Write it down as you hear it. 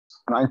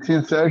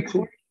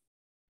19:30.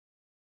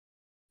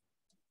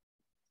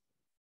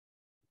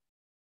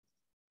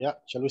 Yeah,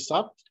 shall we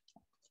start?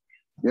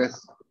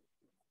 Yes.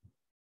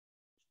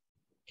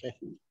 Okay.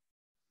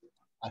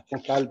 I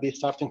think I'll be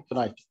starting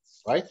tonight,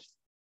 right?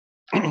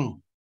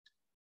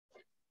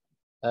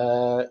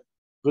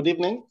 Good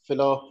evening,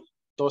 fellow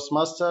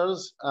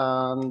Toastmasters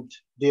and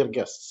dear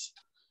guests.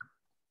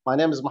 My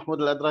name is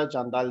Mahmoud Al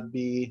and I'll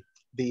be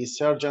the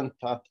Sergeant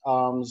at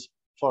Arms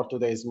for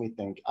today's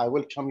meeting. I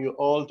welcome you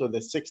all to the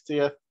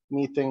 60th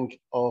meeting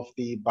of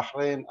the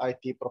Bahrain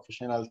IT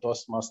Professional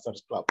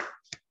Toastmasters Club.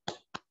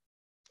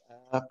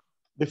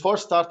 Before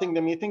starting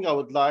the meeting, I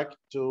would like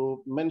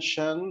to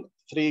mention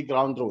 3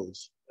 ground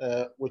rules,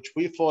 which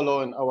we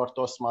follow in our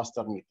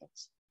Toastmaster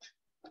meetings.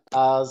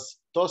 As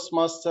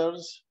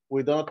Toastmasters,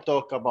 we don't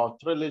talk about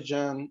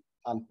religion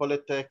and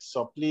politics,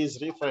 so please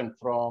refrain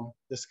from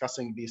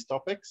discussing these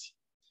topics.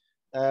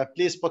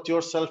 Please put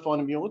yourself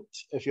on mute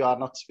if you are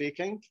not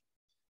speaking,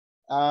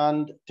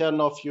 and turn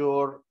off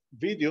your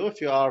video if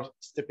you are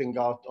stepping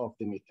out of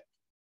the meeting.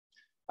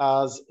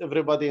 As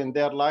everybody in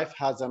their life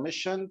has a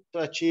mission to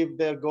achieve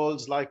their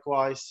goals,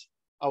 likewise,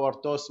 our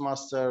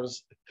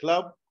Toastmasters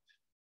Club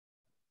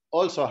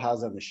also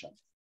has a mission.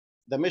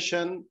 The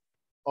mission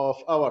of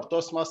our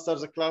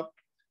Toastmasters Club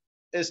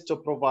is to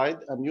provide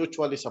a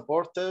mutually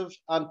supportive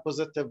and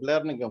positive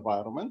learning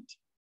environment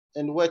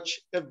in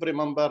which every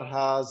member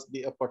has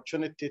the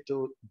opportunity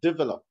to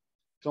develop,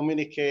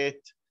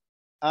 communicate,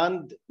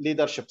 and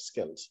leadership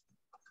skills.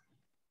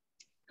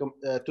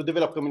 To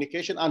develop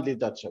communication and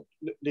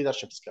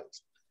leadership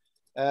skills,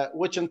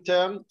 which in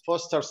turn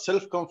fosters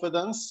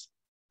self-confidence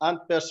and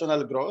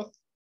personal growth.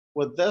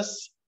 With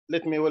this,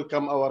 let me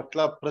welcome our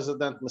club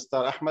president, Mr.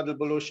 Ahmed Al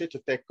Balooshi, to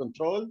take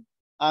control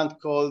and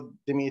call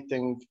the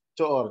meeting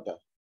to order.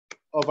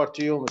 Over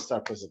to you, Mr.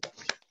 President.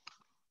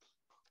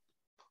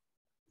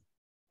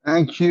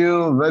 Thank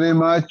you very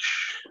much.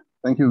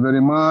 Thank you very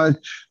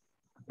much,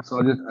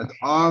 Sergeant at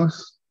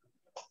Arms.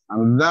 And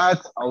with that,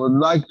 I would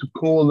like to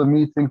call the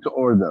meeting to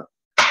order.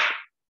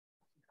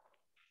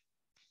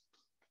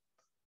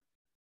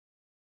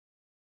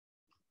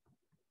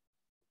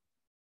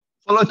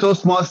 Fellow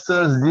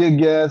Toastmasters, dear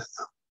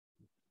guests,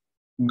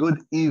 good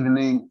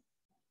evening,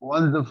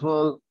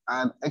 wonderful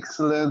and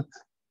excellent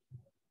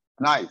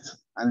night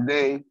and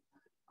day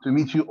to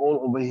meet you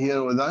all over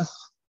here with us.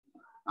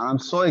 And I'm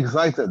so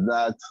excited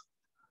that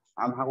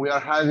we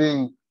are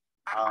having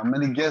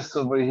many guests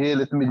over here.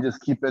 Let me just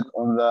keep it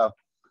on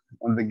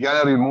the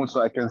gallery mode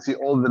so I can see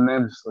all the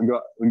names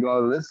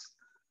regardless.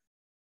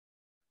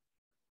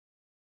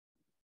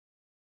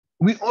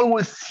 We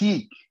always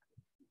seek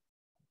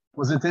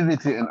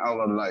positivity in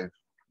our life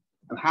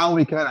and how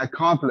we can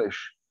accomplish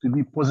to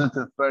be a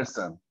positive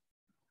person.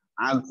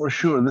 And for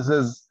sure,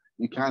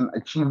 you can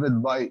achieve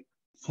it by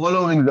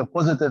following the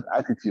positive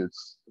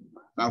attitudes.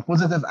 Now,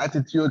 positive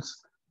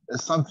attitudes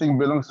is something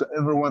belongs to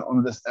everyone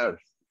on this earth,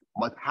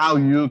 but how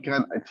you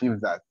can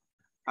achieve that,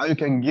 how you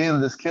can gain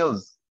the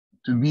skills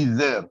to be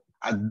there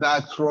at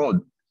that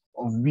road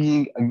of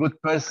being a good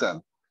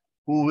person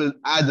who will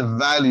add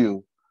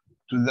value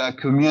to the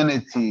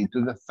community,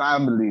 to the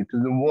family, to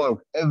the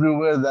work,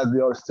 everywhere that they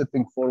are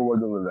stepping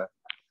forward over there.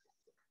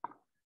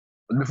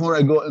 But before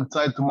I go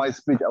inside to my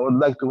speech, I would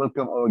like to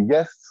welcome our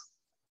guests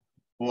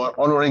who are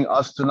honoring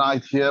us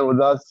tonight here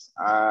with us.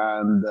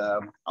 And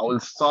I will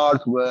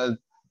start with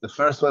the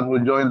first one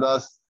who joined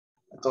us,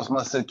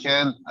 Toastmaster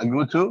Ken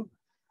Agutu.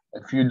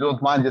 If you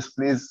don't mind, just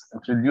please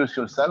introduce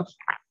yourself.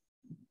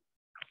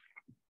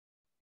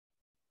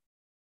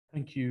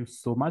 Thank you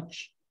so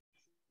much.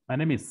 My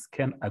name is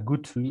Ken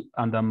Agutu,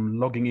 and I'm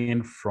logging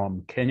in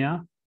from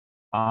Kenya.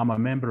 I'm a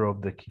member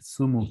of the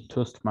Kisumu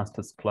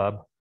Toastmasters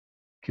Club.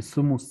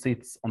 Kisumu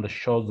sits on the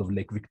shores of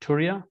Lake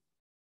Victoria.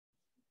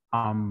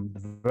 I'm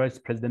the vice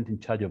president in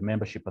charge of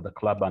membership at the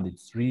club, and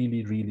it's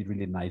really, really,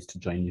 really nice to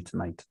join you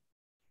tonight.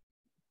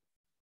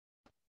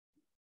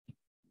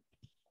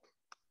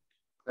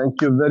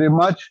 Thank you very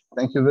much.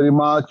 Thank you very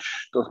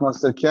much,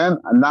 Toastmaster Ken.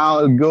 And now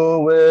I'll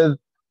go with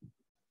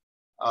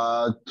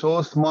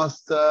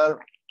Toastmaster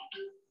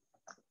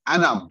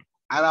Anam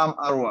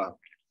Arwa.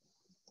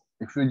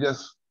 If you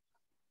just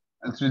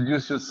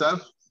introduce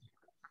yourself.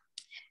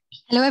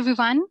 Hello,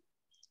 everyone.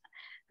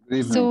 Good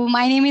evening. So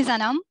my name is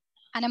Anam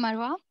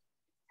Arwa,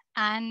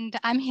 and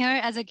I'm here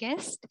as a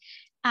guest.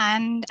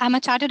 And I'm a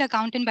chartered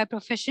accountant by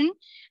profession,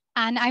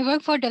 and I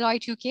work for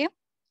Deloitte UK.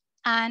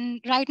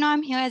 And right now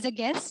I'm here as a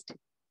guest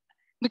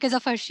because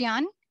of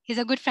Arshian. He's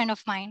a good friend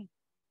of mine.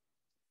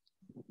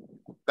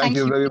 Thank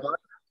you very much.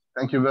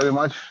 Thank you very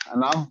much,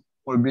 Anam,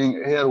 for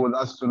being here with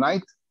us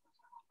tonight.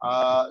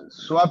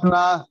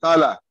 Swapna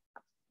Thala,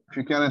 if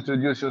you can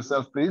introduce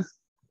yourself, please.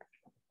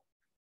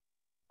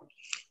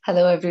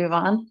 Hello,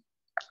 everyone.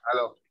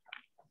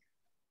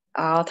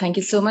 Hello. Thank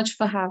you so much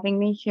for having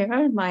me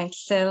here.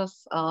 Myself,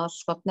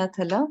 Swapna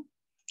Thala,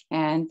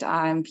 and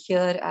I'm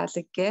here as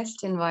a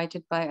guest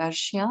invited by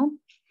Arshian.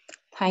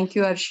 Thank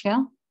you,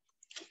 Arshian.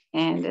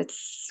 And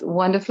it's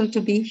wonderful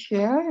to be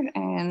here.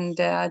 And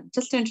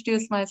just to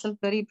introduce myself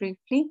very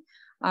briefly,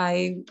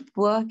 I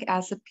work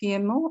as a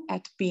PMO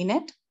at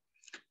BNet,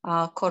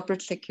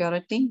 corporate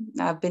security.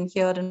 I've been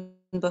here in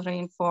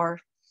Bahrain for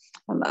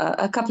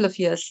a couple of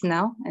years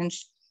now, and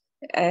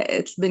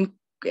it's been,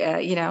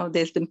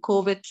 there's been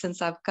COVID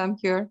since I've come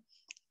here.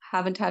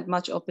 Haven't had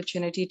much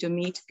opportunity to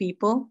meet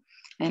people.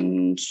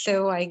 And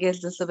so I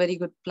guess this is a very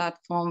good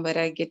platform where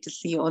I get to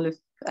see all of,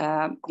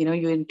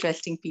 you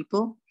interesting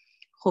people,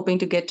 hoping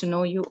to get to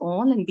know you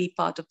all and be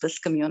part of this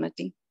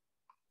community.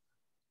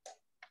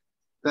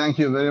 Thank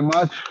you very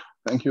much.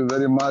 Thank you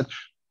very much,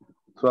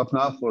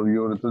 Swapna, for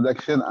your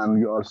introduction. And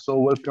you are so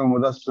welcome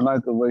with us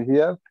tonight over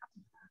here.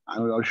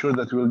 And we are sure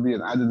that you will be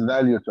an added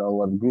value to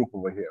our group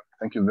over here.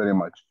 Thank you very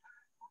much.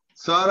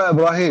 Sarah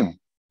Ibrahim.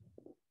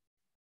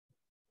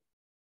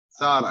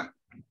 Sarah.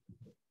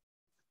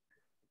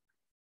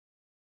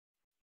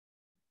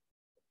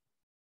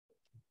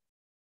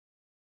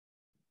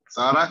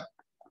 Sarah,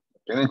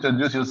 can you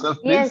introduce yourself,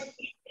 please?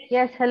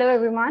 Yes. Hello,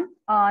 everyone.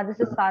 This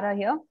is Sarah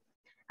here.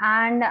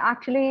 And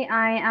actually,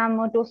 I am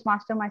a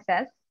Toastmaster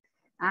myself.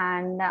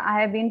 And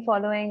I have been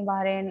following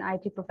Bahrain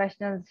IT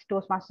Professionals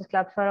Toastmasters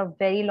Club for a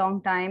very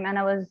long time. And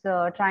I was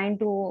trying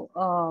to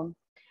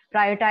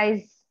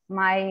prioritize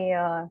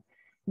my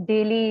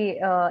daily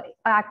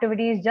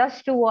activities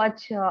just to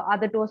watch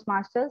other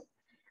Toastmasters.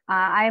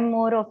 I'm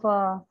more of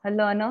a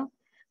learner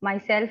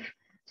myself.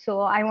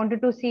 So I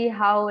wanted to see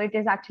how it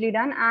is actually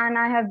done. And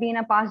I have been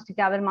a past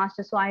Gavel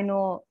master, so I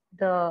know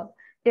the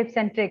tips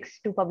and tricks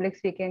to public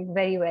speaking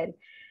very well.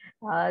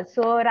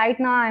 So right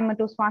now I'm a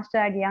Toastmaster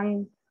at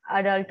Young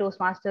Adult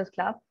Toastmasters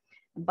Club,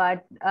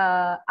 but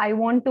I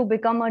want to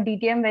become a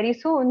DTM very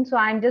soon. So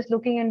I'm just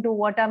looking into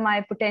what are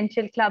my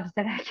potential clubs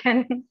that I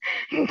can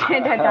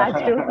get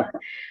attached to.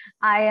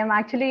 I am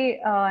actually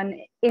an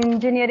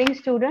engineering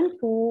student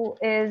who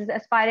is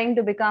aspiring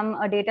to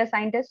become a data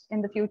scientist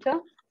in the future.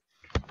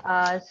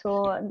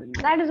 So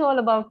that is all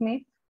about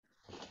me.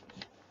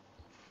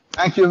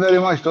 Thank you very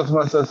much,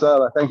 Toastmaster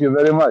Sarah. Thank you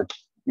very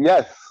much.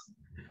 Yes,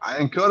 I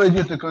encourage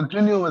you to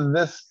continue with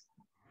this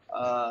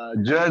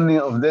journey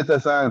of data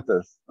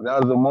scientists. They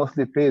are the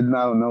mostly paid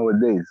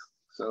nowadays.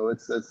 So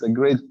it's a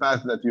great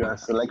path that you have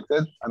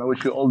selected, and I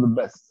wish you all the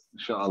best,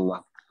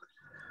 inshallah.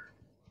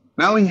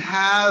 Now we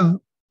have,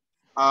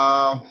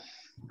 let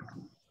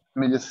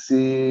me just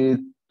see,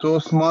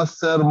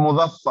 Toastmaster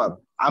Muzaffar.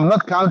 I'm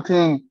not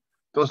counting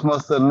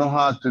Toastmaster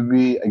Nuha to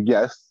be a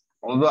guest,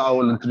 although I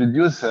will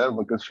introduce her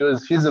because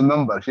she's a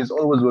member. She's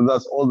always with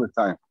us all the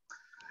time.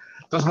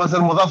 Toastmaster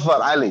Muzaffar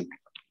Ali.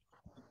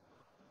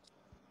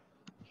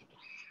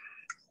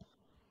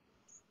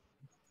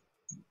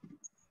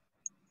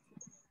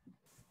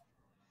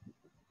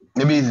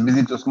 Maybe he's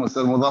busy,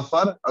 Toastmaster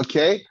Muzaffar.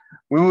 Okay,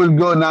 we will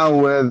go now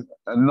with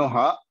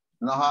Nuha.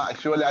 Nuha,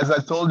 actually, as I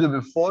told you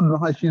before,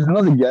 Nuha, she's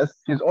not a guest.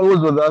 She's always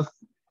with us.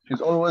 She's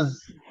always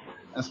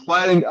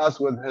inspiring us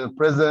with her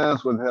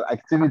presence, with her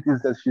activities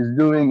that she's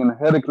doing in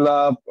her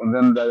club, and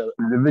then the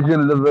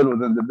division level,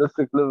 within the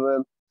district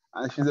level,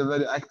 and she's a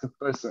very active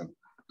person.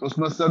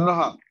 Toastmaster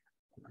Nuha,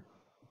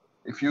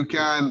 if you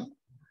can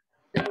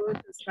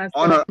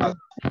honor us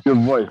with your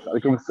voice.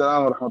 Alaikum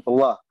assalam wa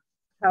rahmatullah.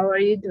 How are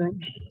you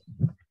doing?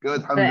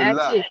 Good,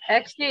 alhamdulillah.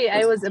 Actually,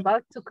 I was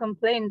about to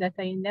complain that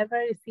I never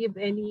received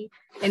any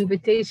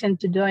invitation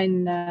to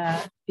join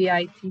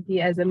BITP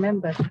as a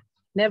member.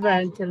 Never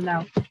until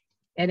now.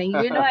 And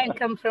I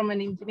come from an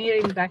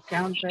engineering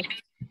background, but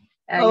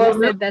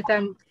you said that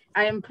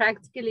I am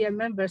practically a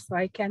member, so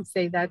I can't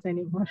say that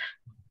anymore.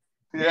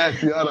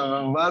 Yes, you are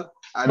a member.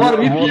 Our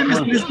VPN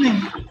is listening.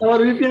 Our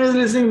VPN is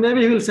listening.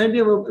 Maybe he will send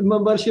you a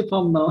membership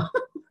form now.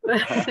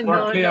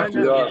 No.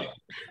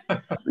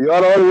 You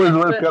are always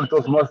welcome,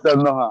 Toastmaster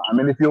Nuha. I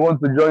mean, if you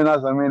want to join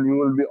us, I mean, you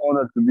will be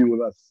honored to be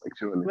with us,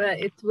 actually. Well,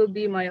 it will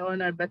be my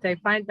honor, but I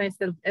find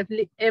myself,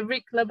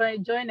 every club I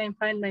join, I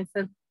find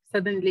myself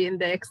suddenly in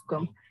the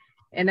XCOM.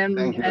 And I'm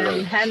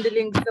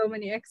handling so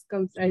many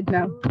XCOMs right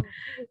now.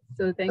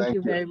 So thank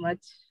you very much.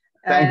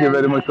 Thank you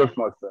very much,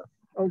 Toastmaster.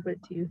 Over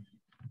to you.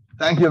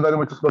 Thank you very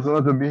much,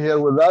 Toastmaster, to be here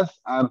with us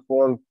and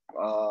for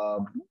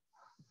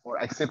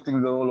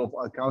accepting the role of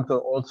our counter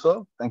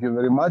also. Thank you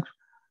very much.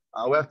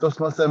 We have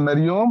Toastmaster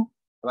Mariam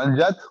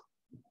Ranjat.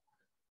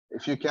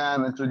 If you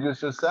can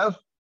introduce yourself.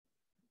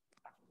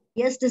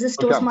 Yes, this is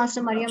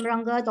Toastmaster Mariam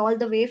Rangat, all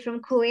the way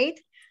from Kuwait.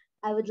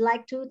 I would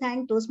like to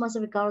thank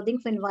Toastmaster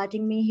Viqaruddin for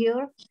inviting me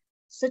here.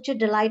 Such a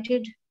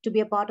delighted to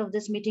be a part of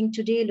this meeting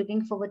today.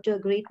 Looking forward to a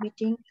great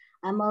meeting.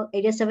 I'm a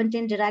Area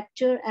 17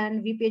 Director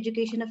and VP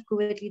Education of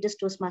Kuwait Leaders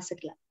Toastmaster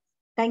Club.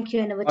 Thank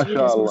you, and over to you,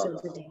 Toastmaster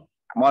of the day.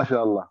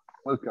 MashaAllah.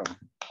 Welcome.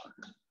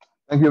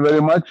 Thank you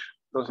very much,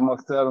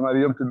 Toastmaster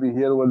Mariam, to be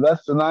here with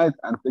us tonight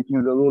and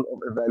taking the role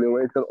of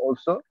evaluator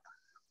also.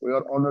 We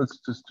are honored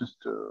to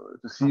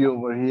see you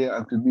over here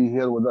and to be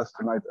here with us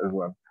tonight as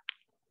well.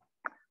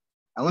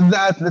 And with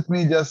that, let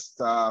me just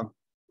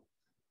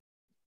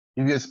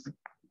give you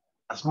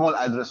a small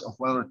address of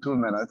 1 or 2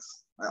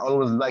 minutes. I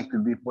always like to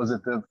be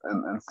positive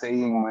and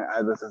saying my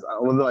addresses,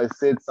 although I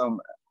said some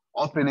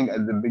opening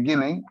at the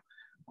beginning,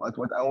 but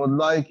what I would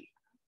like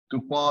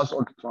to pass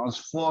or to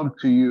transform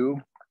to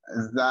you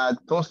is that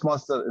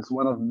Toastmaster is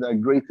one of the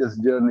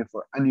greatest journey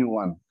for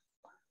anyone.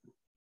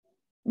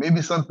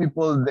 Maybe some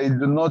people, they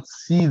do not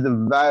see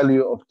the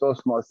value of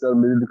Toastmaster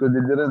because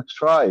they didn't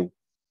try.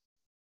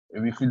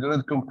 If you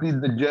didn't complete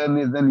the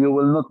journey, then you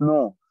will not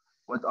know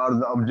what are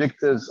the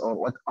objectives or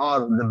what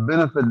are the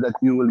benefits that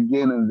you will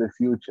gain in the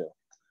future.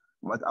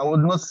 But I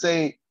would not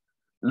say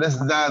less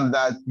than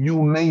that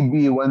you may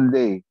be one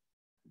day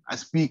a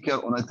speaker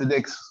on a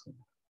TEDx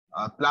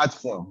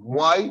platform.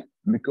 Why?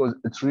 Because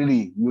it's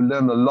really, you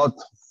learn a lot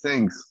of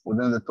things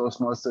within the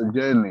Toastmaster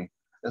journey.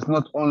 It's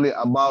not only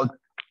about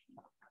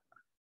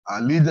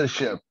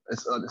leadership.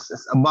 It's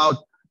about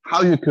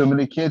how you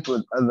communicate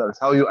with others,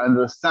 how you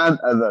understand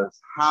others,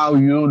 how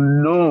you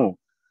know,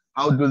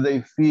 how do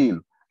they feel,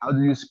 how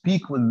do you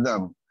speak with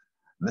them,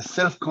 the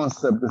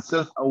self-concept, the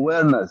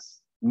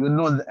self-awareness, you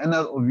know the inner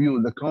of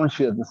you, the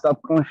conscious, the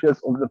subconscious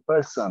of the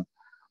person.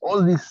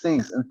 All these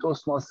things in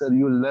Toastmaster,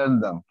 you learn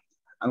them.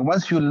 And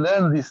once you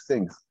learn these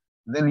things,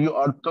 then you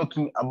are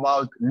talking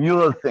about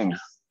neural things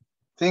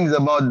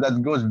about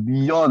that goes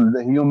beyond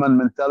the human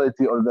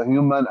mentality or the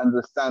human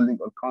understanding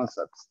or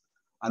concepts.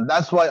 And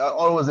that's why I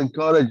always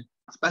encourage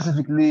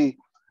specifically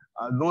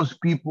those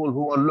people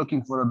who are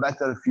looking for a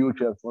better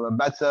future, for a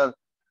better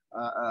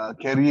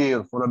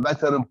career, for a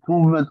better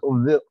improvement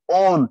of their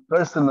own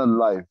personal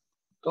life.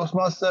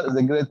 Toastmaster is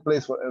a great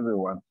place for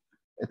everyone.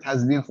 It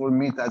has been for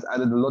me, it has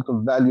added a lot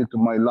of value to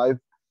my life,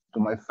 to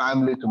my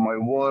family, to my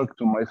work,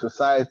 to my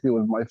society,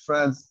 with my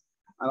friends.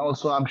 And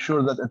also, I'm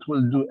sure that it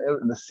will do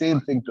the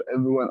same thing to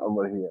everyone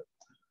over here.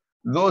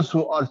 Those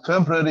who are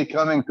temporarily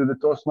coming to the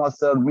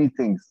Toastmaster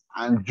meetings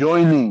and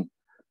joining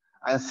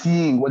and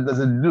seeing what does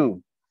it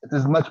do, it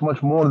is much,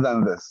 much more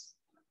than this.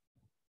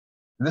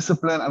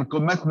 Discipline and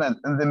commitment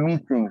in the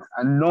meetings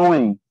and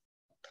knowing,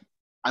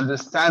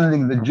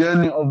 understanding the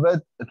journey of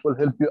it, it will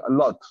help you a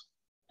lot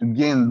to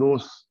gain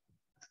those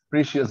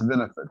precious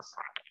benefits.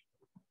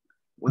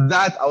 With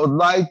that, I would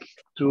like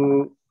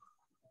to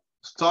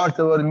start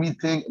our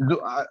meeting.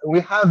 We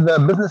have the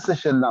business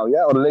session now,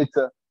 yeah, or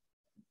later?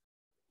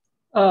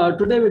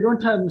 Today we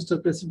don't have, Mr.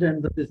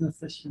 President, the business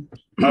session.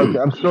 Okay,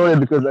 I'm sorry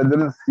because I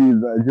didn't see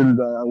the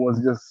agenda. I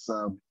was just,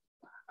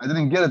 I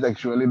didn't get it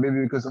actually,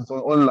 maybe because it's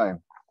online.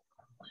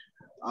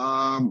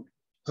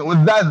 So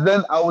with that,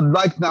 then I would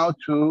like now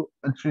to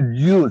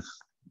introduce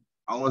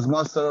our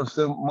Master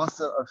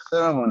of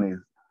Ceremonies,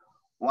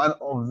 one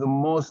of the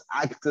most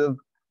active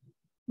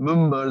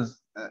member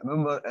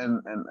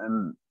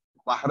in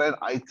Bahrain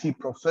IT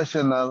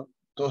professional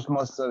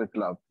Toastmaster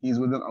Club. He's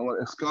within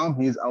our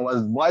ExCom. He's our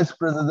Vice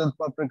President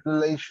Public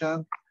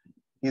Relations.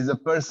 He's a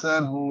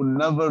person who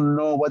never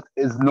know what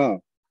is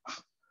no.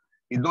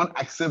 He don't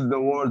accept the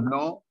word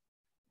no.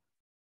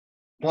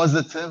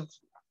 Positive.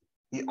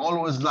 He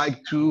always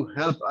like to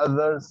help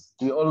others.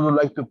 He always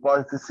like to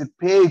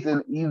participate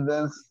in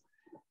events.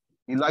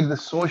 He like the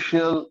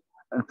social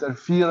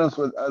interference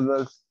with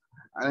others.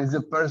 And he's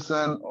a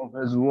person of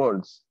his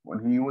words.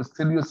 When he will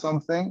tell you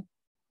something,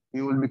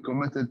 he will be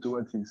committed to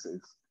what he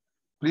says.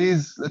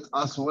 Please let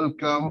us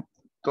welcome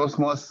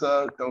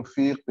Toastmaster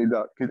Tawfiq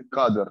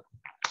Kader.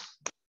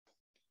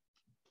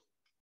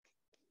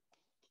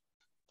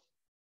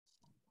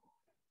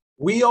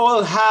 We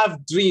all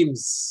have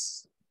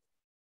dreams.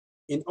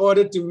 In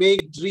order to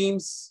make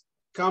dreams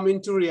come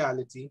into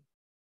reality,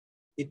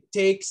 it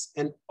takes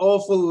an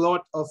awful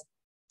lot of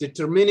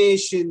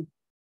determination,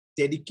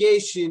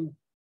 dedication,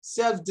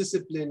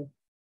 self-discipline,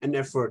 and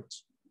effort.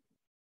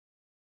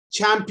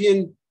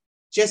 Champion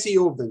Jesse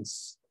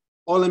Owens,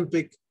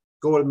 Olympic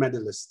gold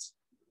medalist.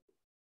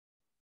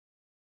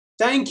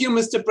 Thank you,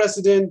 Mr.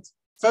 President,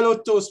 fellow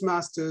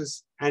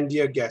Toastmasters, and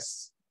dear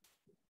guests.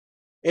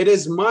 It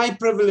is my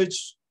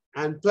privilege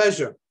and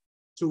pleasure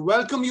to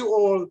welcome you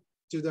all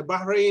to the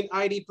Bahrain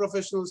IT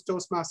Professionals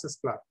Toastmasters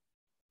Club.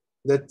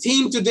 The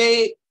theme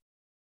today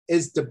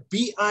is the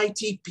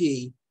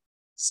BITP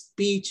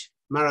speech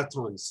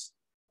marathons,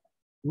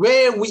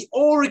 where we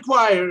all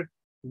require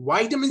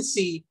vitamin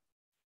C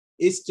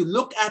is to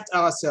look at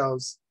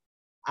ourselves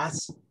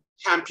as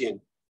champion.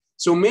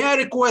 So may I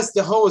request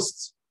the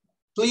host,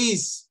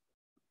 please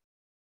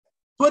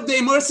put the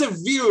immersive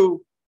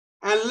view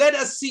and let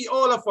us see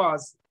all of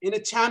us in a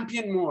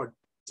champion mode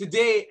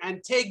today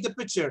and take the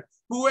picture.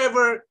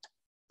 Whoever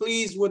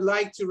please would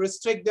like to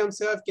restrict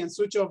themselves can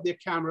switch off their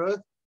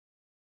camera,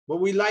 but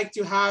we like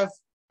to have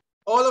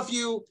all of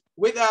you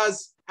with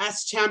us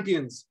as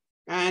champions.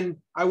 And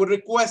I would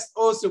request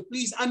also,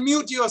 please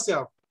unmute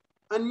yourself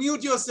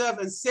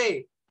and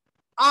say,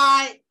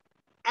 I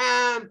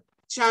am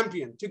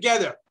champion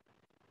together.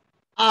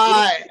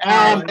 I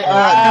am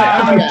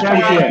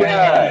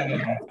champion.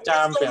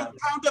 Let's go on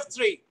count of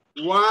three.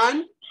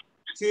 1,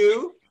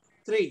 2,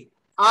 3.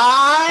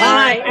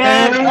 I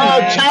am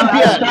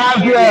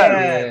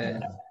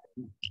champion.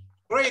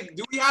 Great.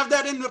 Do we have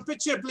that in the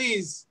picture,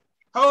 please?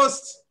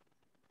 Host,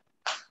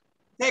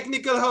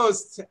 technical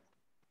host,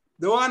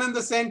 the one in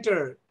the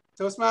center,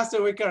 Toastmaster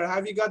Viqar.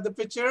 Have you got the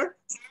picture?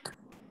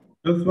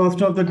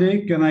 Toastmaster of the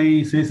day, can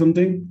I say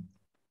something?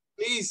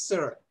 Please,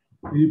 sir.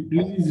 Will you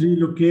please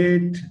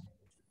relocate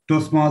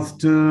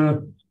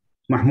Toastmaster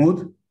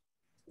Mahmood.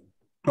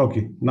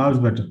 Okay, now it's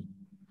better.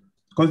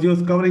 Because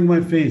you're covering my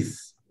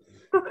face.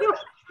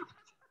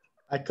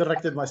 I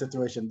corrected my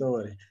situation, don't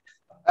worry.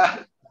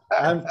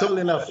 I'm tall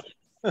enough.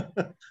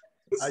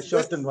 I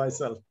shortened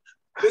myself.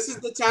 This is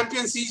the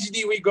champion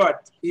CGD we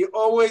got. He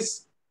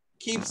always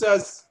keeps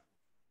us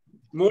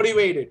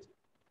motivated.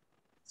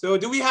 So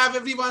do we have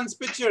everyone's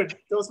picture,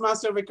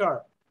 Toastmaster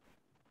Viqar?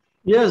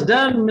 Yes,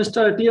 done,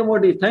 Mr.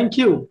 TMOD. Thank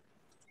you.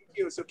 Thank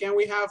you. So can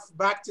we have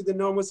back to the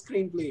normal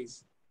screen,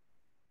 please?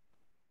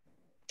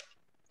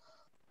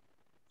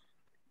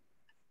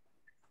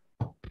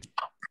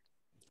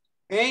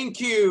 Thank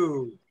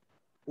you.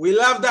 We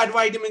love that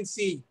vitamin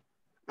C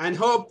and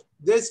hope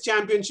this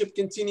championship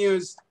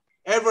continues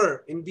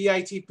ever in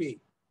BITP.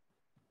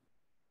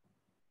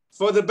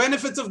 For the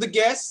benefit of the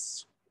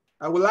guests,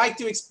 I would like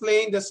to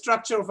explain the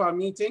structure of our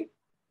meeting.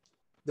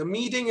 The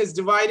meeting is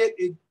divided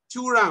in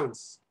 2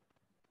 rounds.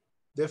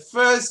 The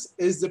first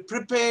is the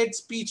prepared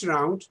speech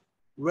round,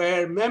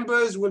 where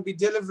members will be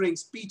delivering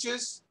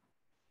speeches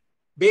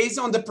based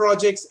on the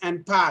projects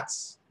and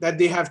paths that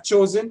they have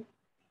chosen.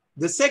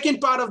 The second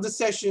part of the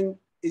session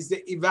is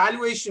the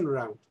evaluation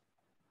round,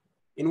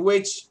 in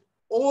which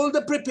all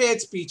the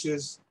prepared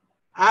speeches,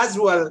 as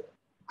well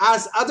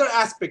as other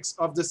aspects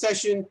of the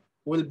session,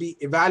 will be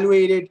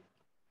evaluated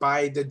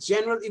by the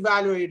general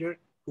evaluator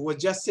who was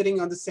just sitting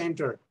on the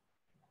center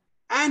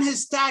and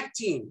his tag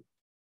team.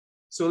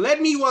 So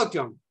let me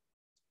welcome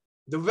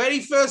the very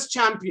first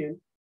champion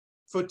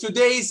for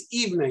today's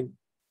evening,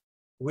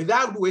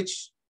 without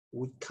which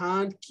we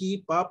can't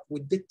keep up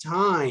with the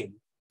time.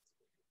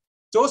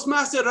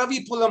 Toastmaster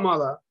Ravi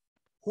Pulamala,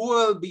 who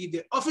will be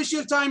the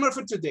official timer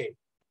for today.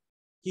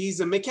 He's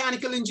a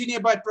mechanical engineer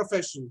by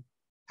profession,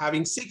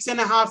 having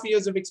 6.5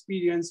 years of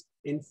experience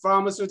in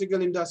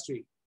pharmaceutical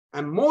industry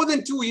and more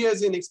than 2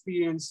 years in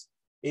experience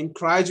in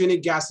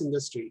cryogenic gas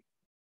industry,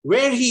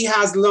 where he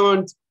has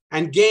learned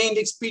and gained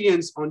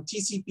experience on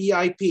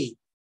TCP/IP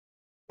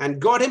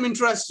and got him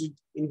interested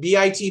in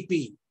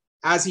BITP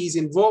as he's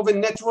involved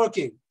in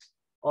networking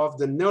of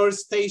the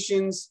nurse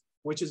stations,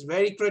 which is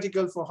very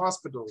critical for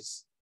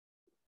hospitals.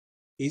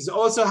 He's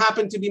also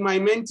happened to be my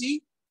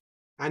mentee,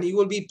 and he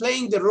will be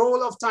playing the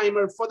role of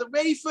timer for the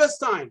very first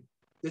time.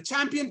 The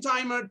champion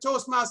timer,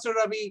 Toastmaster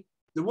Ravi,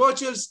 the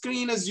virtual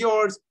screen is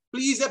yours.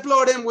 Please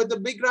applaud him with a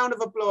big round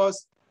of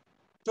applause.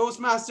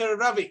 Toastmaster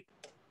Ravi.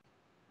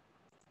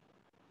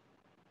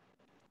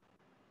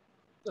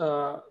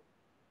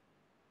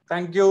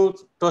 Thank you,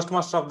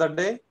 Toastmaster of the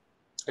Day.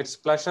 It's a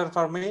pleasure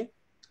for me.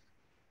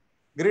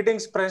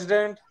 Greetings,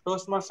 President,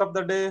 Toastmaster of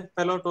the Day,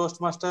 fellow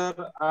Toastmaster,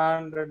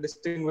 and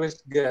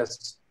distinguished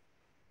guests.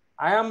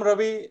 I am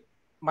Ravi.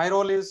 My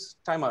role is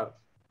timer.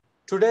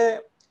 Today,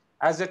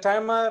 as a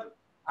timer,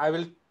 I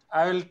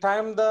will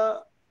time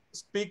the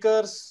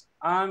speakers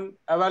and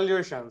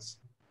evaluations.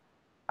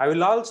 I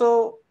will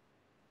also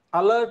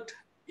alert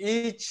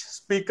each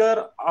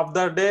speaker of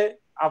the day,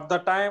 of the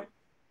time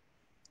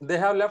they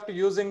have left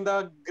using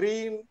the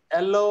green,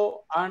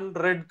 yellow, and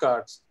red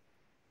cards.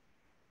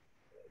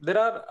 There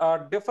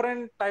are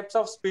different types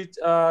of speech,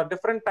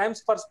 different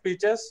times for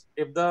speeches.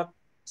 If the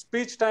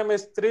speech time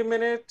is 3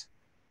 minutes,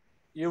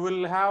 you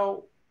will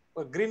have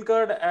a green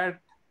card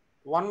at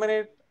 1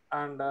 minute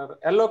and a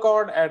yellow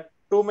card at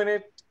 2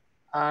 minutes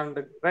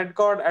and red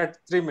card at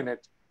 3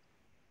 minutes.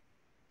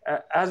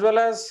 As well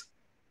as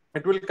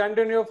it will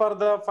continue for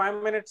the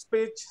 5-minute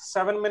speech,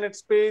 7-minute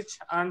speech,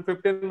 and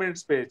 15-minute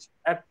speech.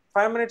 At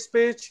 5-minute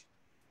speech,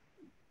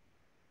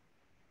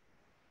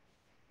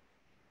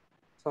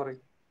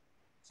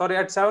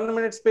 at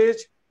 7-minute speech,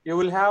 you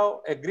will have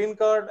a green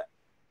card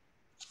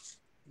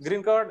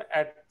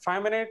at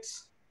 5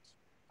 minutes,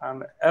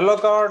 and yellow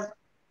card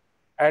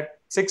at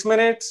 6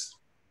 minutes,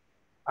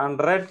 and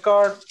red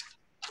card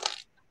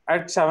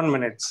at 7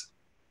 minutes.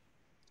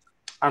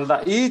 And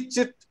each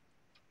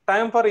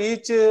time for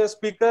each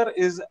speaker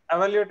is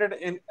evaluated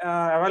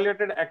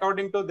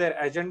according to their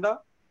agenda.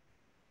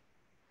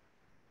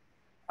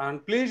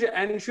 And please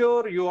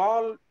ensure you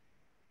all,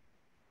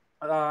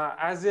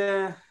 as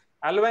a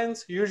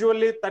allowance,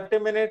 usually 30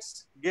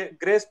 minutes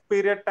grace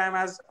period time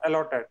as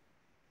allotted.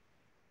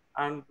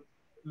 And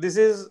this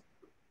is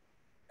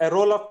a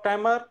role of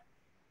timer.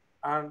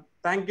 And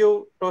thank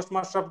you,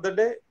 Toastmaster of the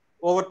Day.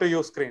 Over to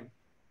you, screen.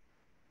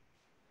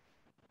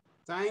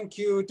 Thank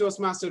you,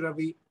 Toastmaster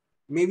Ravi.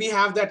 May we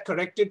have that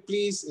corrected,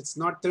 please? It's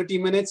not 30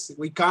 minutes.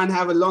 We can't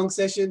have a long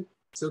session.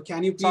 So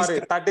can you please? Sorry,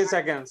 30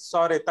 seconds.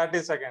 Sorry,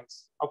 30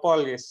 seconds.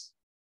 Apologies.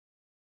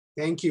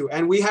 Thank you.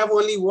 And we have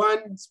only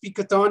one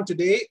speakathon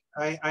today.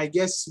 I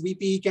guess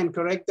VP can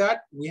correct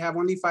that. We have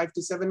only 5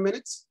 to 7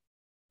 minutes.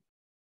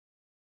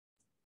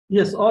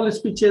 Yes, all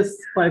speeches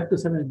 5 to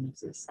 7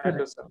 minutes. Yes, 5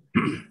 to 7.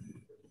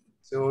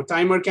 So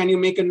timer, can you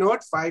make a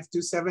note? 5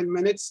 to 7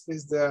 minutes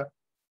is the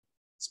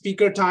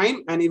speaker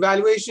time. And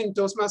evaluation,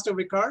 Toastmaster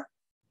Viqar?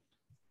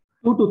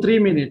 2 to 3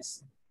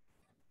 minutes.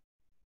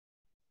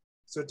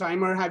 So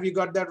timer, have you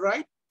got that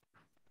right?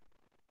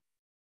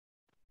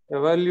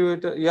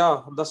 Evaluator,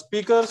 yeah, the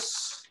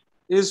speakers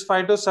is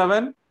 5 to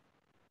 7.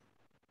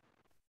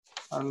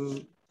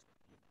 And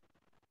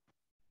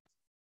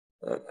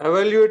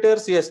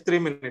evaluators, yes, 3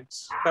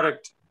 minutes.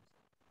 Correct.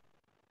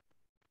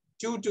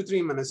 2 to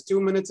 3 minutes.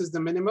 2 minutes is the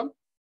minimum.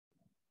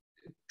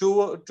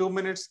 2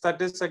 minutes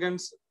 30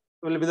 seconds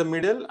will be the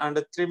middle,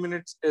 and 3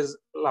 minutes is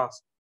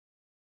last.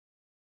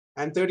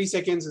 And 30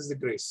 seconds is the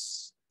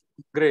grace.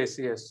 Grace,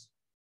 yes.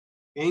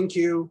 Thank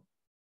you.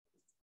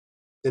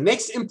 The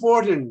next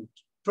important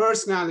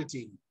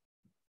personality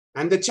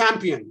and the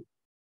champion.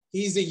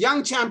 He's a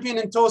young champion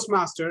in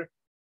Toastmaster.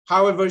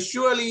 However,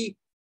 surely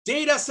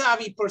data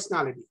savvy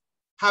personality,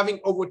 having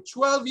over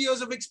 12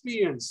 years of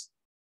experience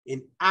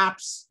in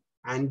apps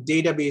and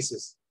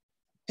databases.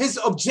 His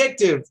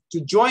objective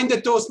to join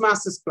the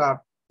Toastmasters Club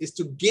is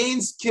to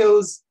gain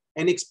skills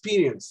and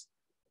experience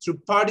through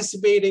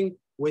participating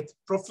with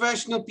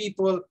professional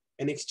people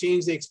and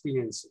exchange their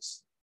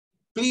experiences.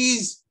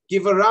 Please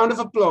give a round of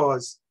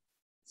applause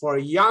for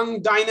a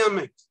young,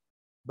 dynamic,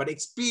 but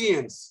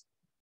experienced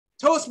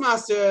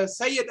Toastmaster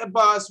Sayyad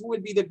Abbas, who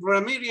will be the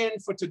grammarian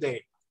for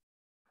today.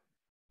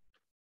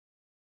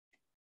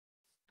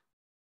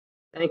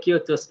 Thank you,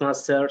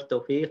 Toastmaster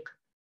Tawfiq.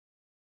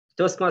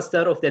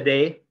 Toastmaster of the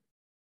day,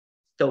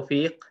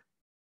 Tawfiq.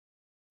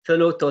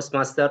 Fellow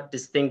Toastmaster,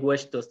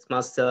 distinguished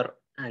Toastmaster,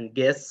 and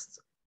guests.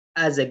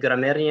 As a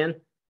grammarian,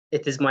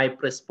 it is my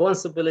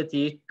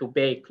responsibility to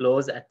pay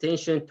close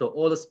attention to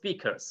all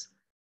speakers,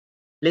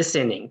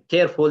 listening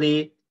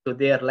carefully to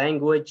their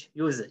language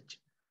usage.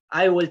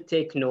 I will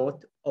take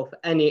note of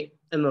any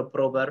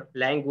improper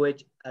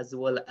language as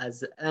well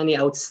as any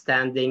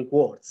outstanding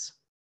words,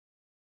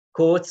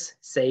 quotes,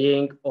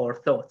 saying, or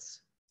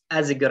thoughts.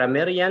 As a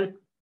grammarian,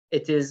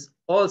 it is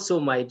also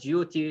my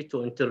duty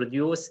to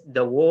introduce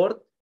the word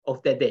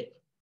of the day.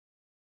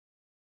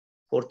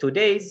 For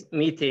today's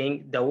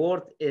meeting, the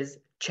word is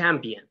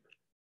champion,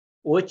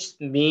 which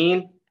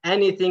means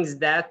anything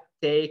that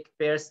take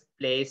first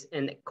place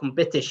in a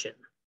competition.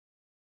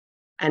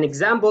 An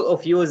example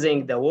of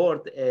using the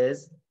word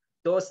is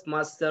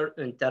Toastmaster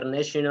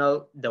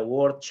International, the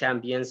World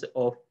Champions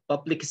of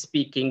Public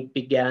Speaking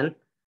began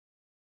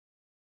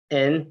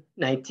in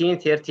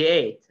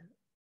 1938.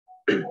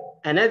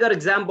 Another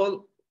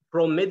example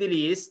from Middle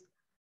East,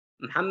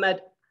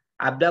 Muhammad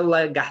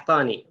Abdullah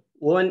Gahtani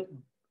won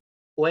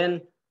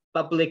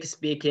public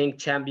speaking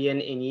champion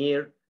in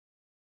year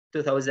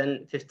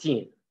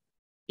 2015.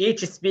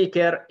 Each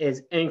speaker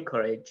is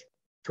encouraged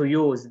to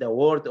use the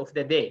word of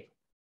the day.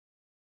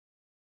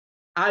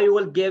 I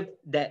will give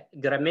the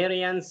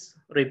grammarian's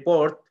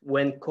report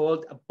when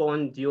called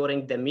upon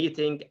during the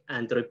meeting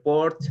and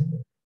report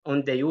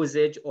on the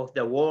usage of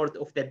the word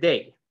of the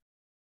day.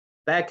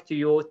 Back to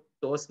you,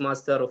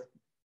 Toastmaster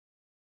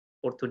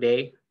for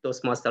today,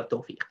 Toastmaster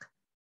Tawfiq.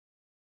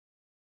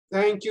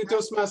 Thank you,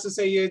 Toastmaster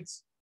Sayyid.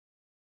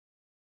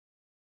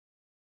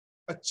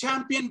 A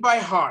champion by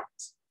heart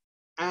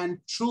and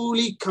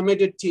truly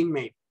committed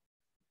teammate.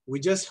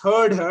 We just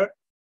heard her.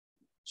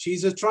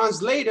 She's a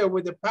translator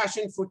with a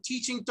passion for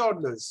teaching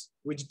toddlers,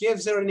 which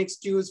gives her an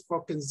excuse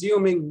for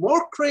consuming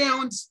more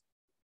crayons,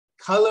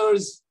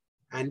 colors,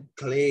 and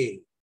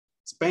clay,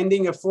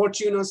 spending a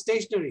fortune on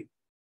stationery.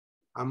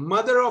 A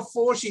mother of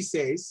 4, she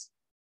says,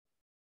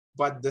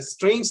 but the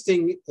strange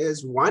thing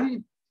is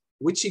one,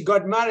 which she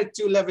got married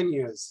to 11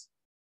 years.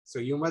 So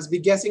you must be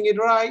guessing it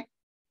right.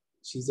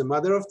 She's a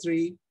mother of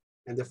 3,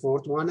 and the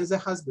 4th one is a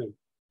husband.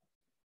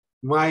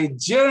 My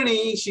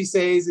journey, she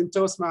says, in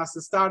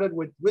Toastmasters started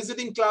with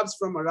visiting clubs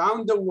from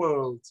around the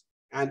world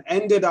and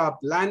ended up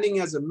landing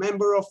as a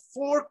member of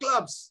 4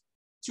 clubs,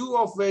 2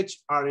 of which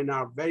are in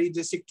our very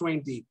District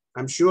 20.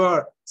 I'm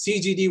sure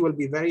CGD will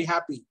be very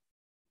happy.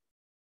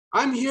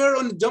 I'm here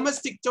on a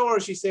domestic tour,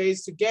 she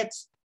says, to get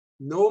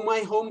know my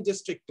home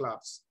district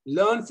clubs,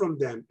 learn from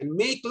them, and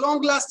make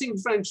long-lasting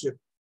friendship,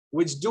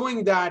 which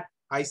doing that,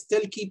 I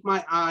still keep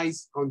my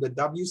eyes on the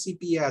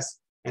WCPS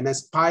and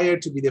aspire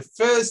to be the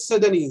first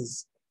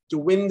Sudanese to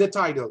win the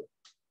title.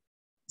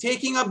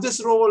 Taking up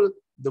this role,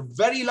 the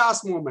very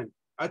last moment,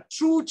 a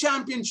true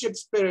championship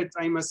spirit,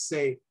 I must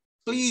say.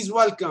 Please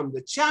welcome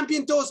the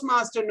champion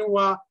Toastmaster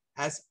Nuha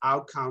as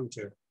our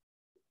counter.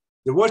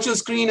 The virtual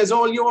screen is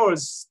all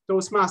yours,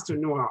 Toastmaster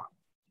Nuha.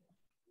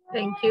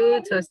 Thank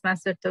you,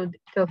 Toastmaster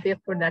Tawfiq,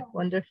 for that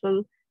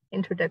wonderful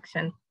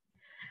introduction.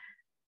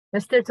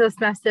 Mr.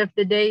 Toastmaster of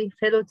the day,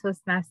 fellow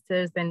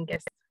Toastmasters and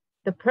guests.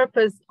 The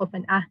purpose of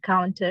an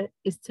counter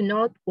is to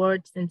note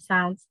words and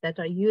sounds that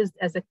are used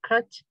as a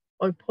crutch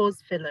or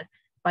pause filler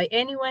by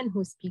anyone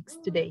who speaks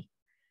today.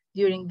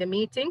 During the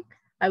meeting,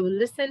 I will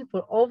listen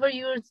for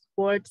overused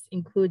words,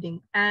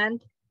 including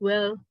and,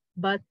 well,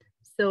 but,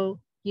 so,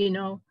 you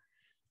know,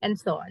 and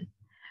so on.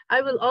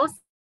 I will also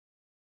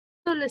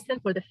listen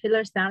for the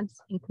filler sounds,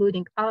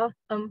 including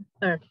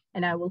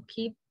and I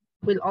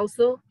will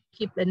also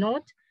keep a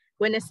note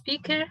when a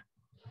speaker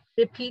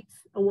repeats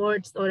a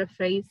word or a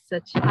phrase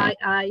such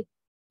I,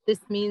 this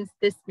means,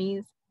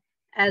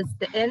 at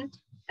the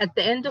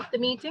end of the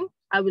meeting,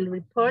 I will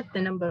report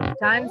the number of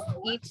times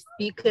each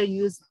speaker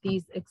used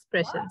these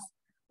expressions.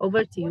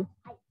 Over to you.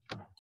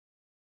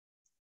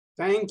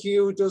 Thank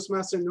you,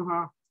 Toastmaster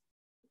Nuha.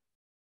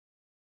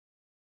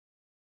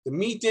 The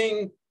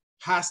meeting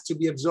has to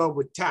be absorbed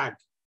with tag,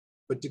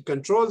 but to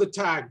control the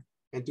tag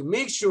and to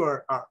make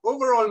sure our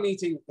overall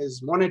meeting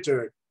is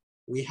monitored,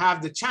 we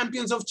have the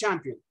champions of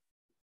champions.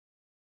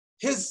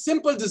 His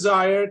simple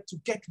desire to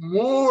get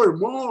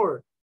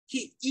more.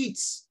 He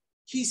eats,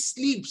 he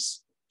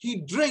sleeps,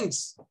 he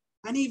drinks,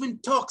 and even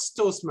talks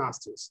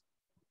Toastmasters.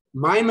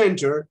 My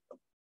mentor,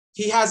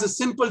 he has a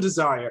simple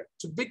desire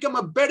to become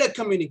a better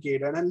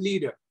communicator and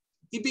leader.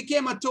 He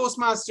became a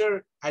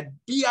Toastmaster at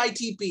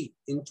BITP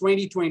in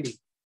 2020.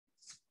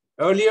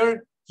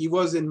 Earlier, he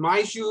was in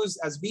my shoes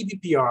as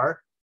VPPR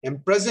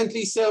and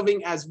presently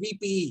serving as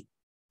VPE.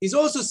 He's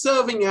also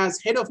serving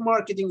as Head of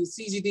Marketing in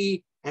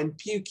CGD and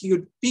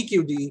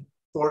PQD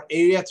for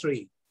Area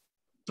 3.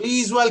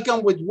 Please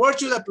welcome with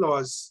virtual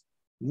applause,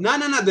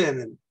 none other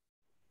than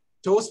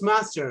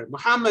Toastmaster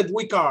Mohammed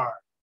Viqar.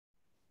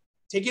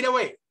 Take it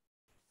away.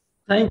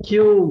 Thank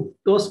you,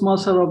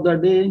 Toastmaster of the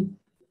Day.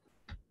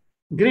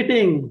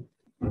 Greeting,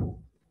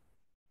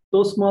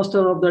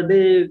 Toastmaster of the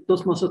Day,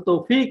 Toastmaster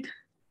Tawfiq.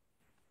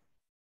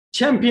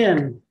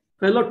 Champion,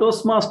 fellow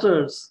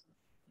Toastmasters,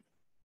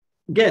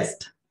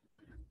 guest.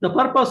 The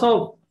purpose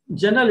of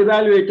general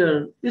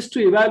evaluator is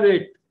to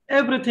evaluate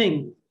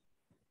everything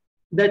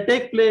that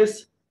takes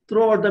place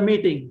throughout the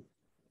meeting.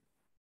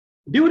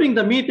 During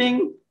the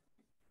meeting,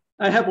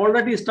 I have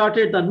already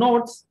started the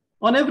notes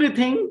on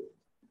everything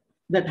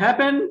that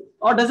happened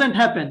or doesn't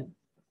happen.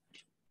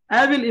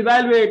 I will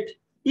evaluate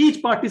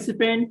each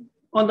participant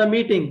on the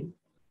meeting.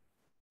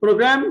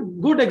 Program,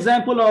 good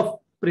example of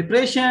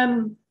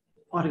preparation,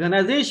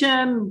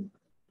 organization,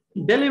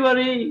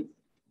 delivery,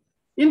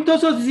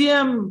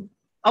 enthusiasm,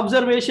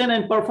 observation,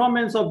 and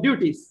performance of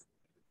duties.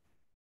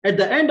 At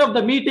the end of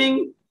the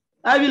meeting,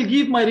 I will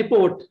give my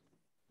report,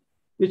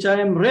 which I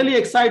am really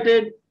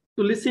excited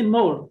to listen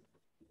more.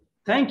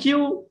 Thank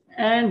you,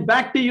 and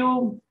back to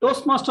you,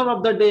 Toastmaster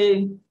of the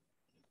Day,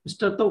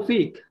 Mr.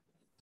 Tawfiq.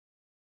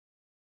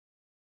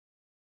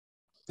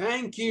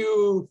 Thank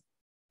you,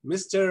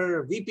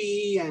 Mr.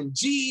 VP and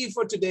G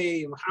for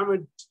today,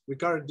 Mohammed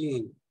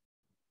Viqaruddin.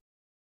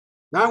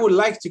 Now I would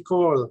like to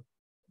call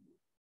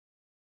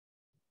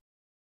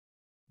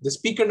the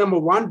speaker number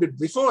one, but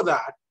before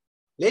that,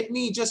 let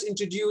me just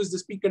introduce the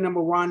speaker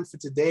number one for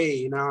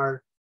today in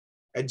our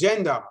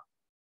agenda.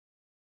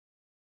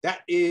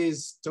 That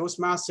is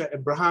Toastmaster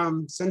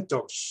Abraham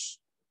Santosh.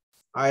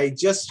 I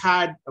just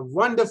had a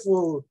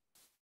wonderful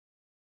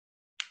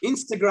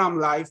Instagram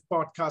live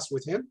podcast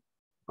with him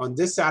on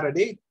this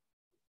Saturday.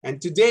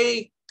 And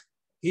today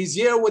he's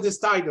here with his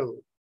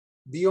title,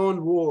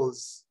 Beyond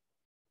Walls.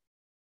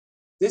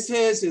 This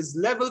is his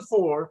level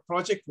 4,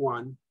 project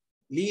 1,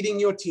 leading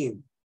your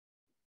team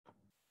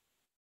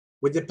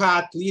with the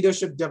path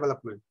leadership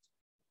development.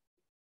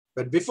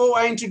 But before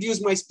I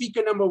introduce my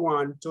speaker number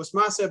one,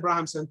 Toastmaster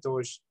Abraham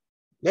Santosh,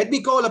 let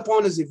me call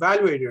upon his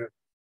evaluator,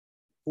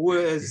 who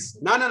is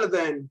none other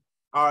than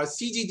our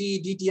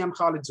CGD DTM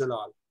Khalid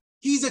Jalal.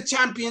 He's a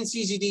champion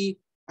CGD,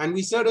 and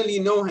we certainly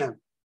know him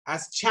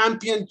as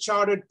champion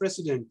chartered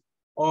president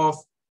of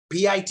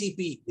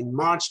BITP in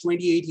March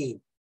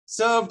 2018,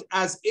 served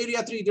as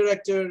Area 3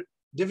 Director,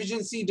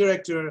 Division C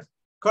Director,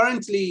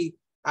 currently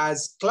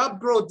as Club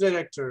Growth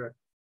Director.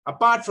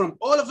 Apart from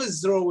all of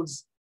his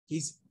roles,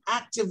 he's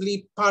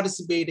actively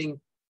participating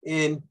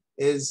in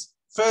his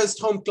first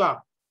home club,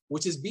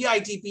 which is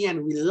BITP,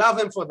 and we love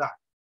him for that.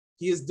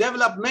 He has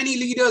developed many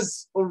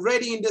leaders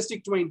already in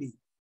District 20.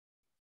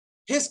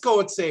 His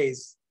quote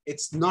says,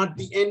 "It's not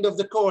the end of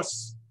the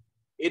course.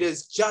 It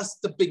is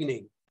just the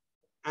beginning.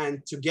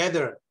 And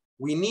together,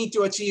 we need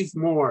to achieve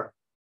more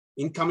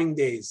in coming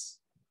days."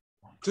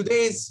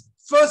 Today's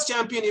first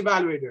champion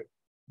evaluator,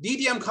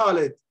 DTM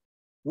Khalid,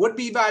 would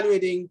be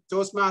evaluating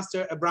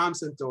Toastmaster Abraham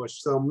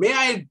Santosh. So may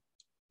I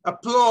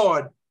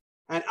applaud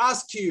and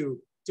ask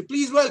you to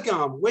please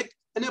welcome with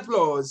an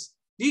applause,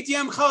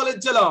 DTM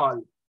Khalid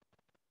Jalal.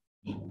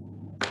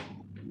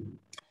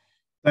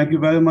 Thank you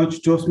very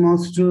much,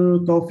 Toastmaster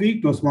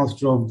Tawfiq,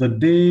 Toastmaster of the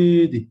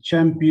Day, the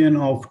champion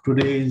of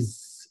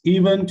today's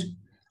event.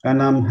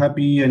 And I'm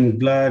happy and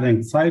glad and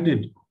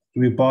excited to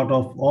be part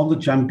of all the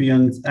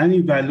champions and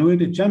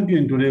evaluate a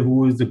champion today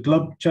who is the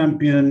club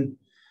champion,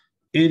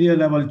 area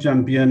level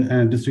champion,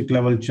 and district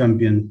level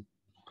champion.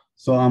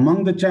 So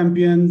among the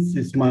champions,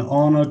 it's my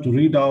honor to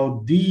read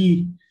out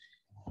the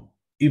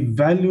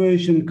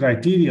evaluation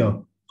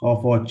criteria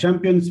of our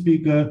champion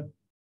speaker.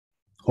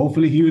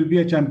 Hopefully he will be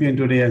a champion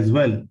today as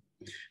well.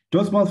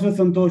 Toastmaster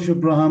Santosh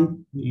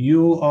Abraham,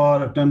 you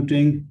are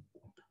attempting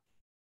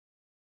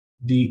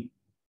the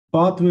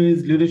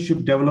Pathways Leadership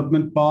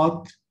Development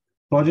Path,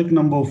 project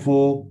number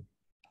 4,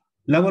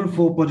 level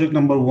 4, project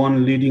number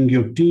 1, leading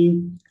your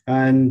team.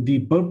 And the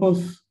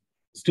purpose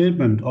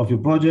statement of your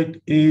project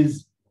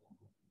is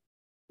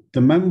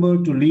the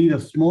member to lead a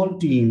small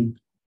team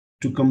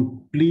to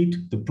complete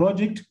the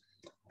project.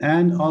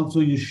 And also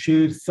you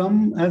share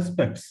some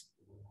aspects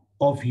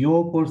of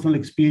your personal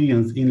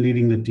experience in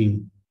leading the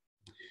team.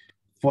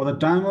 For the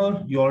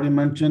timer, you already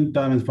mentioned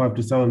time is 5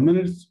 to 7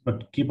 minutes,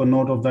 but keep a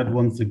note of that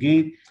once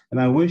again. And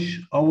I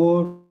wish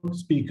our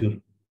speaker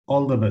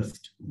All the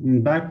best.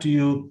 Back to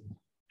you,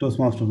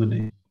 Toastmaster of the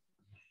Day.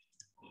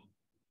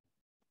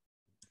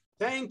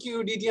 Thank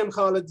you, DTM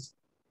Khalid.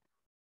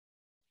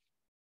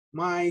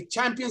 My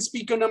champion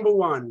speaker number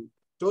 1,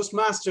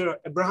 Toastmaster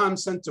Abraham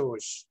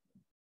Santosh,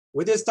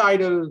 with his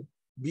title,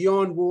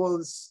 Beyond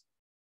Walls.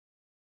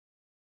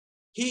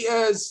 He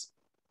is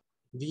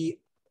the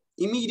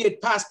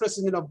immediate past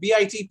president of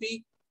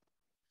BITP.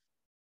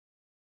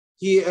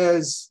 He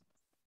is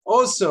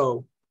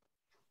also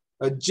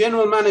a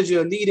general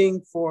manager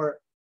leading for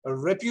a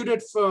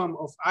reputed firm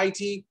of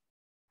IT.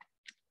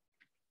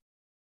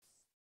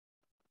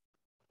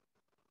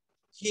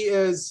 He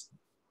is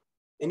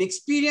an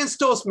experienced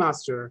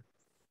Toastmaster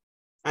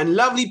and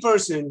lovely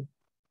person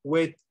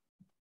with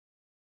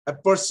a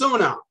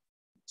persona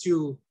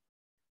to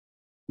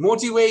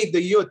motivate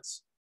the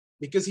youth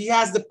because he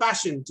has the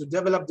passion to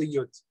develop the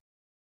youth.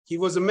 He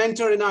was a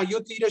mentor in our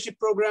youth leadership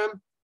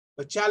program,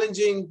 a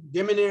challenging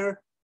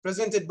demeanor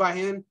presented by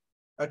him,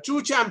 a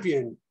true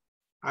champion.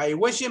 I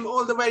wish him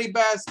all the very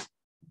best.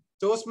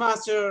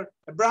 Toastmaster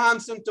Abraham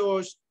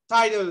Santosh,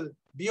 title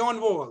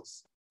Beyond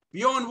Walls.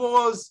 Beyond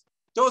Walls,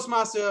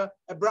 Toastmaster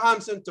Abraham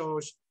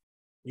Santosh,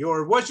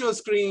 your virtual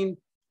screen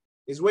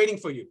is waiting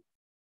for you.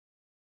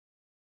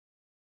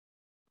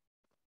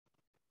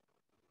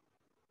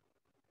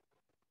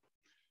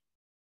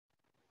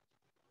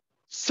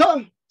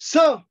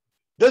 Sir,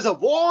 there's a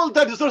wall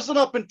that is risen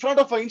up in front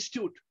of our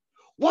institute.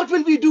 What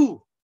will we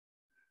do?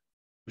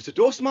 Mr.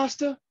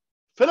 Toastmaster,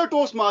 fellow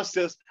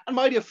Toastmasters, and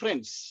my dear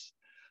friends,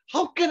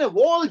 how can a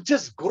wall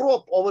just grow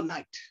up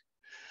overnight?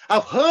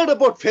 I've heard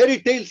about fairy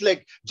tales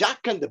like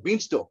Jack and the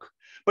Beanstalk,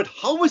 but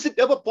how is it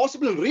ever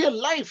possible in real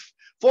life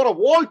for a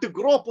wall to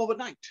grow up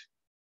overnight?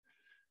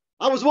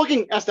 I was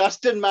working as the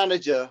assistant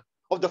manager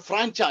of the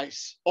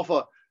franchise of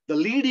the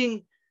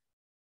leading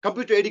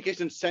computer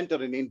education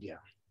center in India.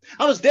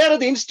 I was there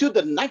at the institute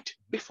the night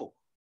before,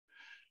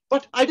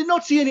 but I did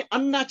not see any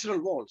unnatural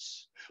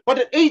walls. But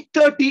at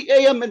 8:30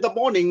 a.m. in the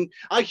morning,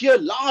 I hear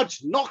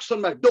large knocks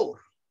on my door.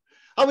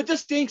 I was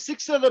just staying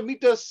 600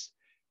 meters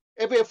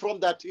away from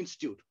that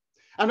institute.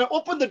 And when I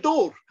opened the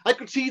door, I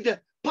could see the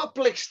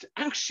perplexed,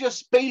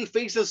 anxious, pale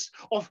faces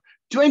of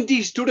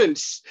 20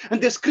 students.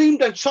 And they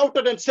screamed and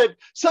shouted and said,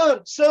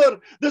 sir,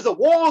 there's a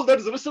wall that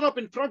has risen up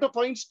in front of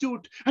our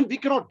institute and we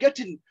cannot get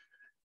in.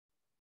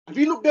 And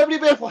we looked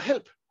everywhere for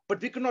help,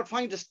 but we could not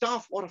find a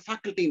staff or a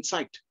faculty in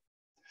sight.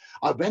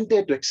 I went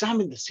there to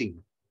examine the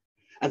scene,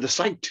 and the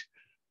sight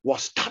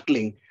was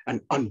startling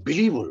and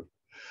unbelievable.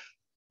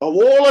 A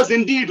wall has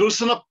indeed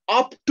risen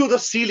up to the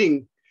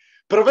ceiling,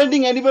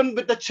 preventing anyone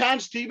with the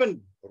chance to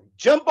even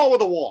jump over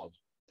the wall.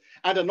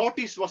 And a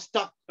notice was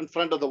stuck in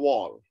front of the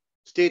wall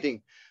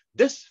stating,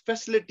 this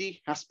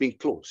facility has been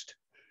closed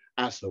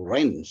as the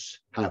rents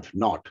have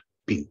not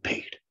been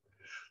paid.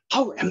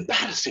 How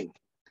embarrassing.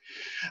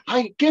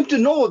 I came to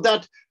know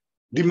that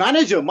the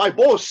manager, my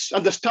boss,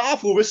 and the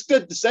staff who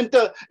visited the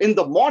center in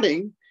the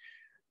morning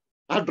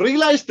had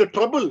realized the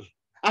trouble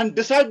and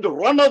decided to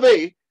run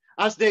away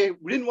as they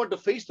didn't want to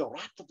face the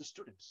wrath of the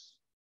students.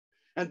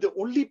 And the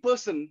only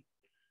person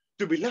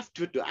to be left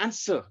with to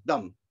answer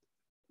them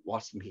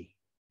was me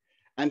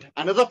and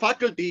another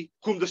faculty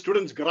whom the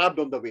students grabbed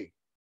on the way.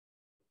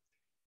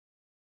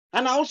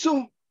 And I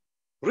also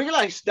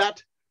realized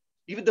that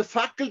even the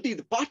faculty,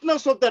 the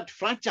partners of that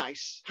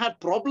franchise, had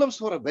problems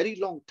for a very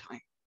long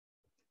time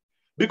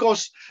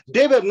because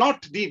they were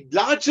not the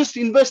largest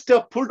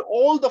investor, pulled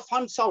all the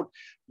funds out,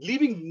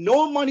 leaving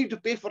no money to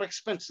pay for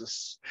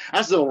expenses.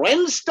 As the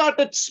rent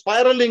started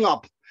spiraling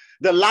up,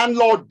 the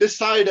landlord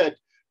decided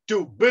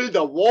to build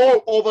a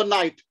wall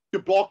overnight to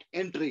block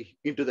entry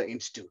into the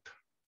institute.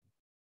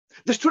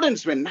 The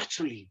students were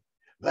naturally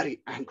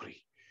very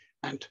angry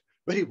and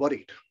very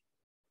worried.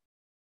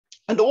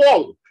 And the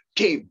wall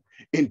came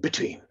in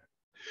between.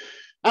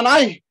 And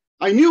I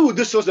knew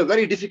this was a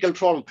very difficult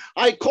problem.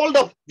 I called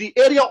up the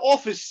area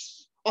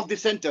office of the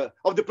center,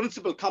 of the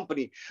principal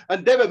company,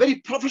 and they were very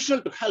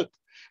professional to help.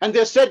 And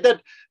they said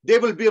that they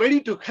will be ready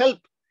to help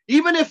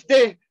even if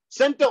the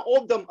center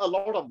owed them a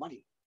lot of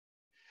money.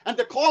 And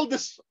they called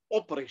this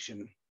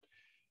operation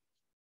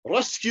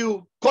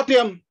Rescue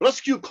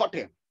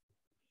Kottayam,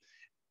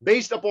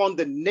 based upon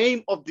the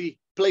name of the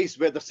place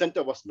where the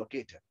center was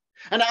located.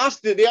 And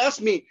they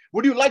asked me,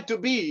 would you like to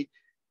be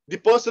the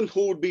person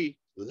who would be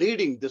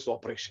leading this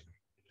operation?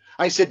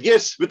 I said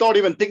yes, without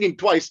even thinking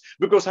twice,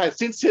 because I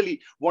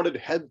sincerely wanted to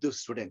help the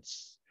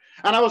students.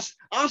 And I was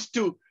asked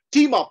to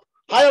team up,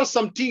 hire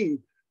some team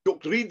to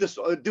read this,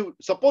 to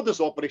support this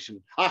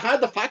operation. I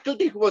had the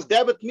faculty who was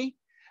there with me.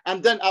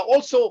 And then I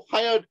also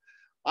hired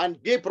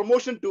and gave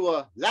promotion to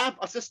a lab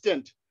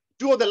assistant,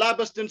 2 of the lab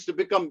assistants to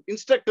become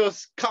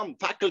instructors come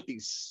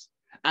faculties.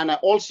 And I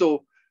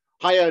also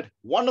hired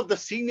one of the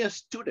senior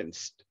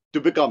students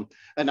to become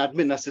an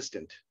admin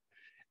assistant.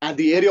 And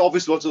the area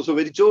office was also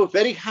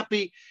very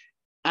happy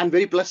and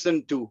very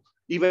pleasant to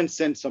even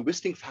send some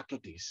visiting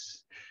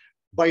faculties.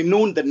 By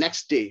noon the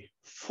next day,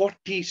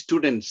 40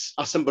 students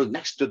assembled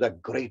next to the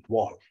Great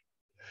Wall.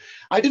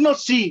 I did not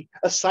see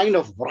a sign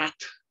of wrath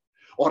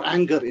or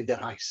anger in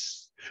their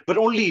eyes. but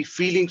only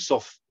feelings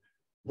of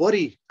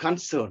worry,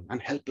 concern,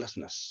 and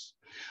helplessness.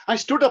 I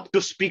stood up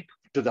to speak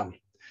to them.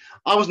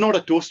 I was not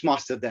a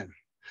Toastmaster then.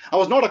 I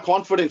was not a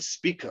confident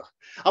speaker.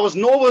 I was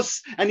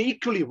nervous and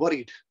equally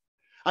worried.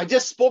 I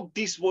just spoke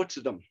these words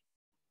to them.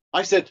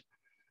 I said,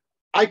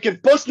 I can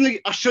personally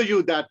assure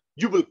you that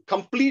you will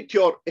complete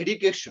your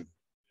education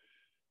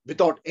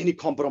without any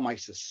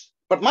compromises.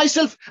 But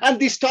myself and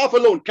the staff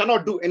alone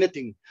cannot do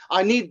anything.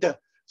 I need the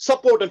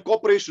support and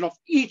cooperation of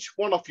each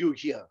one of you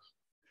here.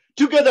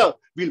 Together,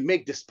 we'll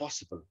make this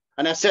possible.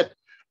 And I said,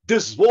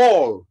 this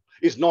wall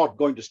is not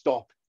going to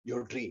stop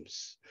your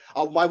dreams.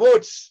 My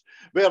words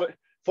were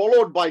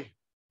followed by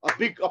a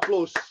big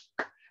applause,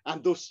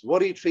 and those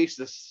worried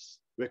faces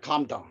were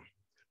calmed down.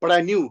 But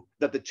I knew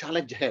that the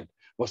challenge ahead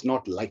was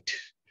not light.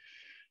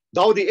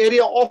 Now the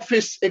area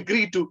office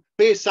agreed to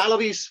pay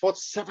salaries for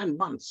 7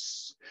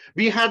 months.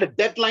 We had a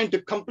deadline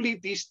to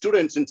complete these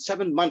students in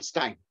 7 months'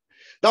 time.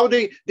 Now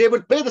they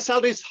would pay the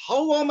salaries.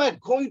 How am I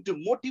going to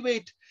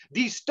motivate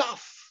these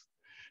staff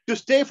to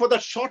stay for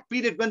that short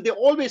period when they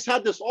always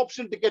had this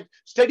option to get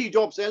steady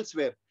jobs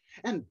elsewhere?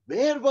 And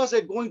where was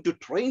I going to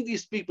train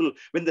these people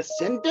when the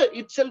center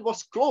itself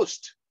was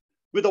closed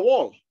with a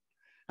wall?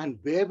 And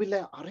where will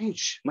I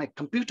arrange my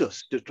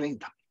computers to train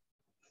them?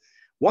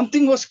 One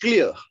thing was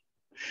clear.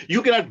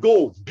 You cannot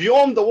go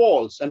beyond the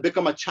walls and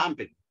become a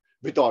champion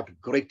without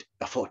great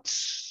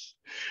efforts.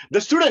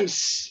 The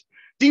students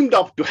teamed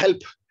up to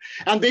help,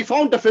 and they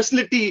found a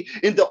facility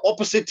in the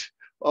opposite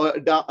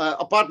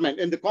apartment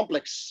in the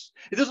complex.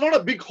 It is not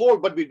a big hall,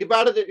 but we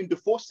divided it into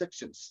 4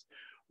 sections.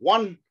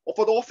 1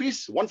 for the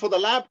office, 1 for the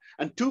lab,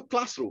 and 2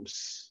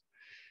 classrooms.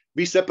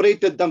 We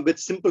separated them with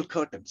simple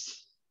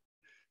curtains.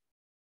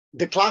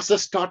 The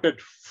classes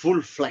started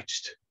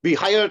full-fledged. We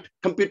hired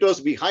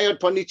computers, we hired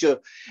furniture,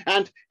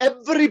 and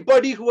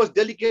everybody who was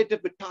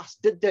delegated with tasks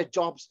did their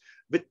jobs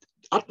with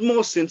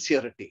utmost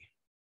sincerity.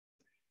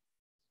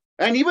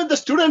 And even the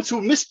students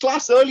who missed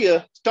class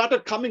earlier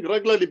started coming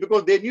regularly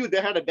because they knew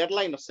they had a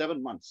deadline of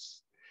 7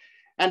 months.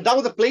 And now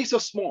the place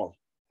was small.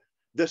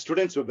 The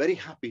students were very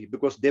happy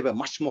because they were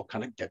much more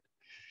connected.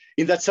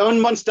 In that 7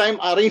 months' time,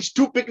 I arranged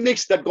 2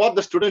 picnics that got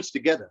the students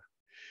together.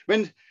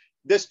 When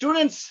the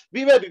students,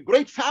 we were a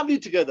great family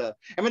together.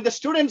 And when the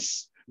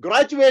students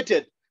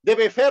graduated, there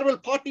were farewell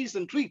parties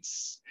and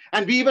treats.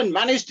 And we even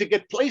managed to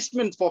get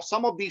placements for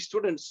some of these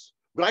students,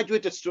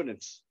 graduated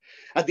students.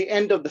 At the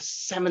end of the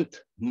 7th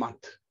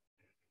month,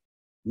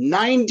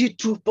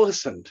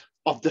 92%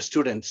 of the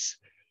students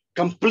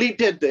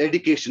completed the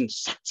education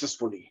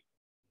successfully.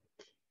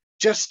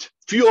 Just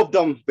few of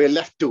them were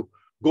left to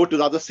go to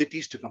the other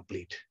cities to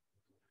complete.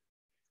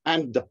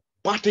 And the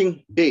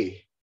parting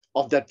day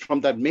of that,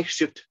 from that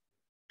makeshift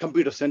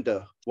computer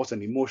center, was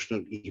an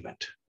emotional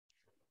event.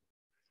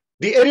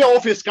 The area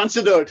office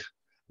considered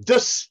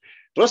this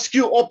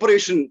rescue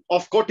operation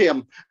of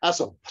Kottayam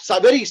as a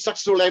very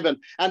successful event,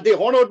 and they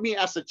honored me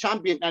as a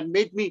champion and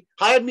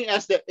hired me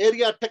as the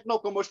area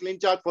techno-commercial in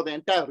charge for the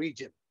entire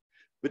region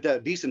with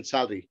a decent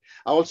salary.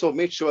 I also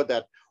made sure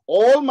that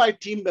all my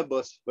team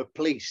members were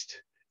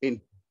placed in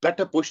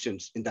better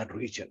positions in that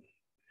region.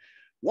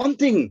 One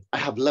thing I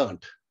have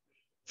learned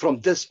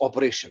from this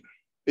operation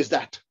is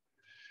that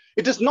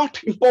it is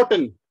not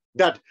important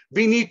that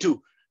we need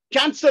to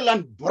cancel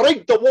and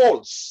break the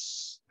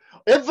walls,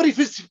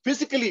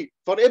 physically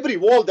for every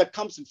wall that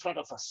comes in front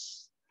of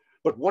us.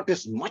 But what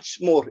is much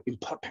more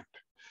important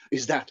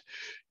is that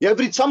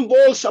some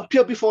walls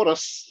appear before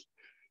us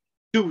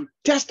to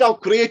test our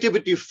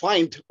creativity,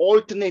 find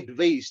alternate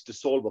ways to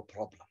solve a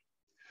problem.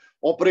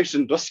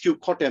 Operation Rescue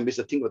Kottayam is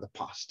a thing of the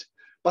past,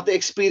 but the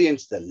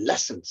experience, the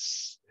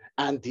lessons,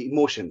 and the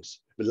emotions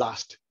will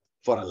last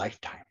for a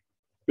lifetime.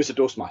 Mr.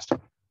 Toastmaster.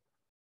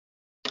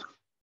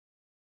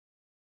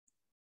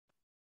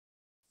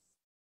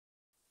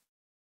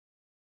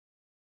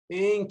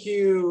 Thank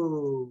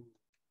you,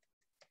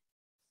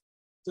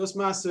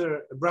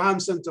 Toastmaster Abraham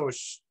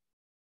Santosh,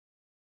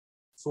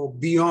 for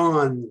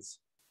beyond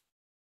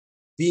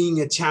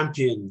being a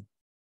champion.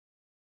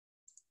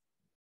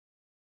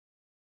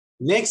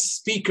 Next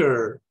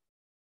speaker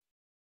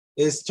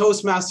is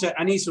Toastmaster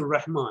Anisul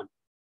Rahman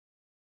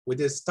with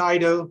his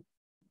title,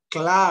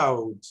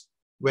 Cloud,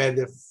 Where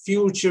the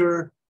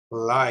Future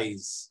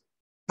Lies.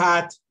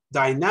 Path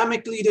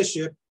Dynamic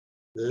Leadership,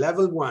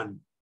 Level 1,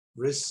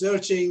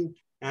 Researching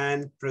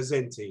and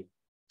Presenting.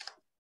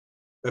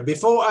 But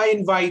before I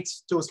invite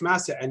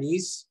Toastmaster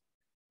Anis,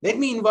 let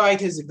me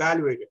invite his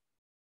evaluator,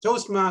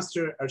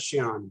 Toastmaster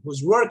Arshian,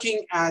 who's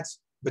working at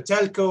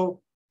Batelco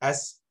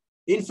as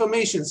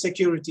Information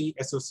Security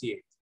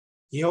Associate.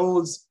 He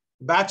holds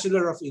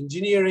Bachelor of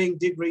Engineering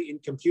degree in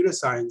Computer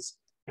Science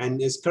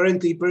and is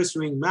currently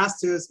pursuing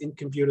Masters in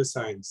Computer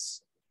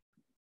Science.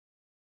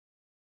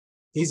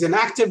 He's an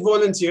active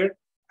volunteer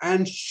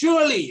and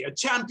surely a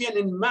champion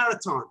in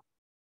marathon.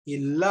 He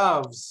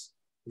loves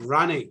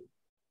running.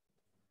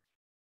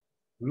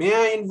 May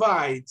I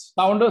invite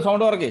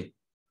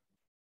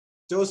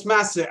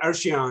Toastmaster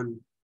Arshian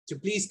to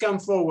please come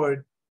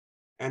forward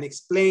and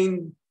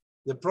explain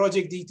the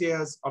project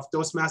details of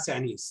Toastmaster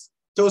Anis.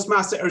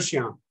 Toastmaster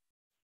Arshian.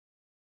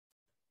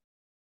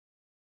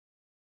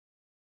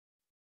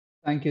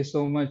 Thank you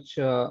so much,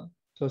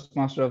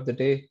 Toastmaster of the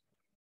Day,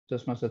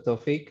 Toastmaster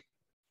Tawfiq.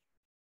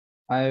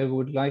 I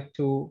would like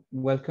to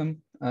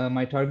welcome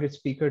my target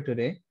speaker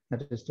today,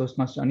 that is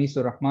Toastmaster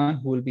Rahman,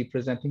 who will be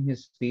presenting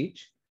his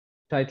speech.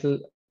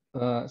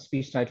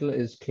 Speech title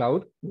is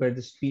Cloud, Where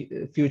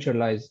the Future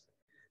Lies.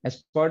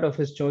 As part of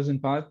his chosen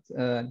path,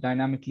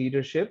 Dynamic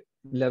Leadership,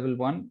 Level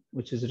 1,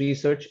 which is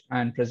Research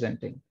and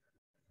Presenting.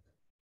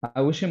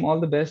 I wish him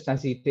all the best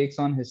as he takes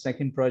on his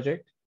second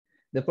project.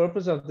 The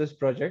purpose of this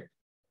project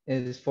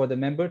is for the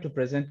member to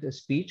present a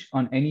speech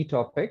on any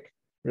topic,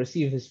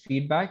 receive his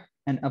feedback,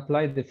 and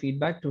apply the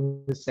feedback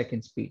to his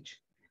second speech.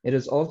 It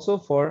is also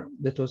for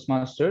the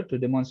Toastmaster to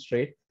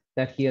demonstrate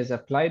that he has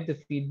applied the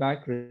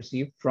feedback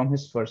received from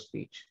his first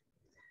speech.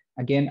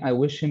 Again, I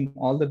wish him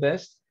all the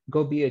best.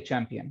 Go be a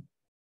champion.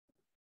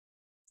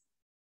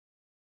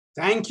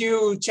 Thank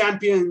you,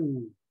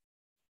 champion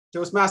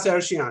Toastmaster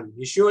Arshian.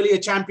 He's surely a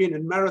champion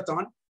in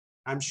marathon.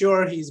 I'm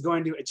sure he's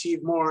going to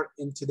achieve more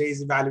in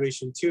today's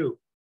evaluation too.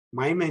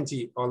 My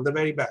mentee, all the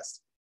very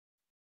best.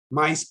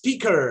 My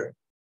speaker,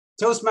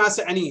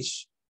 Toastmaster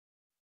Anish.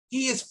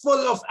 He is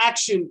full of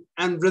action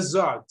and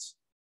results.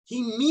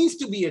 He means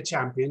to be a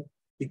champion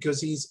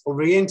because he's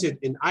oriented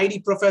in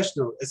IT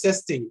professional,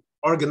 assisting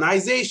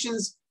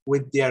organizations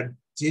with their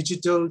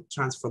digital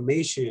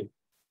transformation,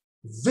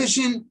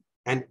 vision,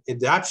 and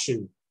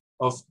adoption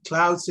of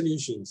cloud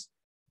solutions.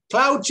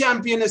 Cloud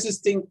champion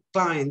assisting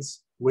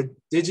clients with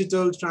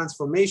digital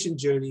transformation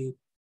journey.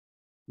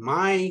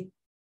 My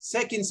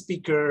second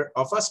speaker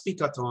of a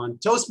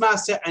speakathon,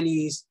 Toastmaster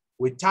Anis,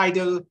 with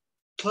title,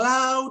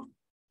 Cloud,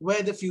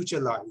 Where the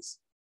Future Lies.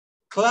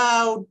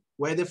 Cloud,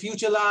 Where the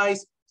Future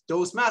Lies.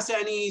 Toastmaster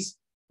Anis,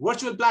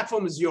 virtual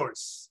platform is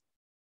yours.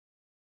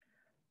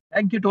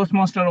 Thank you,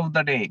 Toastmaster of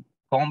the Day.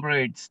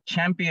 Comrades,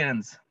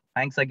 champions,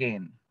 thanks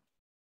again.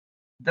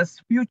 The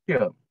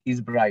future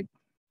is bright.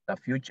 The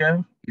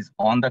future is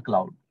on the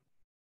cloud.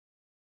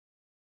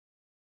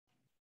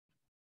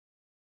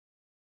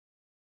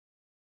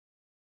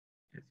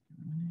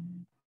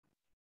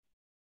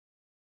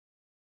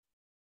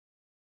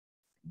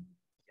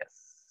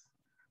 Yes.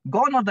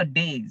 Gone are the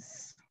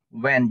days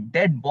when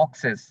dead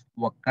boxes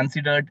were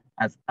considered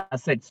as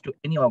assets to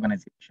any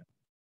organization.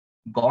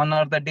 Gone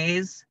are the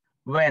days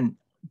when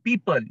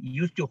people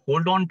used to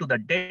hold on to the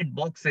dead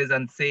boxes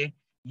and say,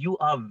 you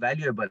are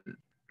valuable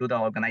to the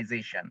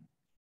organization.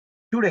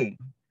 Today,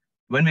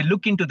 when we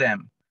look into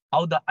them,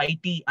 how the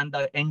IT and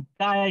the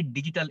entire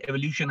digital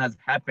evolution has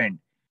happened,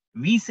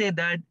 we say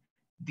that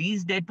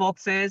these dead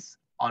boxes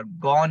are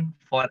gone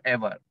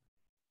forever.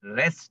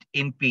 Rest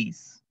in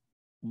peace.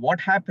 What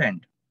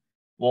happened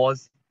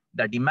was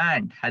the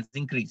demand has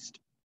increased.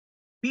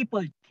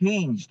 People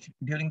changed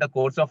during the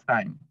course of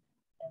time.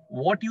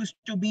 What used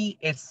to be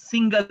a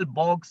single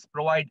box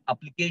provide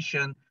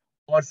application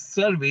or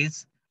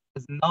service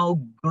has now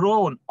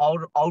grown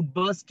or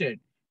outbursted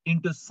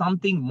into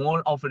something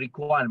more of a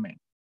requirement.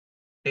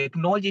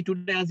 Technology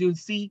today, as you'll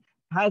see,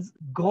 has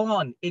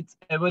gone, it's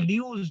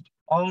evolved,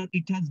 or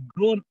it has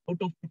grown out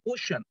of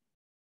proportion.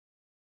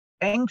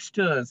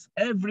 Youngsters,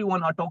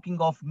 everyone are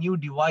talking of new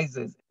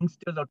devices.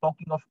 Youngsters are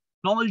talking of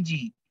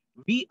technology.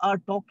 We are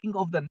talking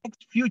of the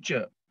next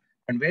future.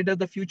 And where does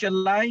the future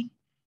lie?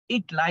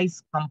 It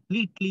lies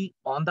completely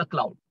on the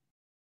cloud.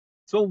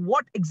 So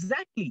what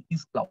exactly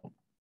is cloud?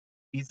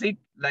 Is it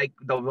like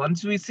the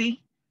ones we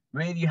see,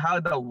 where you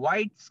have the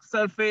white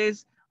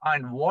surface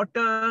and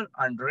water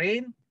and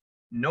rain?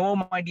 No,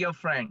 my dear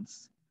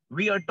friends.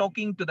 We are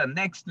talking to the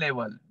next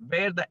level,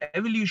 where the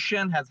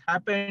evolution has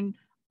happened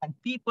and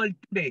people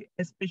today,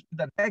 especially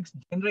the next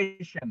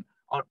generation,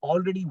 are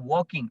already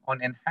working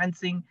on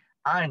enhancing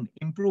and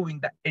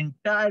improving the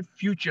entire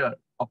future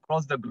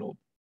across the globe.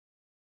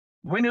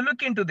 When you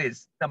look into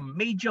this, the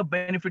major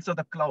benefits of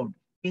the cloud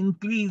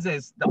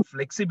increases the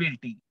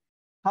flexibility,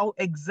 how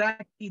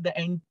exactly the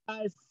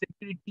entire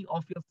security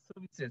of your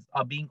services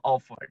are being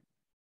offered,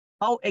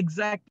 how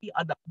exactly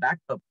are the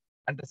backup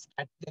and the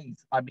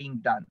strategies are being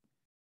done,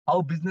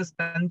 how business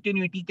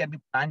continuity can be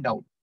planned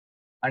out,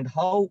 and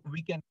how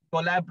we can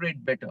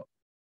collaborate better.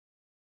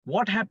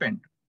 What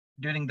happened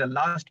during the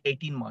last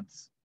 18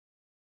 months?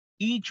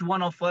 Each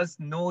one of us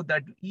know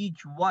that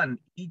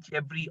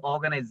every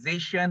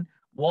organization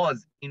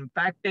was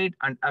impacted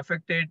and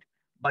affected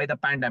by the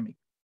pandemic.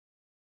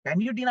 Can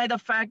you deny the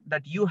fact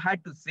that you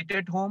had to sit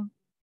at home?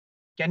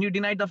 Can you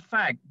deny the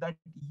fact that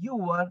you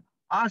were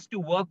asked to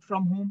work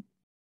from home?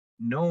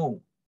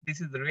 No,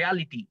 this is the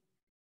reality.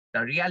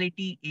 The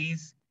reality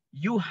is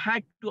you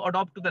had to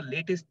adopt to the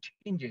latest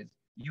changes.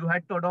 You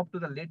had to adopt to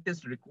the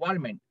latest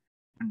requirement.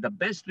 And the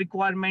best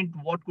requirement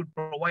what could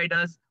provide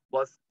us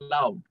was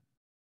cloud.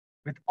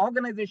 With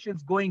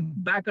organizations going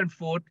back and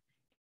forth,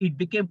 it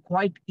became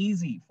quite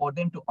easy for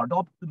them to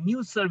adopt to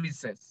new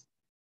services.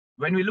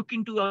 When we look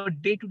into our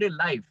day-to-day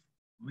life,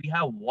 we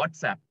have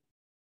WhatsApp.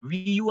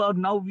 You are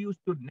now used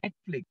to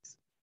Netflix.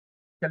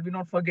 Shall we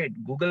not forget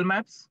Google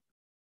Maps?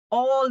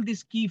 All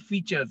these key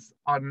features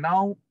are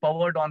now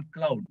powered on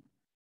cloud.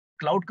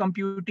 cloud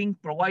computing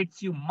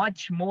provides you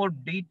much more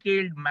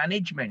detailed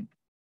management.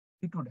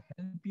 It would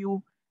help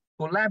you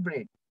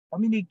collaborate,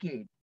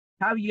 communicate,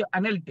 have your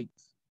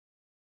analytics.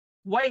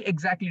 Why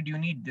exactly do you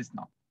need this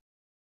now?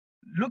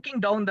 Looking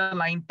down the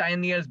line,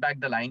 10 years back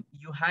the line,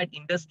 you had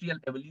industrial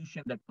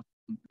evolution that was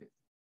taking place.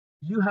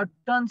 You have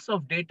tons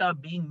of data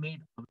being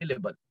made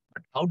available.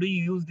 But how do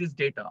you use this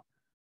data?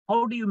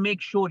 How do you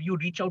make sure you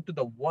reach out to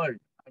the world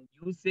and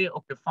you say,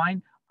 okay,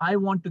 fine, I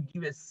want to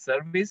give a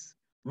service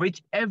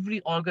which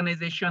every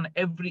organization,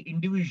 every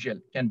individual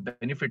can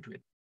benefit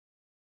with.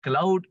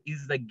 Cloud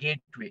is the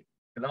gateway.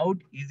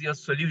 Cloud is your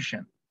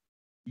solution.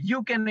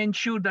 You can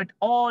ensure that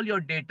all your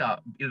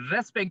data,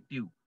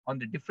 irrespective on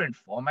the different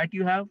format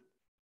you have,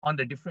 on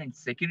the different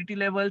security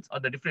levels or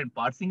the different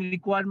parsing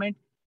requirement,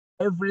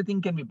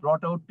 everything can be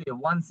brought out to a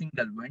one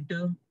single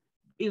vendor,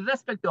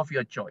 irrespective of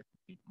your choice.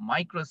 Be it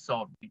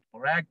Microsoft, be it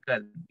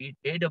Oracle, be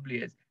it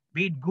AWS,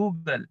 be it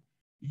Google.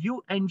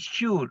 You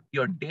ensure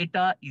your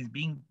data is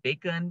being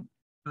taken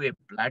to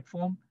a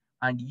platform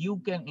and you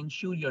can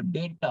ensure your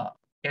data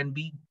can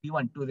be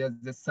given to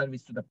the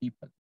service to the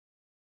people.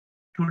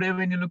 Today,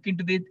 when you look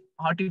into this,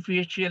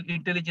 artificial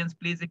intelligence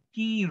plays a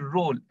key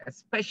role,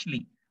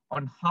 especially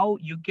on how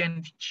you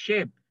can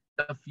shape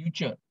the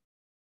future.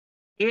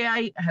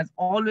 AI has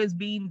always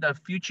been the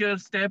future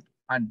step,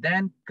 and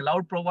then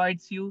cloud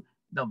provides you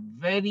the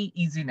very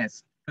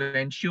easiness to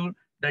ensure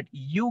that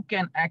you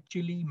can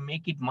actually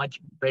make it much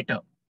better.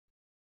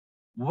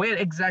 Where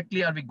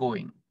exactly are we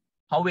going?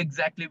 How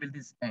exactly will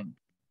this end?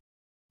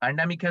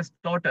 Pandemic has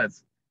taught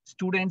us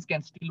students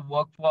can still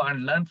work for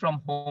and learn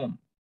from home.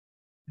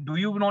 Do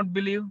you not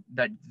believe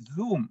that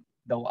Zoom,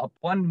 the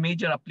one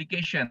major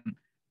application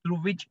through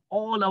which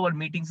all our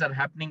meetings are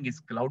happening,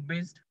 is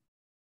cloud-based?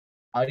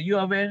 Are you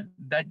aware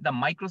that the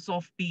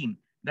Microsoft team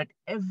that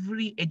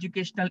every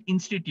educational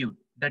institute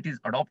that is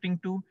adopting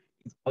to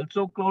is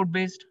also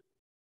cloud-based?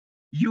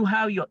 You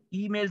have your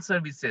email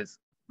services,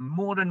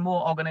 more and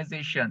more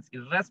organizations,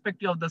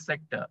 irrespective of the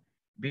sector,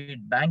 be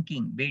it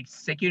banking, be it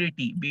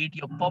security, be it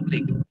your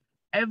public,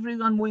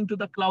 everyone moving to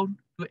the cloud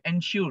to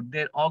ensure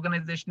their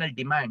organizational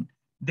demand,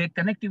 their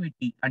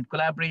connectivity and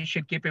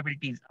collaboration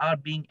capabilities are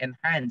being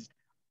enhanced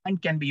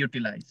and can be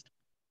utilized.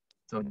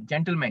 So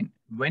gentlemen,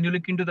 when you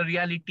look into the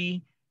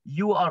reality,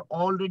 you are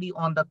already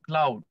on the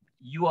cloud.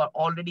 You are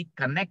already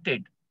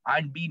connected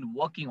and been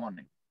working on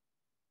it.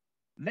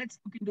 Let's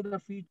look into the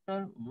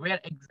future. Where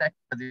exactly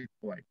does it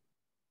provide?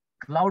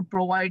 Cloud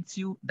provides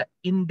you the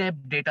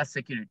in-depth data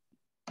security.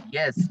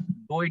 Yes,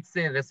 though it's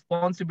a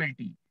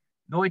responsibility,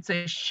 though it's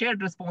a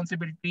shared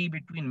responsibility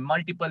between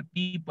multiple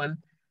people,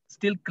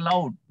 still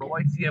cloud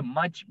provides you a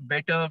much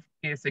better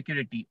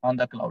security on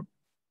the cloud.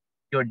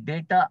 Your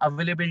data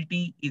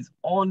availability is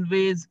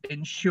always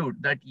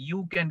ensured that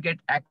you can get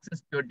access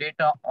to your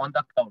data on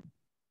the cloud.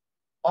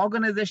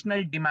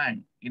 Organizational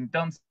demand in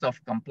terms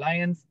of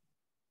compliance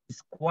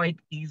is quite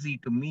easy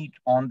to meet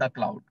on the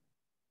cloud.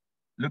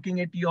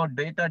 Looking at your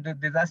data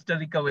disaster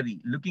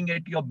recovery, looking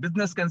at your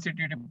business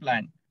continuity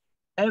plan,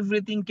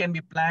 everything can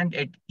be planned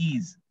at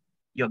ease.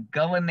 Your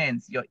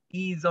governance, your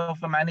ease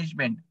of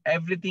management,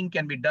 everything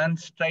can be done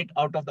straight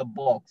out of the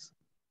box.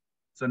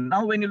 So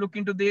now when you look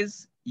into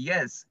this,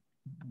 yes,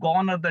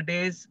 gone are the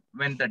days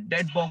when the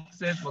dead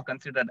boxes were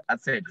considered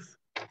assets.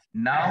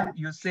 Now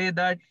you say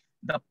that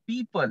the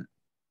people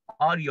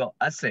are your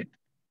asset.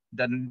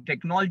 The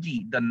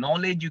technology, the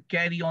knowledge you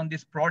carry on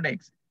these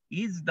products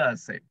is the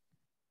asset.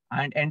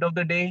 And end of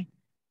the day,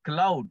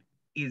 cloud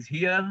is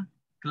here.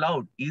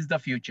 Cloud is the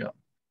future.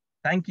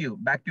 Thank you.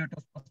 Back to you,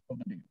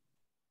 Toastmasters.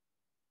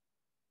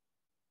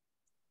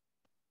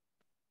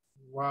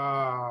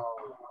 Wow.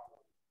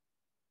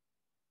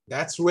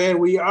 That's where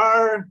we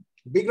are.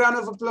 Big round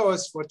of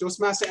applause for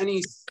Toastmaster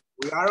Anis.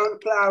 We are on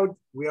cloud,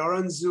 we are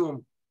on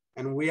Zoom,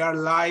 and we are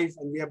live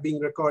and we are being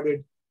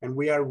recorded and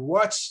we are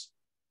watched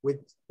with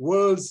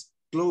world's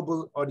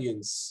global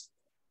audience.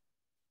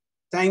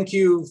 Thank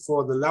you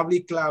for the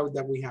lovely cloud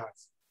that we have.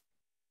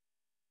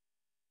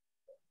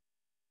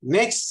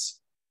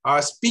 Next,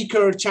 our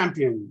speaker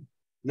champion,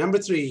 number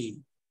 3,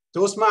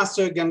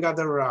 Toastmaster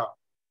Gangadhar,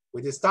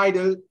 with his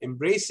title,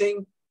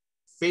 Embracing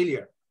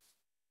Failure,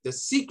 the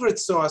secret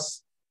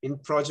sauce in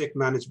project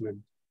management,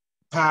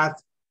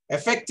 path,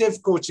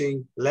 effective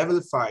coaching,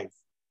 level 5.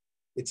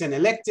 It's an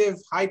elective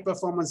high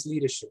performance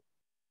leadership.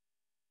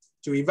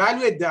 To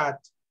evaluate that,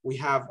 we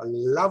have a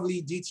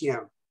lovely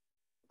DTM,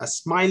 a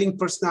smiling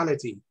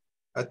personality,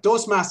 a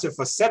Toastmaster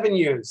for 7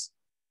 years,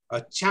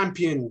 a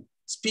champion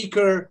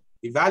speaker,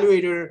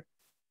 evaluator,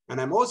 and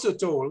I'm also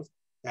told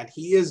that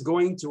he is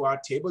going to our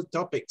table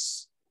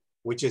topics,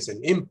 which is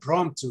an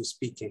impromptu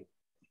speaking.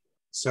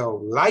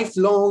 So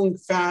lifelong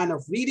fan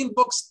of reading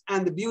books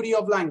and the beauty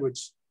of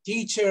language,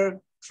 teacher,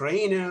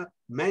 trainer,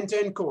 mentor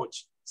and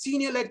coach,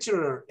 senior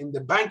lecturer in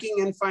the Banking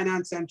and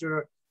Finance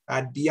Center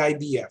at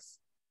BIBF.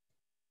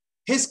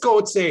 His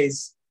quote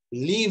says,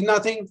 leave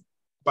nothing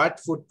but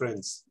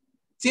footprints,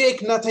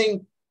 take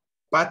nothing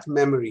but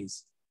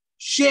memories,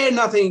 share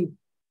nothing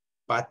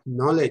but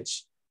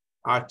knowledge.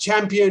 Our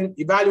champion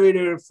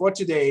evaluator for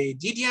today,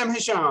 DTM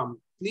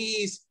Hisham,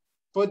 please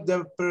put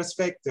the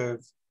perspective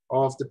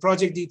of the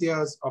project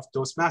details of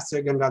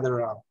Toastmaster Gangadhar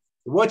Rao.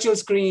 The virtual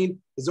screen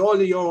is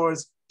all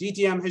yours.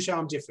 DTM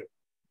Hisham Jifri.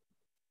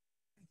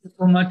 Thank you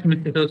so much,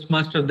 Mr.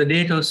 Toastmaster of the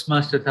Day,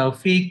 Toastmaster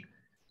Tawfiq.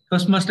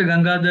 Toastmaster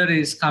Gangadhar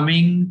is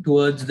coming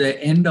towards the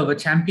end of a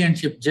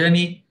championship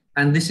journey,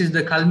 and this is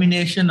the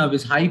culmination of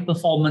his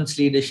high-performance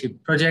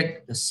leadership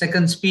project, the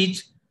second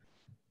speech.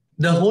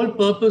 The whole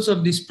purpose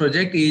of this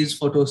project is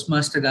for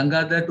Toastmaster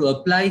Gangadhar to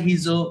apply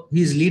his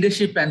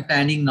leadership and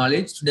planning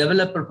knowledge to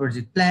develop a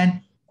project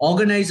plan,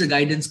 organize a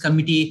guidance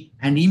committee,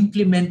 and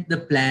implement the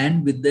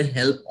plan with the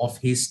help of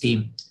his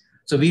team.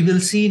 So we will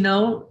see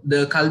now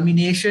the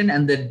culmination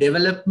and the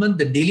development,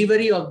 the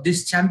delivery of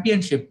this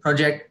championship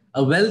project,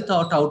 a well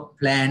thought out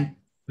plan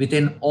with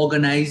an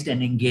organized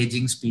and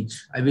engaging speech.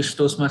 I wish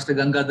Toastmaster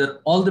Gangadhar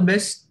all the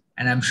best,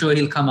 and I'm sure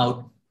he'll come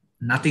out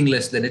nothing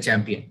less than a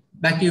champion.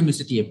 Back to you,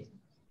 Mr. TM.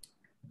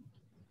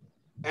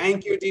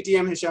 Thank you,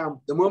 DTM Hisham.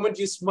 The moment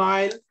you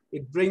smile,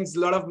 it brings a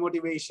lot of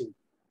motivation.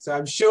 So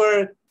I'm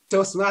sure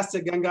Toastmaster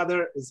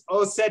Gangadhar is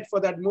all set for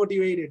that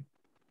motivated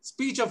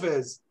speech of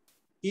his.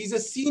 He's a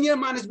senior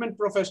management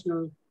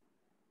professional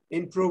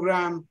in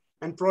program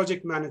and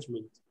project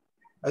management,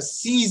 a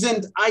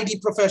seasoned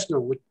IT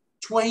professional with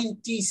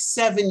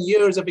 27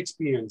 years of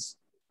experience,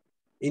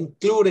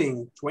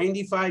 including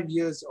 25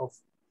 years of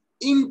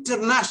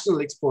international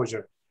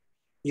exposure.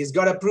 He's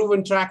got a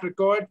proven track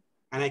record,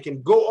 and I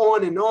can go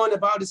on and on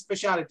about his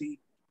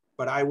specialty,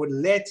 but I would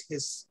let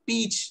his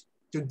speech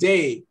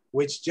today,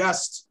 which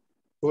just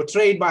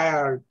portrayed by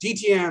our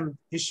DTM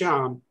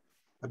Hisham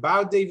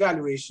about the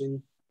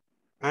evaluation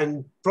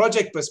and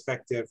project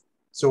perspective.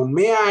 So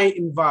may I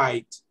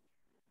invite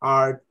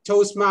our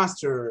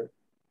Toastmaster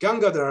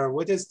Gangadhar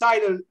with his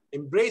title,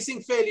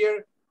 Embracing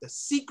Failure, the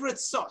Secret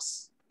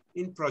Sauce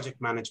in Project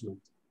Management.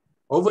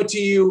 Over to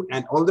you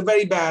and all the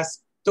very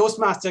best,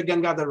 Toastmaster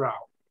Gangadhar Rao.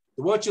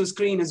 The virtual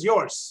screen is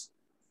yours.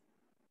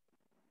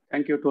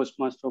 Thank you,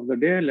 Toastmaster of the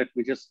Day. Let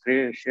me just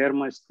share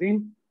my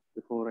screen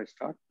before I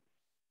start.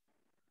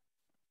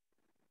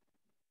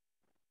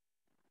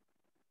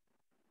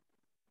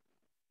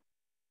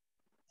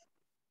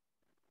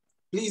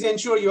 Please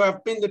ensure you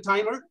have pinned the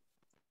timer.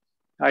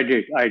 I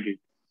did.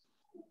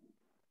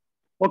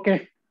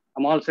 Okay,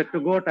 I'm all set to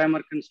go.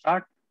 Timer can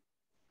start.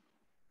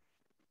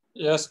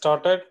 Yes,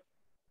 started.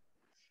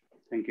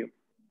 Thank you.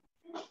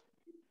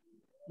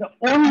 The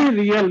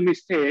only real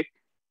mistake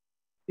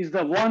is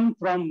the one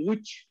from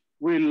which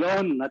we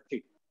learn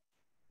nothing.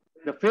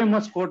 The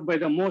famous quote by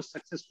the most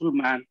successful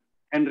man,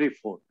 Henry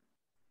Ford.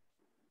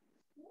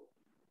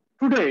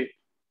 Today,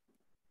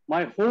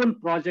 my whole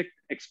project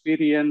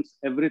experience,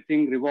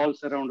 everything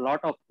revolves around a lot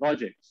of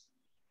projects.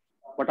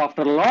 But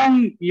after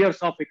long years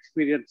of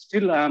experience,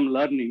 still I am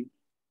learning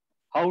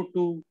how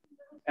to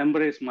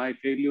embrace my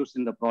failures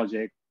in the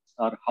project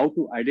or how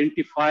to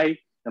identify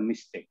the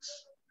mistakes.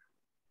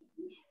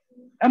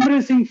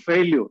 Embracing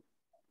failure,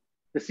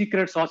 the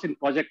secret sauce in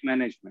project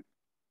management.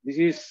 This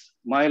is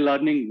my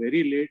learning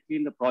very lately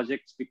in the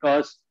projects,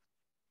 because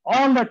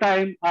all the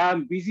time I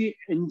am busy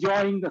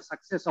enjoying the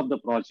success of the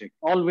project,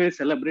 always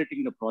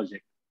celebrating the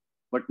project,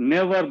 but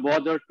never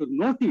bothered to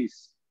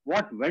notice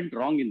what went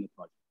wrong in the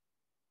project.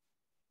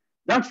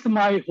 That's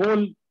my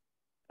whole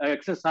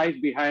exercise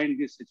behind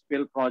this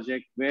HPL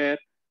project, where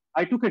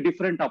I took a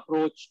different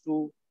approach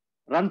to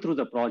run through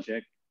the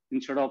project.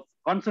 Instead of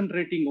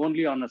concentrating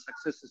only on the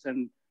successes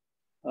and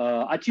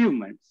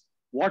achievements,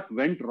 what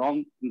went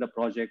wrong in the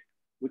project,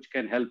 which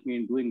can help me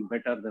in doing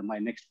better than my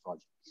next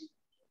projects.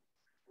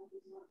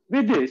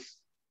 With this,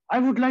 I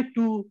would like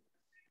to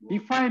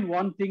define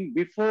one thing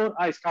before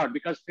I start,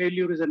 because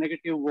failure is a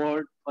negative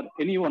word for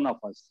any one of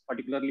us,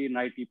 particularly in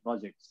IT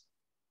projects.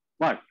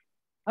 But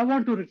I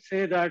want to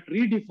say that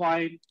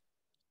redefine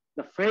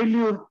the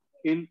failure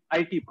in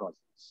IT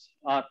projects,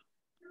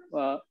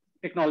 or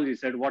technology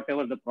said,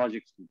 whatever the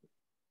projects we do.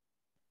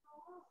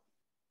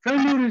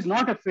 Failure is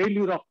not a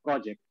failure of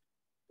project.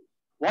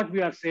 What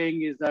we are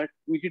saying is that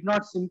we did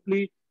not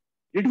simply,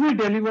 did we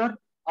deliver,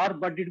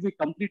 but did we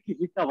completely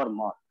hit our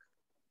mark?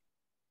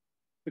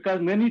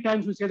 Because many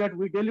times we say that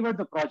we delivered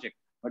the project,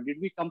 but did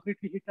we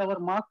completely hit our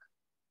mark?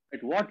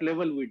 At what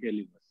level we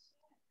deliver?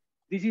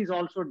 This is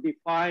also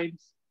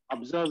defines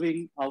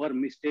observing our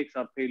mistakes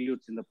or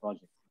failures in the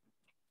project.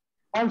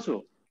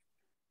 Also,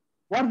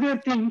 were there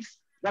things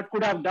that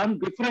could have done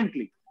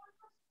differently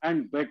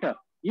and better,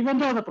 even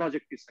though the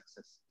project is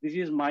success? This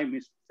is my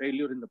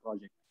failure in the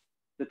project.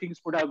 The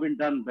things could have been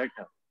done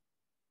better.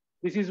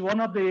 This is one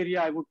of the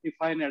areas I would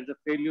define as the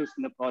failures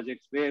in the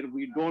projects, where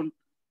we don't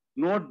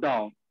note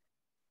down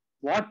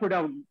what could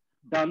have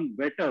done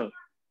better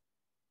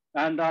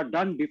and are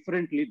done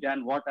differently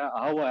than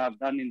how I have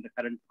done in the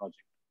current project.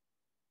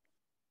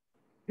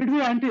 Did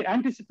we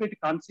anticipate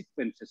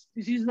consequences?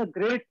 This is the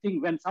great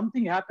thing. When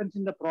something happens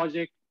in the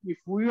project, if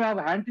we have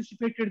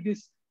anticipated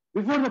this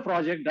before the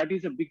project, that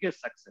is the biggest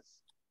success,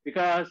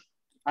 because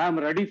I am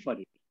ready for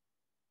it.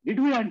 Did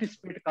we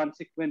anticipate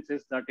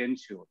consequences that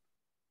ensure?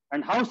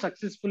 And how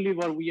successfully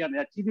were we in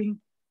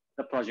achieving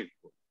the project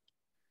goal?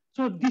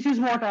 So this is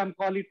what I'm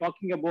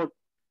talking about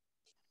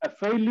a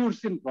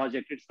failures in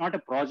project. It's not a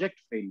project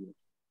failure.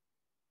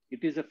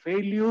 It is a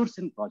failures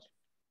in project,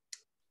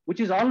 which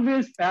is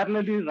always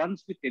parallelly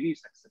runs with any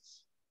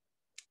success.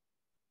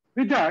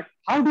 With that,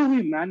 how do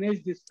we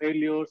manage these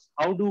failures?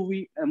 How do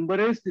we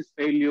embrace these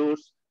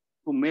failures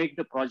to make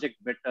the project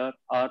better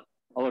or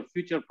our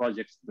future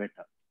projects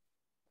better?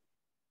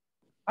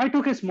 I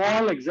took a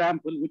small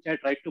example, which I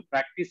tried to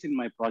practice in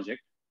my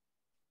project,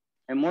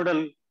 a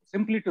model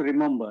simply to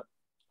remember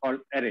called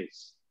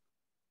arrays.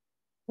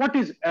 What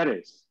is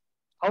arrays?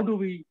 How do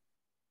we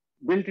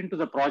build into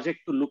the project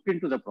to look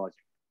into the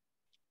project?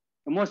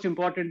 The most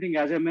important thing,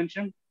 as I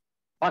mentioned,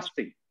 first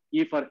thing,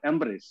 E for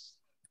embrace.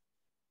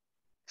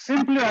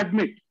 Simply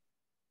admit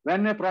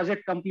when a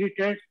project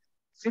completed,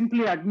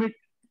 simply admit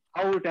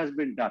how it has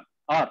been done.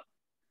 Or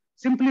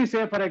simply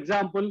say, for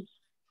example,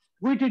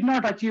 we did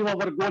not achieve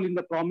our goal in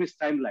the promised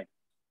timeline.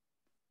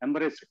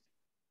 Embrace it.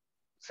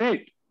 Say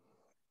it.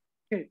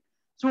 Okay.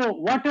 So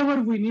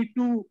whatever we need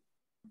to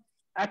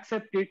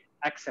accept it,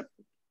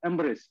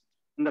 embrace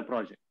it in the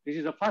project. This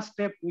is the first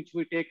step which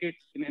we take it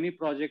in any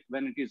project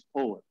when it is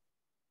over.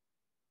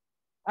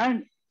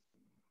 And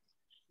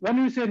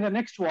when we say the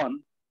next one,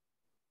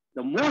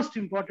 the most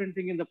important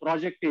thing in the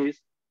project is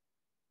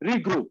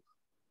regroup.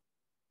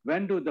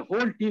 When do the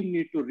whole team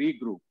need to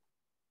regroup?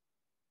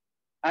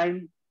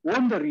 And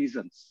own the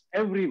reasons.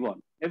 Everyone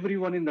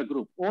in the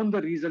group, own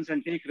the reasons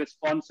and take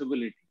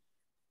responsibility.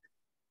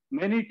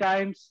 Many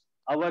times,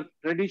 our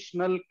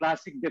traditional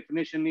classic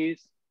definition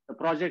is the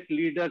project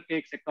leader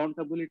takes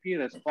accountability,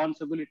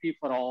 responsibility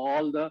for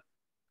all the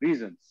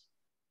reasons.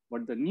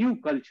 But the new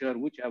culture,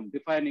 which I'm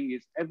defining,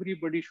 is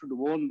everybody should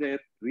own their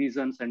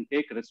reasons and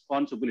take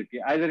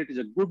responsibility. Either it is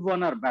a good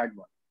one or bad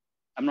one.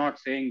 I'm not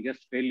saying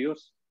just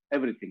failures,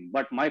 everything.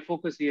 But my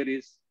focus here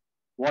is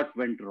what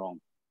went wrong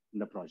in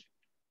the project.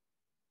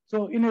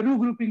 So in a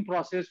regrouping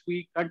process,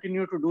 we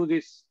continue to do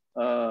this.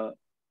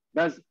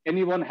 Does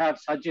anyone have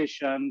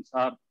suggestions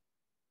or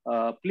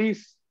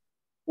please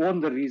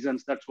own the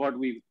reasons? That's what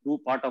we do,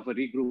 part of a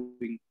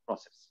regrouping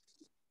process.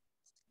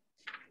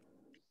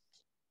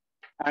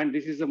 And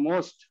this is the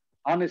most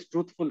honest,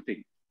 truthful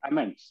thing,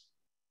 amends.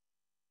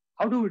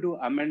 How do we do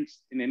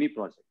amends in any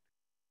project?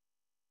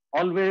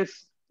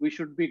 Always, we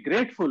should be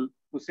grateful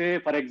to say,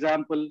 for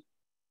example,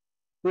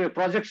 to a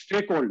project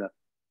stakeholder,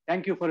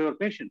 thank you for your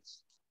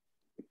patience.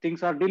 If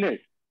things are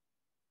delayed,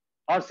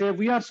 or say,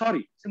 we are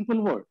sorry,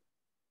 simple word.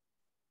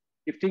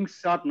 If things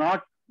are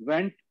not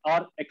went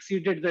or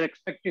exceeded their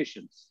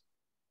expectations,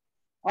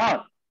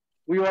 or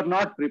we were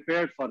not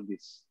prepared for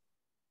this,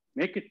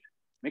 make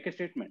a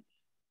statement.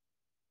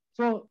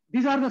 So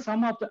these are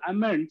some of the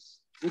amends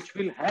which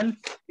will help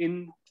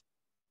in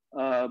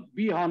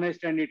be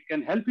honest, and it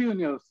can help you in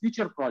your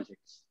future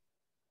projects.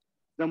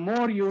 The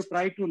more you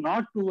try to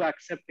not to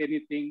accept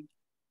anything,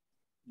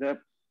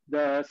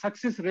 the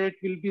success rate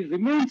will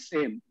remain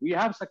same. We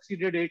have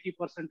succeeded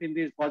 80% in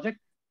this project.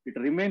 It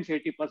remains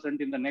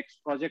 80% in the next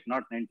project,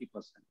 not 90%.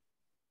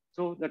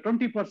 So the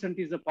 20%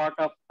 is a part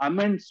of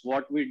amends,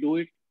 what we do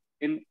it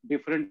in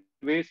different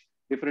ways,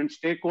 different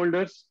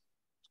stakeholders,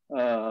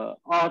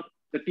 or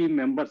the team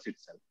members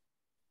itself.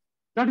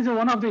 That is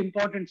one of the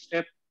important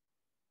steps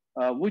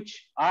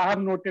which I have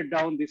noted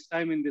down this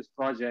time in this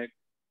project,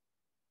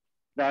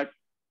 that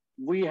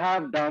we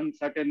have done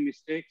certain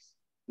mistakes.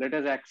 Let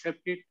us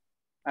accept it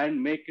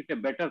and make it a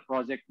better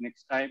project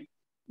next time.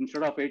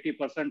 Instead of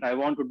 80%, I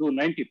want to do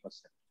 90%.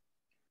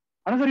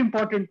 Another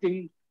important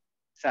thing,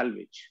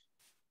 salvage.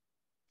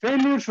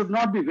 Failure should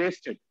not be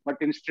wasted, but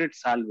instead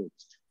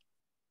salvaged.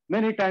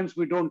 Many times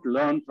we don't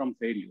learn from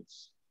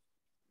failures.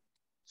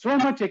 So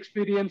much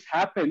experience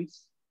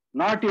happens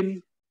not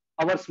in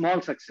our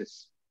small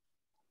success.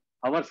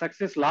 Our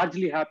success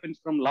largely happens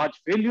from large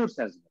failures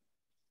as well.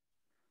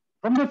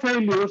 From the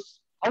failures,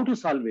 how to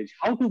salvage,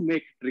 how to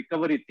make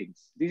recovery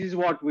things. This is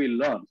what we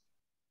learn.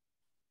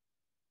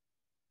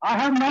 I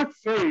have not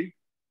failed.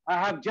 I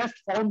have just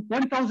found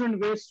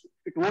 10,000 ways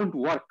it won't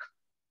work.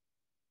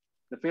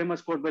 The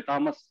famous quote by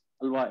Thomas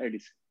Alva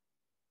Edison.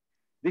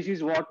 This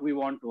is what we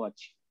want to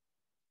achieve.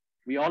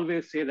 We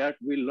always say that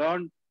we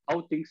learn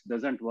how things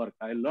doesn't work.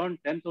 I learned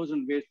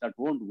 10,000 ways that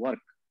won't work.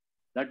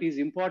 That is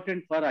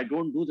important for I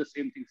don't do the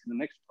same things in the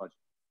next project.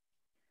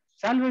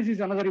 Salvage is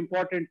another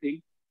important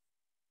thing.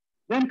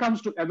 Then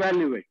comes to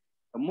evaluate.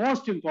 The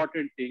most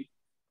important thing,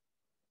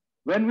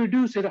 when we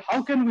do say,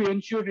 how can we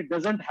ensure it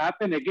doesn't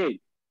happen again?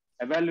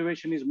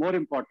 Evaluation is more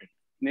important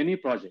in any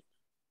project.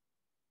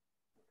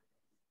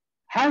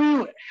 Have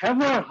you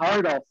ever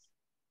heard of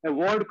a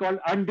word called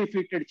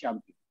undefeated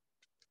champion?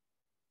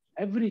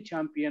 Every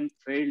champion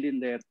failed in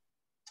their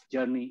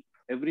journey.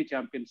 Every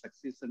champion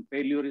success and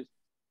failure is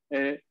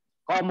a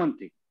common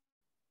thing.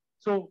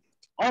 So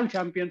all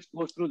champions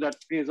go through that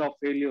phase of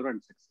failure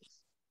and success.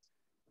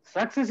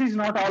 Success is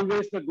not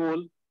always the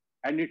goal,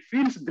 and it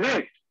feels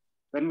great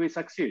when we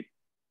succeed.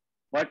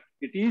 But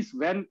it is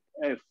when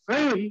I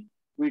fail,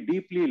 we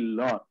deeply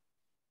learn.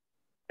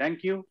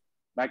 Thank you.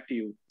 Back to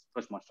you,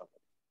 Toastmaster.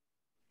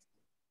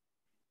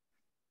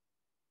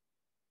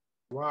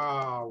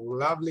 Wow,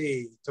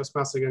 lovely,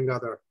 Toastmaster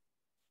Gangadhar.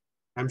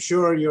 I'm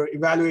sure your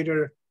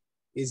evaluator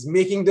is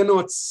making the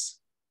notes.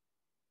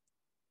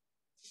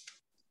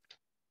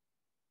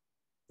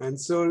 And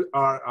so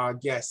are our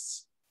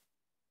guests.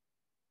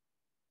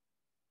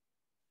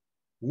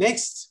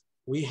 Next,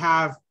 we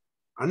have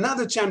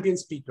another champion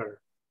speaker.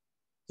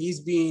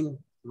 He's been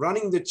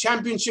running the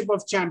championship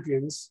of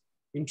champions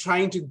in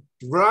trying to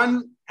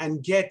run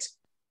and get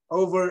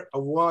over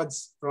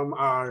awards from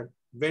our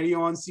very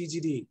own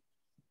CGD.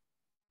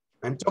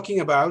 I'm talking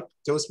about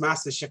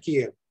Toastmaster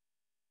Shakeel.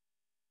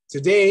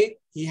 Today,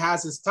 he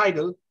has his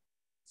title,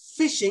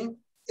 Phishing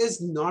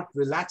is Not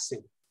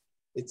Relaxing.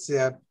 It's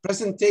a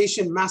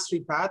presentation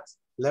mastery path,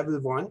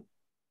 level 1,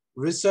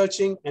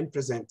 researching and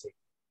presenting.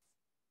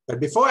 But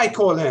before I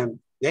call him,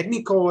 let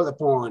me call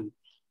upon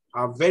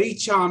our very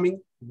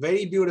charming,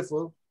 very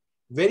beautiful,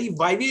 very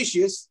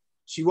vivacious.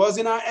 She was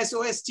in our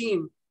SOS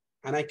team,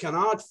 and I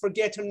cannot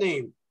forget her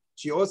name.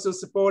 She also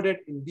supported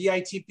in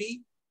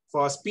BITP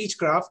for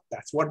speechcraft.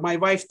 That's what my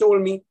wife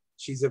told me.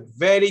 She's a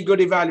very good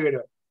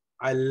evaluator.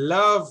 I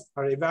love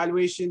her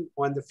evaluation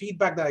on the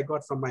feedback that I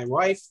got from my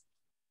wife.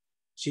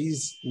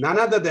 She's none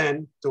other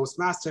than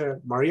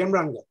Toastmaster Mariam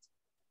Rangat.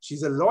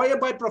 She's a lawyer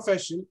by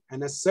profession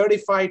and a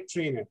certified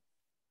trainer,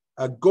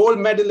 a gold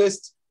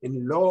medalist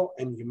in law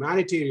and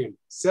humanitarian,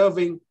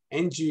 serving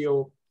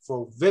NGO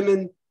for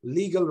women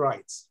legal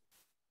rights.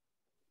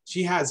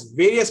 She has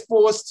various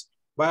posts,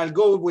 but I'll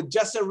go with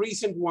just a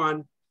recent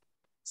one,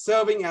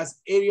 serving as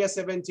Area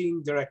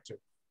 17 Director.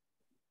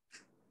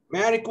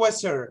 May I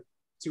request her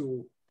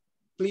to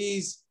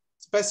please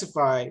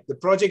specify the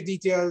project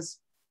details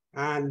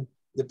and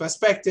the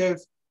perspective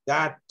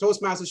that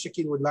Toastmaster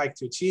Shakeel would like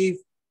to achieve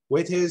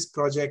with his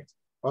project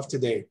of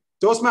today.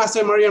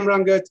 Toastmaster Mariam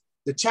Rangat,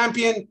 the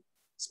champion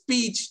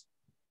speech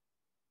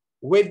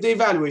with the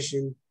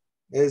evaluation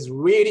is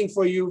waiting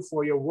for you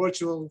for your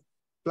virtual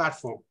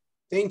platform.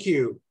 Thank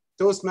you,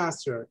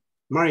 Toastmaster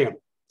Mariam.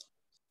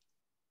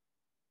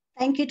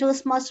 Thank you,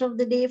 Toastmaster of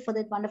the Day, for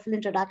that wonderful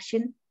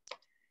introduction.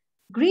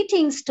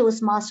 Greetings,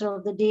 Toastmaster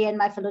of the Day and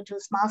my fellow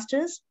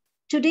Toastmasters.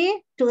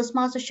 Today,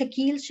 Toastmaster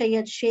Shakeel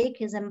Sayyad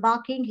Shaikh is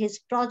embarking his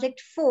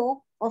Project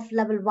 4 of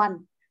Level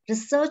 1,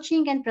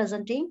 Researching and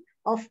Presenting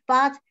of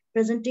Path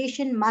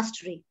Presentation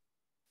Mastery.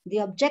 The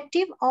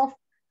objective of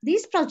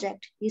this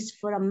project is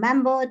for a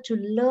member to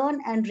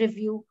learn and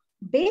review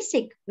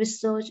basic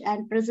research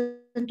and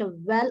present a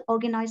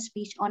well-organized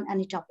speech on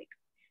any topic.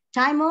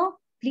 Timer,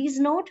 please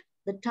note,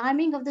 the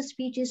timing of the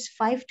speech is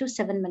 5 to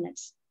 7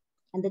 minutes.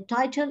 And the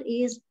title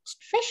is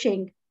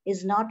Phishing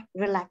is Not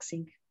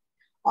Relaxing.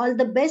 All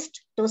the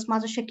best,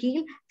 Toastmaster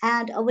Shakeel,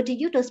 and over to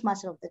you,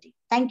 Toastmaster of the Day.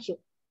 Thank you.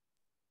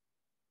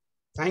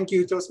 Thank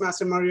you,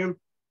 Toastmaster Mariam.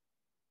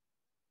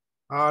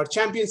 Our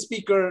champion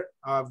speaker,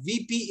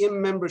 VPM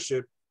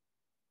membership.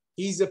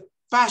 He's a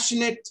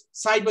passionate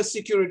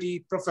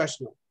cybersecurity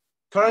professional,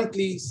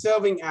 currently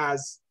serving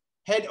as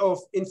Head of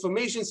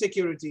Information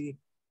Security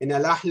in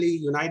Al Ahli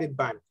United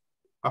Bank,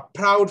 a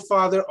proud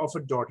father of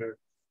a daughter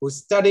who's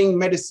studying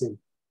medicine.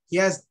 He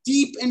has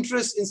deep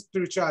interest in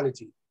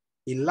spirituality.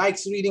 He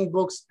likes reading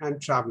books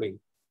and traveling.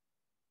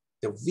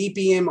 The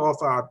VPM of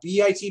our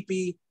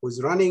BITP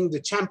who's running the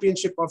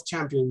Championship of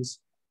Champions,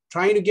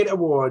 trying to get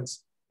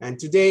awards. And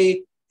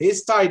today,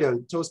 his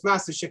title,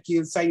 Toastmaster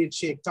Shakeel Sayyad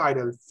Shaikh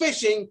title,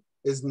 Phishing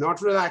is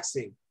Not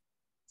Relaxing.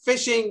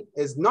 Phishing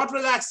is not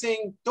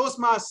relaxing.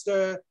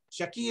 Toastmaster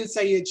Shakeel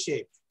Sayyad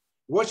Shaikh.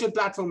 Virtual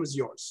platform is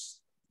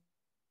yours.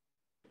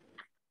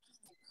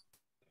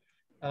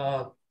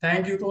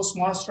 Thank you,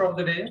 Toastmaster of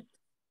the Day.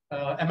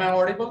 Am I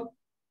audible?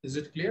 Is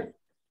it clear?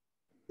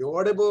 You're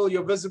audible,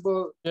 you're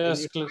visible.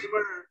 Yes,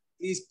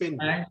 please pin.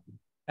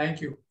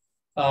 Thank you.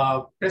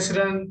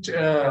 President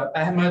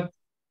Ahmed,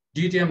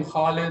 DTM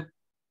Khalid,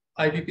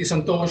 IPP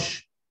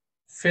Santosh,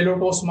 fellow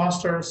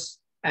Toastmasters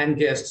and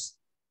guests.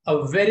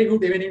 A very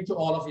good evening to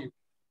all of you.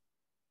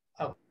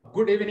 A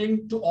good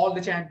evening to all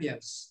the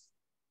champions.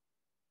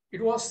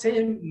 It was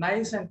same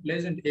nice and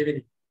pleasant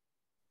evening.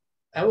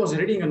 I was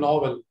reading a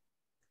novel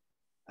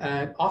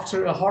and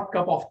after a hot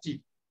cup of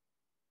tea.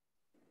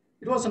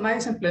 It was a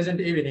nice and pleasant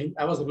evening.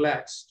 I was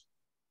relaxed.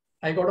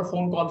 I got a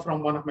phone call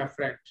from one of my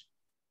friends.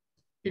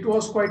 It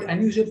was quite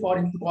unusual for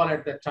him to call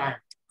at that time.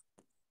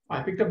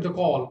 I picked up the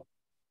call.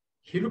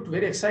 He looked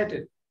very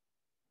excited.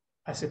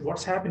 I said,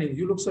 "What's happening?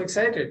 You look so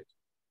excited."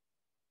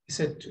 He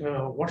said,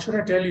 "What should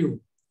I tell you?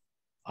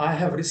 I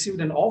have received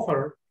an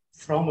offer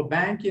from a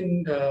bank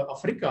in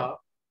Africa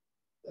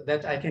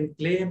that I can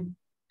claim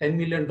 $10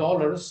 million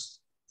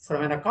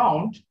from an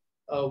account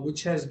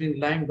which has been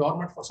lying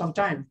dormant for some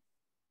time."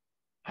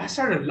 I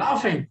started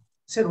laughing.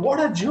 I said, "What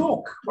a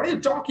joke. What are you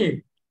talking?"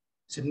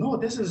 He said, "No,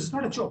 this is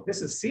not a joke.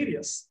 This is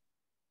serious."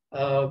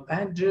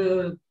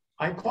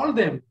 I called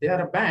them. They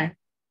are a bank.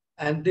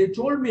 And they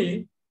told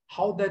me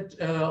how that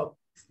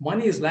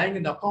money is lying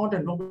in the account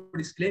and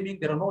nobody's claiming,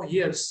 there are no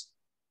heirs,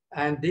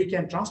 and they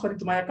can transfer it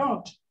to my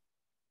account.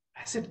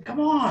 I said,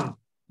 "Come on,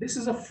 this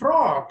is a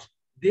fraud.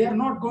 They are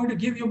not going to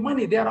give you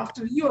money. They are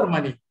after your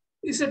money."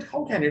 He said,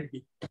 "How can it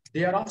be?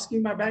 They are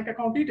asking my bank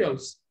account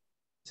details."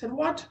 said,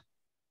 what?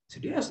 I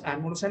said, yes,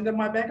 I'm going to send them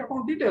my bank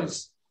account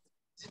details.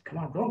 I said, come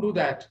on, don't do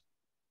that.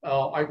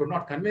 I could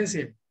not convince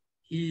him.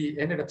 He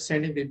ended up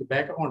sending the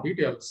bank account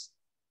details.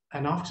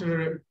 And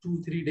after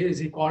 2-3 days,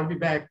 he called me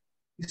back.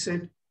 He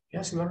said,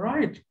 yes, you are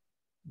right.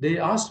 They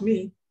asked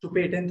me to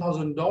pay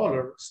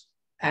 $10,000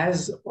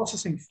 as a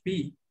processing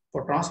fee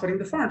for transferring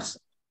the funds.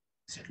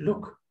 I said,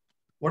 look,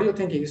 what are you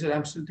thinking? He said,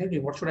 I'm still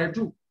thinking, what should I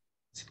do?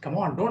 I said, come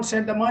on, don't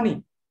send the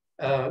money.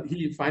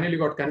 He finally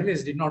got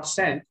convinced, did not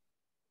send,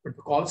 but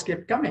the calls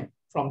kept coming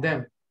from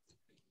them.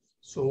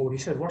 So he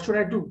said, what should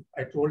I do?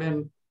 I told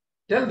him,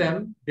 tell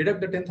them,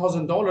 deduct the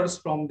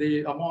 $10,000 from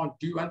the amount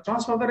due and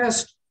transfer the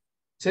rest.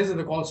 Says that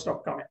the call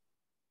stopped coming.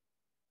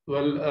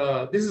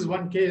 Well, this is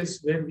one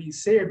case where we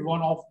saved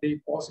one of the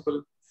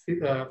possible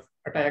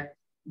attack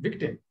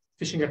victim,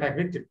 phishing attack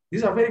victim.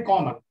 These are very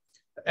common.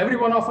 Every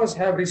one of us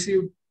have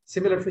received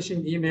similar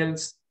phishing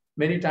emails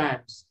many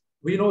times.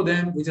 We know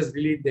them, we just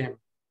delete them.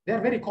 They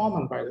are very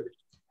common, by the way.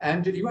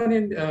 And even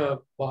in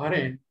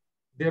Bahrain,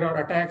 there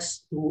are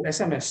attacks through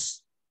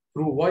SMS,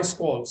 through voice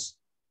calls.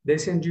 They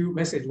send you a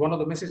message. One of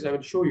the messages I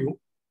will show you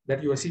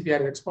that your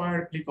CPR is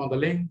expired, click on the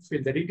link,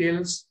 fill the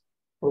details,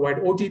 provide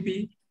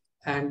OTP,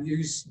 and you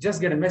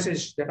just get a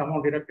message that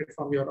amount deducted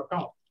from your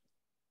account.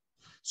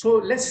 So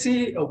let's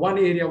see one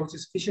area which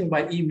is phishing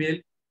by email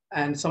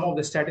and some of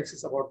the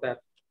statistics about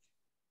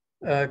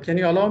that. Can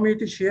you allow me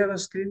to share the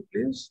screen,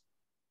 please?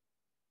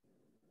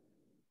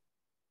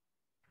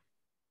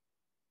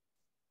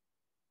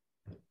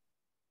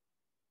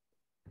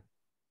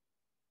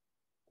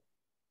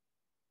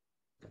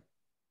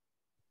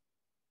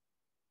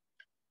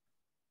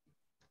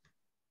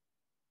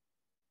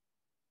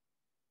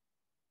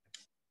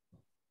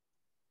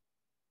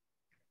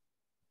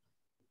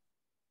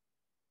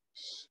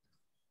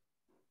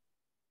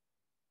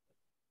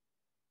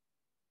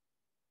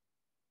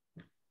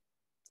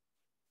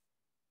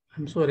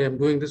 I'm sorry, I'm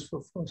doing this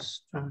for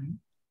first time.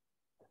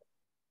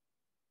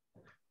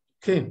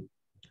 Okay.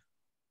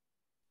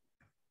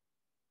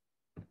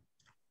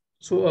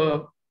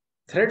 So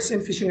threats in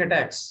phishing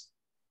attacks.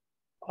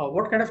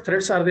 What kind of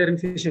threats are there in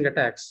phishing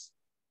attacks?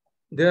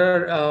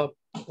 There are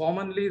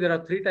commonly, there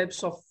are 3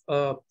 types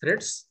of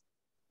threats.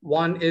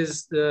 One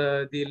is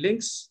the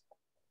links,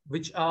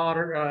 which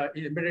are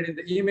embedded in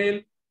the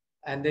email,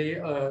 and they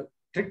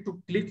trick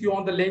to click you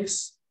on the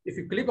links. If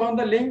you click on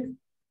the link,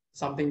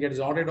 something gets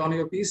downloaded on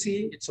your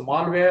PC. It's a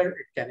malware.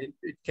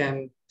 It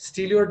can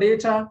steal your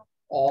data,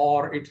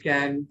 or it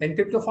can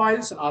encrypt the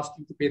files and ask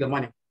you to pay the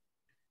money.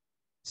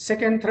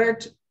 Second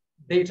threat,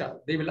 data.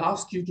 They will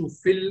ask you to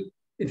fill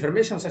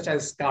information such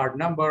as card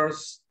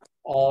numbers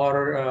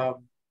or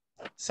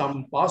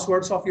some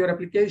passwords of your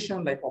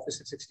application like Office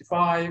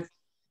 365,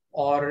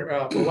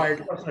 or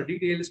provide personal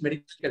details,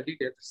 medical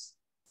details.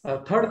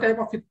 Third type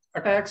of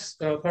attacks,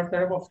 third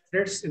type of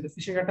threats in the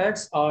phishing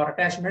attacks are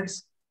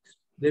attachments.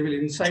 They will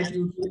incite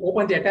you to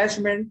open the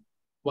attachment.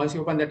 Once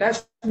you open the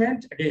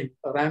attachment, again,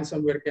 a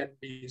ransomware can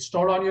be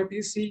installed on your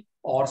PC,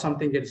 or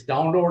something gets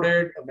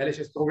downloaded, a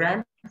malicious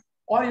program,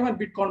 or even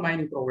Bitcoin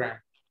mining program.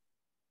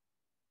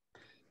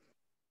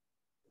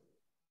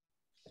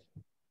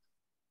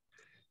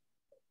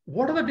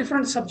 What are the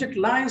different subject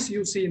lines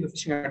you see in the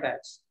phishing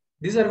attacks?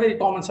 These are very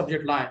common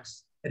subject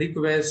lines: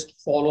 request,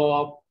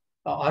 follow-up,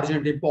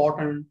 urgent,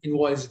 important,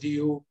 invoice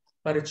due,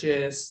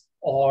 purchase,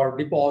 or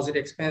deposit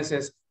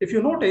expenses. If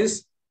you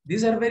notice,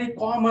 these are very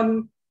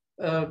common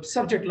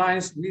subject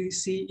lines we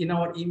see in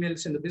our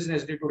emails in the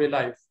business day-to-day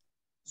life.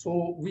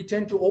 So we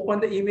tend to open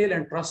the email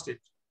and trust it.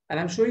 And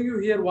I'm showing you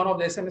here one of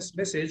the SMS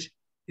message.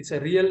 It's a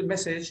real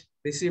message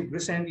received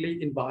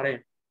recently in Bahrain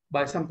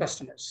by some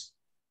customers.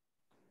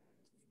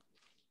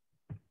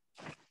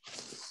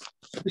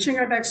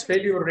 Phishing attacks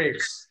failure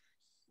rates.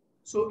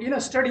 So in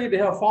a study, they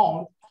have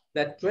found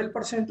that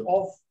 12%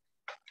 of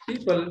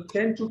people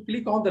tend to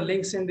click on the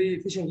links in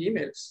the phishing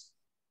emails,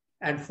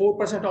 and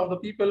 4% of the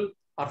people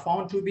are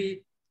found to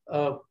be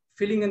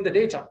filling in the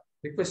data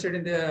requested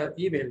in the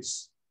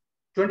emails.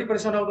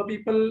 20% of the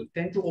people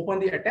tend to open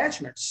the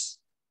attachments,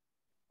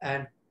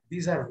 and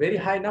these are very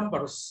high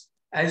numbers.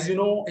 As you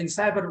know, in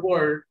cyber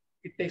world,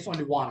 it takes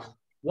only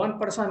one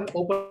person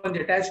open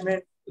the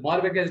attachment, the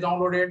malware gets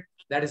downloaded.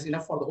 That is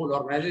enough for the whole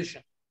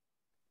organization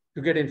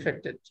to get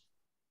infected.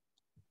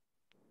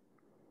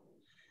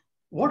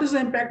 What is the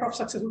impact of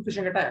successful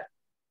phishing attack?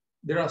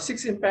 There are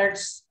 6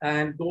 impacts,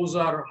 and those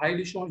are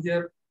highly shown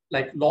here.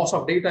 Like loss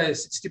of data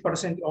is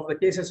 60% of the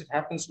cases it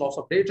happens, loss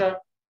of data,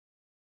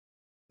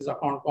 is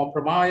account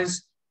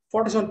compromise.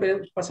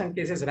 47%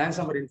 cases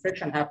ransomware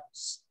infection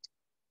happens.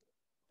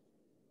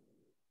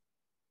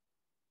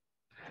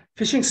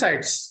 Phishing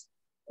sites.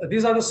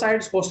 These are the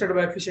sites hosted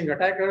by phishing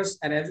attackers.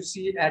 And as you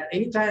see, at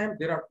any time,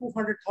 there are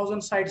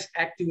 200,000 sites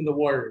active in the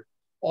world,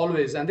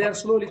 always, and they are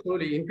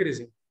slowly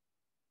increasing.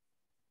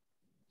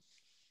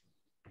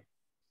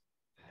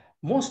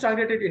 Most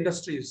targeted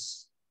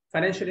industries.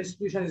 Financial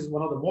institution is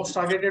one of the most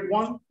targeted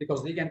one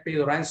because they can pay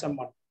the ransom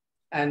money.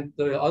 And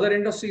the other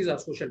industries are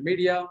social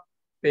media,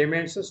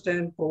 payment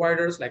system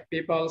providers like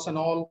PayPal and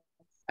all,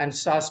 and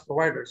SaaS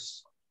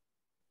providers.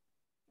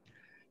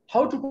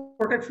 How to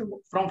protect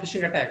from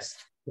phishing attacks?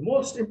 The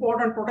most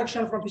important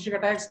protection from phishing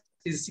attacks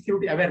is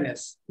security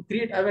awareness. To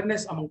create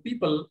awareness among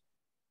people,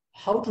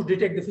 how to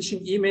detect the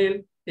phishing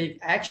email, take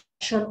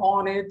action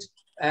on it,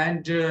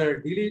 and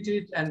delete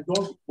it, and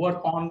don't work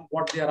on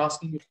what they are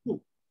asking you to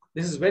do.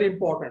 This is very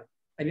important.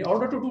 And in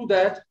order to do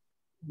that,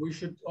 we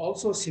should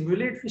also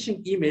simulate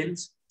phishing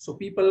emails so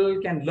people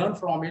can learn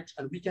from it,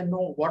 and we can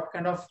know what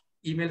kind of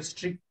emails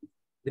trick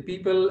the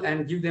people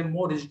and give them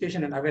more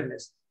education and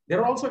awareness. There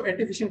are also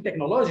anti-phishing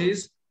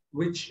technologies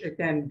which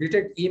can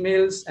detect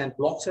emails and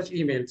block such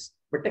emails,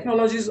 but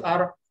technologies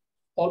are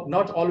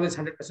not always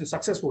 100%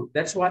 successful.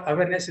 That's why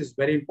awareness is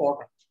very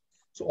important.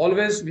 So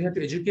always we have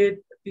to educate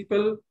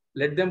people,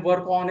 let them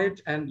work on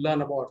it and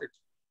learn about it.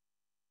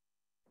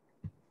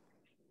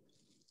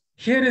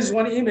 Here is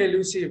one email you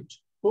received.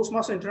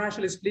 Toastmasters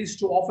International is pleased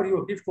to offer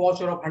you a gift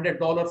voucher of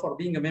 $100 for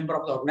being a member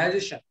of the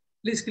organization.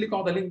 Please click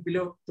on the link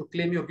below to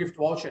claim your gift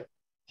voucher.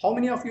 How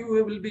many of you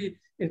will be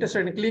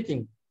interested in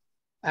clicking?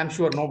 I'm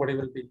sure nobody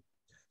will be.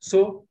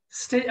 So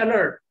stay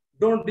alert.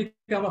 Don't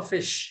become a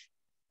fish.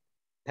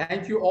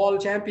 Thank you all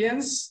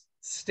champions.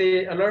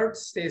 Stay alert,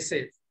 stay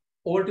safe.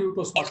 Over to you,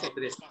 Toastmaster of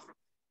the day.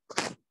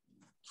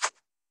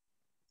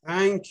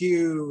 Thank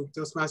you,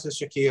 Toastmaster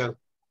Shakeel.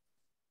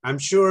 I'm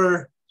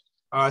sure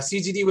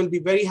CGD will be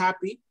very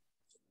happy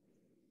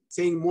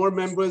seeing more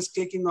members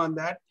clicking on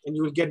that, and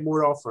you will get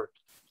more offer.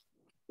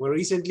 We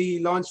recently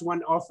launched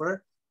one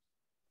offer,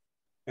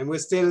 and we're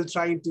still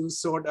trying to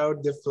sort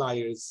out the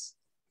flyers.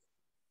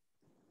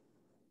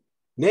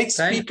 Next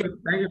speaker.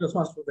 Thank you,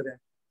 Toastmaster of the day.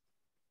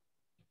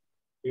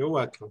 You're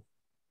welcome.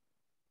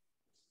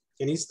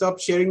 Can you stop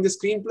sharing the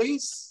screen,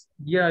 please?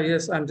 Yeah,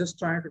 yes, I'm just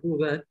trying to do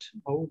that.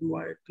 How do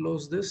I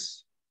close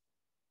this?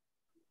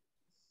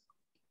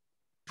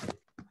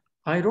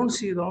 I don't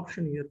see the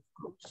option here.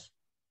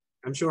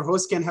 I'm sure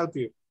host can help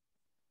you.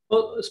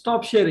 Oh,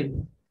 stop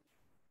sharing.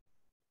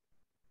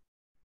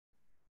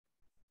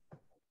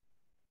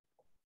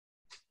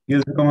 He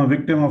has become a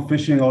victim of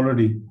phishing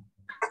already.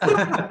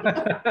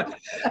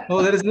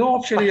 Oh, there is no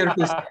option here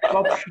to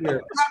stop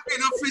share.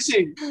 Enough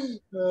phishing.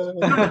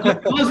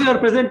 Close your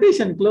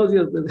presentation. Close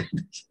your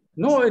presentation.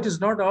 No, it is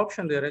not an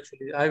option there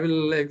actually. I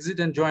will exit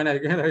and join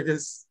again, I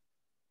guess.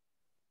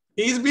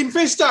 He's been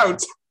fished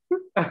out.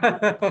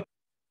 I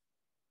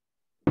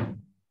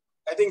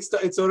think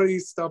it's already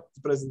stopped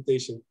the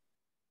presentation.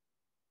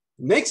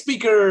 Next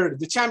speaker,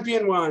 the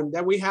champion one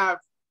that we have,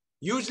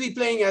 usually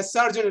playing as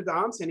Sergeant at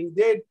Arms, and he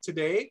did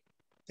today.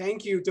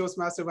 Thank you,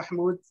 Toastmaster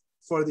Mahmoud,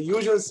 for the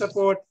usual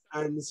support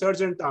and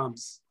Sergeant at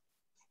Arms.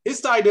 His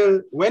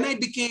title, When I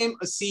Became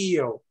a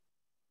CEO.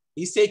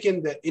 He's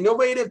taken the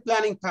Innovative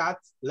Planning Path,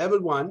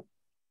 Level 1,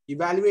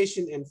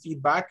 Evaluation and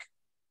Feedback.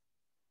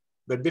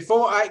 But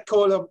before I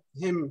call up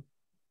him,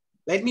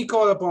 let me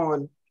call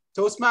upon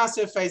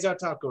Toastmaster Faiza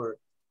Thakur.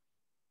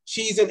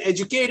 She's an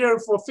educator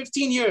for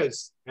 15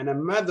 years and a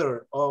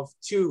mother of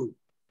 2.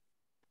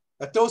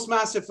 A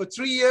Toastmaster for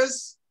 3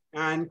 years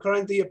and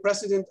currently a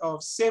president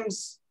of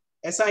SIMS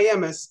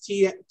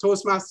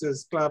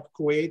Toastmasters Club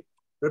Kuwait,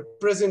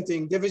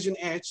 representing Division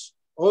H,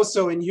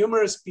 also in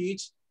humorous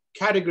speech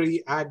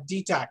category at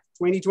DTAC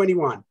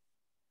 2021.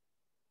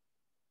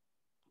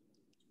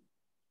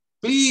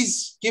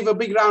 Please give a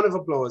big round of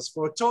applause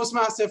for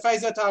Toastmaster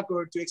Faiza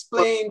Thakur to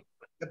explain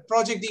the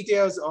project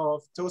details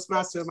of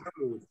Toastmaster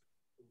Mahmoud.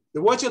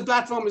 The virtual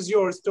platform is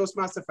yours,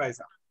 Toastmaster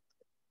Faiza.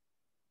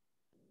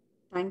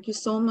 Thank you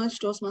so much,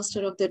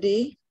 Toastmaster of the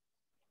Day,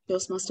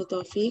 Toastmaster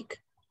Tawfiq.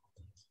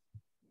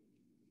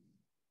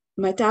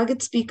 My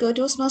target speaker,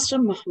 Toastmaster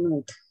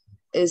Mahmoud,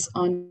 is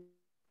on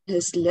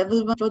his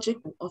level 1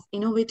 project of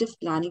innovative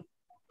planning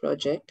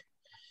project.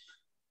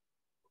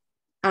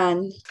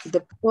 And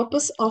the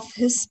purpose of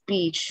his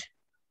speech,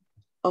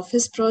 of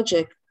his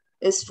project,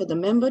 is for the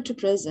member to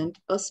present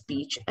a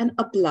speech and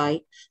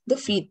apply the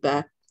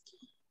feedback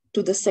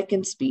to the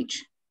second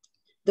speech.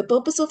 The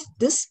purpose of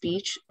this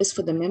speech is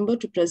for the member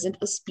to present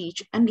a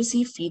speech and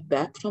receive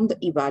feedback from the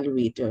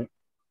evaluator.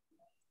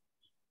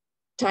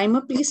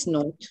 Timer, please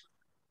note,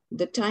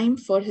 the time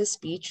for his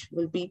speech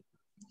will be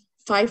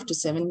 5 to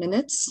 7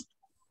 minutes.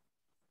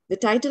 The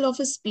title of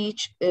his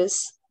speech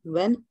is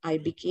When I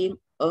Became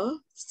a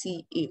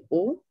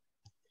CEO.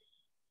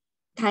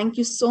 Thank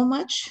you so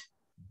much.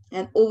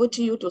 And over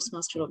to you,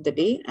 Toastmaster of the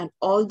Day, and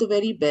all the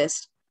very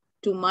best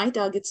to my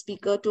target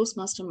speaker,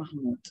 Toastmaster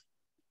Mahmoud.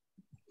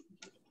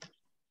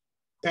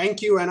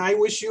 Thank you, and I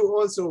wish you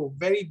also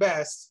very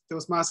best,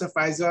 Toastmaster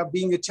Faiza.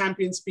 Being a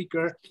champion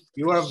speaker,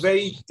 you are a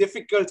very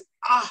difficult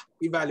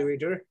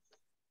evaluator.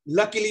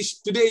 Luckily,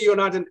 today you're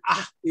not an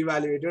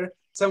evaluator.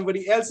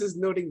 Somebody else is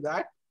noting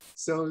that.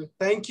 So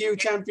thank you,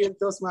 champion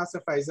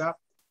Toastmaster Faiza.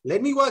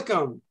 Let me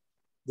welcome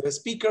the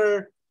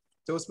speaker,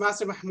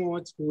 Toastmaster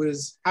Mahmoud, who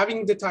is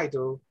having the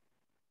title,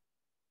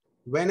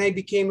 When I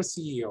Became a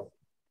CEO.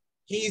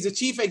 He is a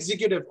chief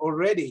executive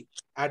already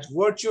at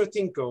Virtual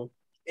Thinko,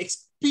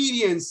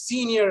 experienced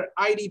senior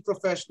ID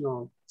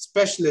professional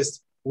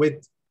specialist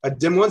with a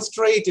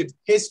demonstrated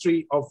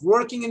history of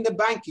working in the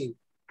banking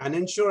and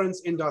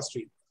insurance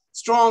industry.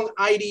 Strong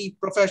ID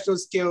professional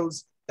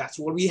skills That's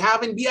what we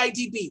have in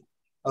BITP,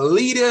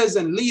 leaders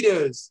and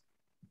leaders.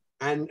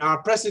 And our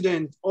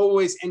president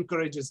always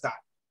encourages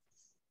that.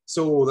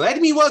 So let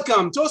me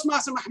welcome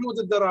Toastmaster Mahmoud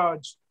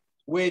Al-Daraj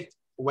with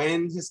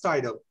his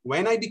title,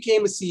 When I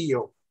Became a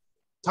CEO.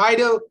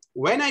 Title,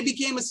 When I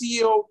Became a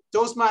CEO,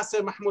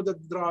 Toastmaster Mahmoud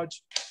Al-Daraj.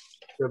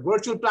 The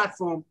virtual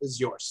platform is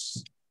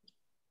yours.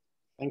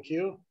 Thank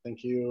you.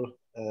 Thank you,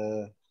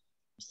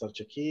 Mr.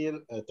 Shakeel,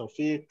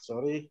 Tawfiq,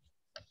 sorry.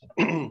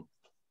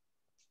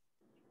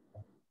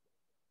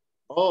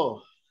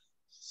 Oh,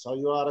 so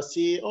you are a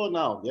CEO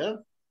now, yeah?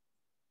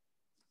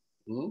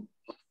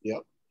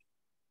 Yep.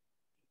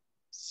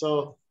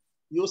 So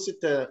you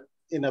sit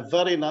in a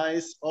very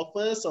nice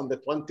office on the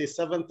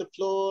 27th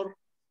floor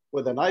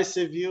with a nice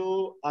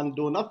view and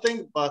do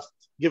nothing but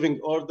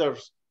giving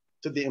orders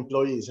to the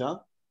employees, huh?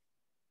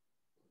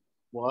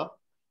 What?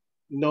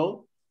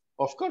 No,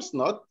 of course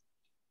not.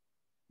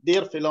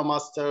 Dear fellow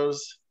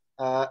masters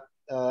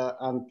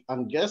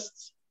and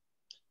guests,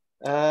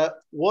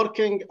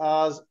 working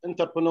as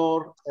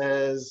entrepreneur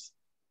is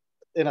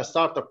in a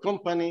startup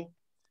company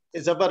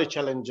is a very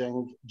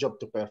challenging job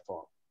to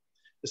perform,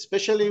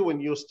 especially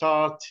when you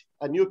start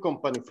a new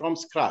company from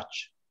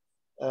scratch.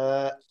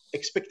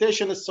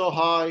 Expectation is so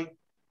high,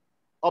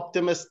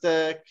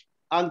 optimistic,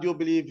 and you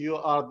believe you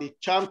are the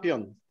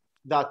champion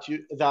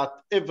that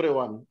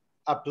everyone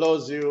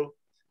applauds you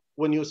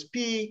when you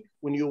speak,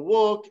 when you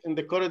walk in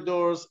the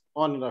corridors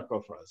on the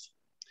conference.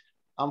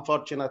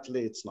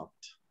 Unfortunately, it's not.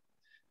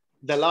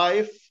 The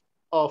life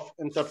of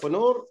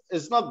entrepreneur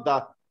is not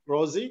that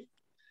rosy.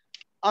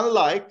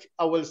 Unlike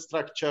a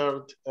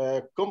well-structured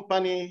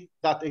company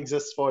that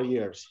exists for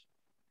years.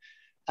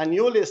 A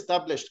newly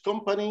established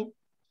company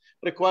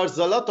requires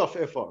a lot of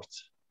effort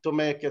to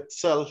make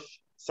itself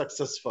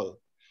successful,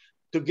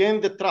 to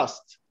gain the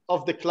trust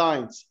of the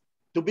clients,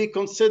 to be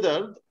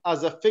considered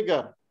as a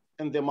figure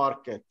in the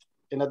market,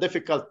 in a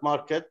difficult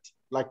market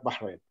like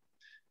Bahrain.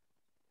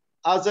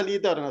 As a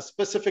leader in a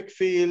specific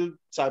field,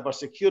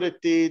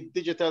 cybersecurity,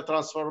 digital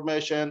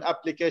transformation,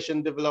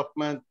 application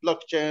development,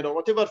 blockchain, or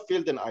whatever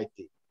field in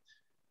IT,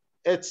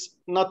 it's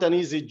not an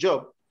easy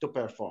job to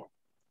perform.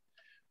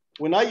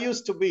 When I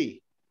used to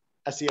be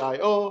a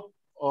CIO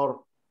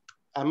or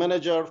a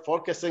manager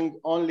focusing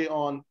only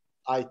on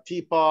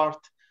IT part,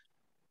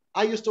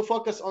 I used to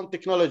focus on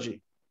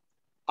technology.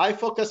 I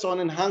focus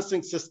on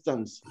enhancing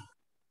systems,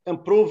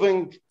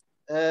 improving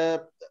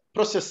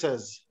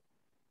processes,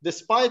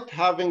 despite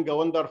having a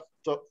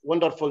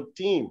wonderful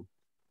team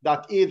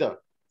that either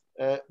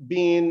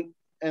been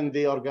in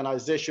the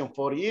organization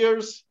for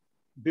years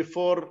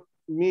before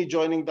me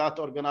joining that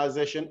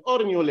organization or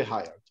newly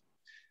hired.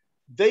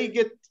 They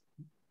get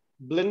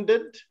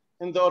blended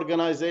in the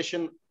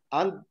organization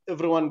and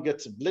everyone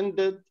gets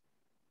blended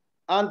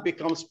and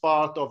becomes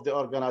part of the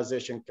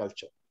organization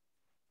culture.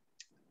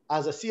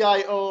 As a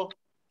CIO,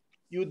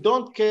 you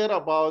don't care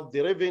about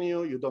the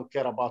revenue, you don't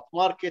care about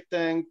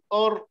marketing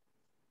or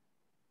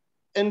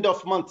end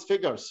of month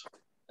figures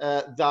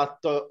that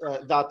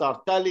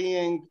are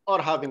tallying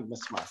or having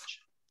mismatch.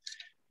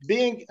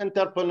 Being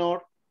entrepreneur,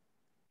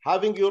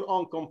 having your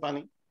own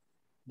company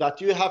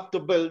that you have to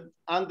build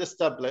and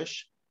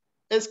establish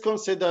is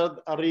considered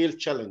a real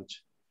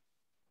challenge,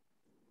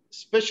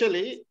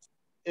 especially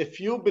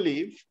if you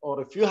believe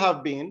or if you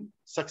have been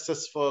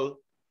successful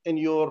in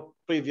your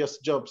previous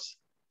jobs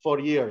for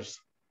years.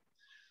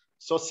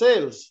 So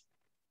sales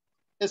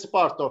is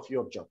part of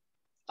your job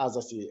as a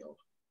CEO.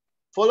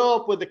 Follow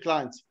up with the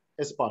clients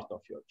is part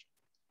of your job.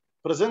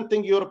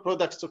 Presenting your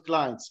products to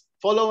clients,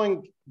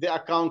 following the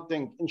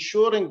accounting,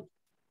 ensuring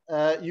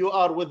you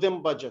are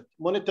within budget,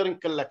 monitoring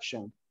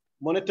collection,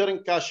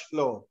 monitoring cash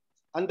flow,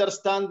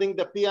 understanding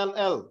the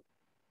P&L.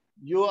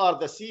 You are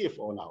the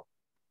CFO now.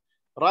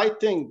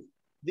 Writing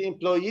the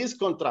employee's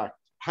contract,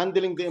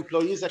 handling the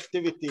employee's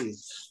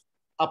activities,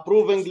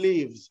 approving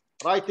leaves,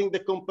 writing the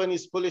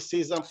company's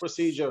policies and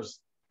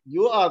procedures.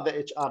 You are the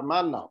HR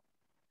man now.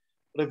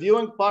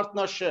 Reviewing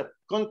partnership,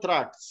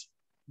 contracts,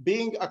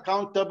 being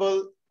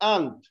accountable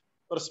and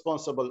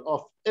responsible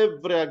of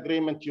every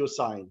agreement you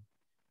sign.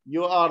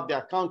 You are the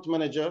account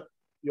manager,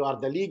 you are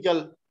the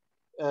legal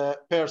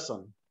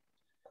person.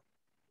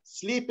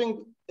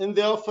 Sleeping in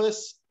the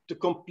office to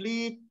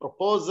complete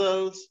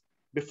proposals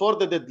before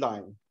the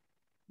deadline.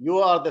 You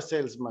are the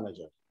sales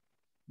manager.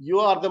 You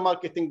are the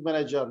marketing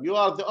manager. You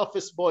are the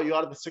office boy. You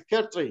are the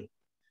secretary.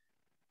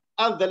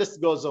 And the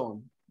list goes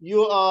on.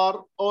 You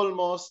are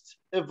almost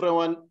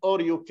everyone,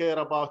 or you care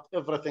about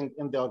everything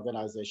in the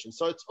organization.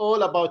 So it's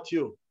all about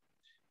you.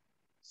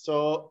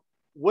 So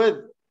with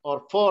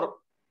or for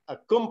a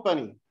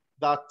company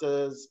that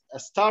is a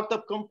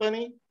startup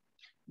company,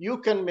 you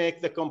can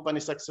make the company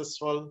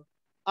successful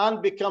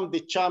and become the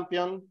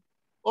champion,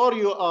 or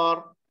you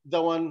are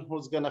the one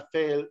who's going to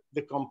fail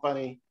the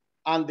company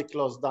and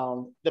close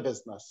down the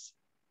business.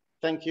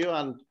 Thank you,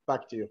 and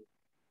back to you,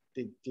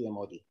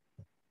 TMOD.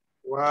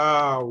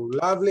 Wow,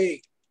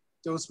 lovely.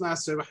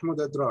 Toastmaster Mahmoud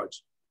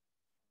Al-Daraj.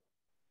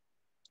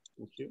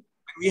 Thank you.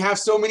 We have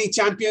so many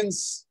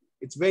champions.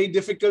 It's very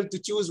difficult to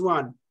choose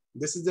one.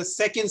 This is the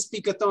second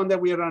speakathon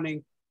that we are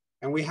running.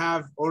 and we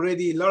have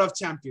already a lot of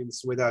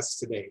champions with us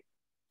today.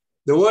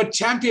 The word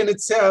champion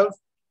itself,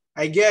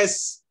 I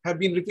guess, have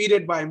been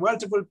repeated by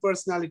multiple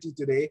personalities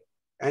today,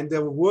 and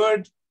the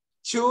word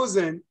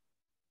chosen,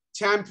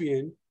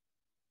 champion,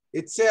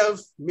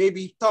 itself may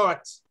be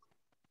thought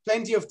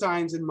plenty of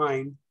times in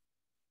mind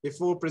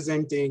before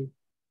presenting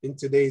in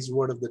today's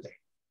word of the day.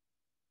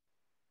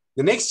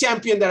 The next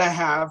champion that I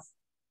have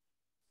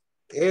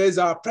is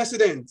our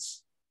president,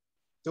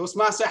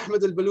 Toastmaster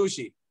Ahmed Al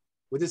Balooshi,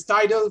 with his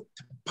title,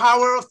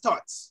 Power of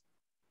Thoughts.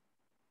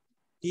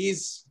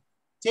 He's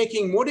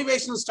taking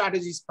motivational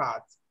strategies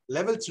path,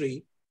 level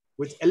 3,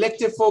 with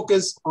elective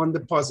focus on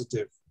the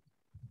positive.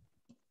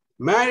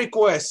 May I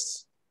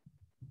request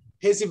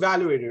his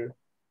evaluator,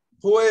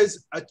 who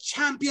is a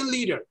champion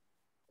leader,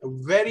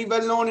 very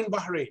well known in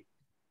Bahrain,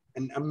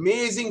 an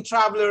amazing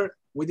traveler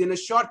within a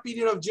short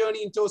period of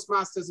journey in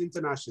Toastmasters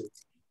International.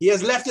 He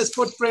has left his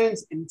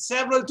footprints in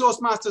several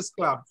Toastmasters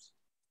clubs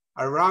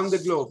around the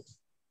globe.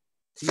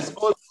 He's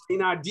also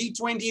in our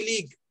D20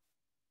 league.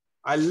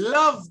 I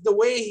love the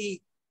way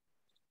he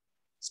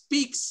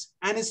speaks,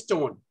 and his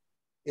tone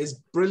is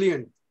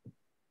brilliant.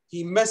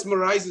 He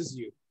mesmerizes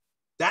you.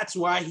 That's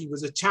why he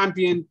was a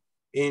champion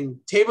in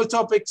table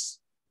topics,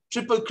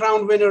 Triple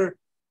Crown winner,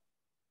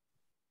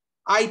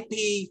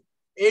 IP,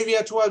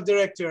 Area 12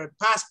 director,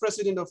 past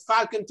president of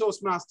Falcon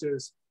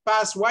Toastmasters,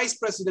 past vice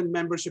president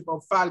membership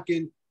of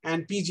Falcon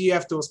and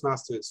PGF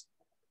Toastmasters.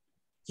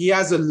 He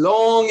has a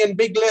long and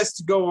big list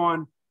to go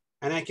on,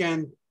 and I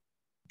can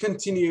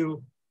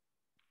continue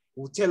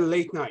till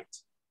late night.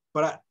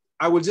 But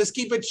I will just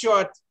keep it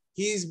short.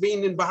 He's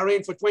been in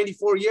Bahrain for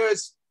 24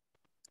 years,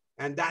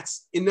 and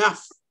that's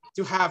enough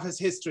to have his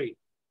history.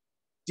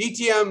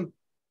 DTM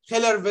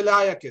Khiller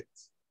Vilayakat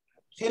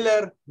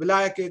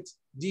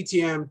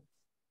DTM,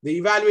 the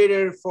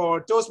evaluator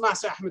for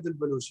Toastmaster Ahmed Al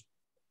Balooshi.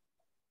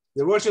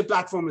 The virtual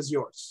platform is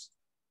yours.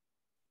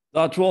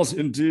 That was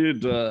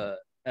indeed a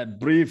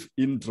brief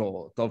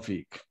intro,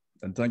 Tawfiq,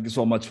 and thank you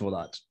so much for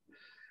that.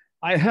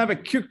 I have a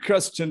quick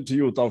question to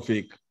you,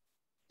 Tawfiq.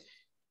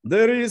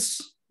 There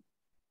is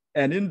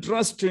an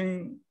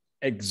interesting,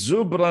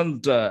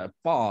 exuberant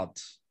path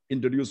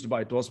introduced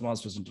by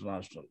Toastmasters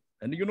International.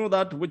 And you know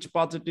that which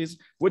path it is,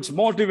 which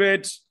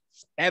motivates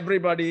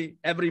everybody,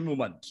 every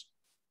moment.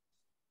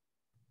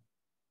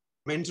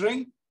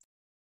 Mentoring?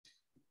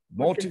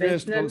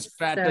 Motivational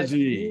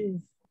strategy.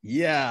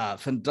 Yeah,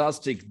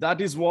 fantastic.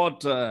 That is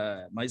what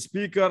my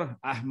speaker,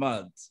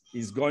 Ahmed,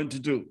 is going to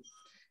do.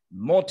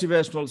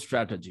 Motivational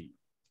strategy.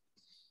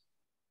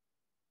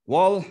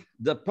 Well,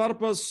 the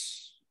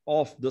purpose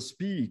of the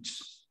speech,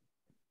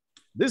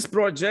 this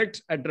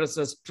project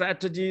addresses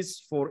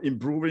strategies for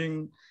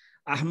improving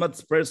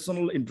Ahmed's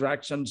personal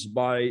interactions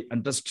by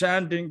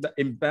understanding the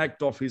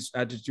impact of his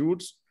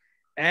attitudes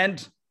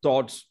and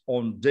thoughts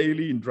on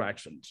daily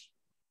interactions.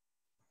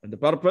 And the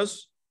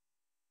purpose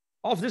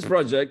of this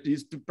project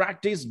is to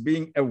practice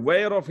being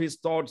aware of his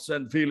thoughts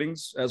and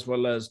feelings, as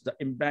well as the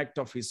impact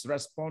of his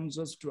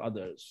responses to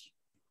others.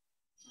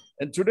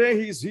 And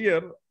today he's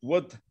here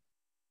with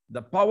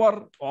the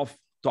power of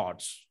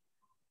thoughts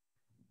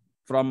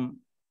from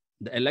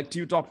the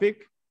elective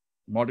topic,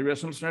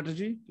 motivational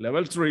strategy,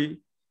 level 3,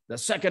 the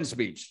second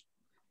speech.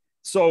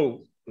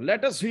 So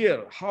let us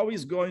hear how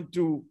he's going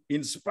to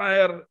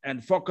inspire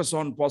and focus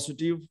on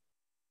positive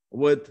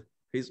with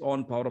his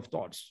own power of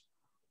thoughts.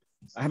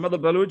 Ahmed Al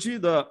Balooshi,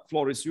 the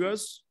floor is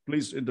yours.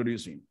 Please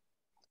introduce him.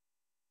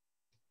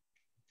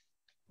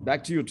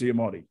 Back to you,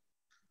 Mori.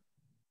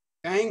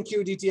 Thank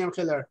you, DTM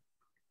Khiller.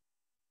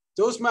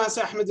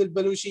 Toastmaster Ahmed Al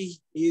Balooshi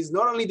is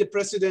not only the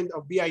president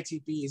of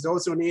BITP, he's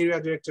also an area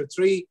director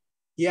 3.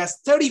 He has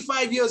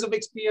 35 years of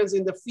experience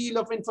in the field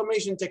of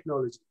information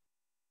technology,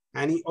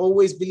 and he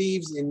always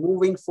believes in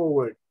moving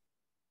forward.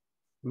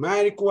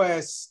 My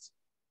request,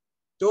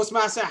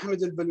 Toastmaster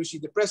Ahmed Al Balooshi,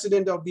 the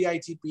president of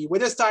BITP,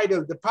 with his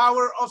title, The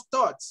Power of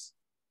Thoughts.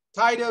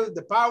 Title,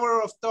 The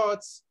Power of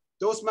Thoughts.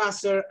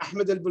 Toastmaster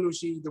Ahmed Al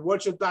Balooshi, the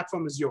virtual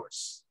platform is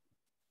yours.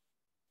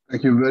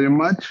 Thank you very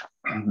much.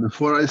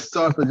 Before I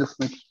start, I just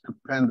need to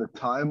pen the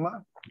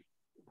timer.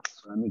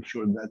 So I make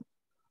sure that,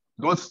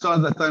 don't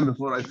start the time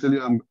before I tell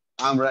you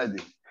I'm ready.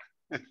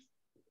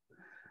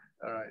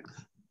 All right.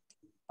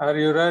 Are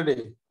you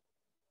ready?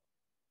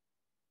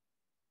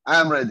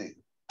 I'm ready.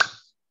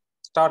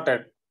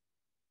 Started.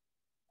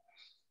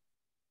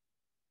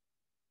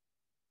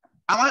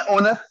 Am I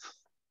honest?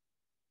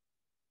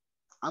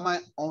 Am I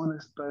an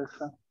honest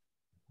person?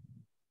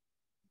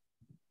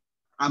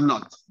 I'm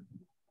not.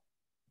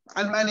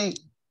 And many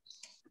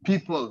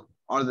people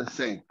are the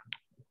same.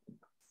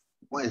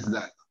 Why is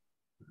that?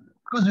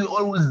 Because we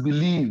always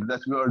believe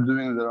that we are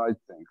doing the right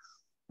things.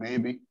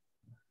 Maybe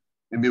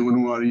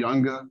when we were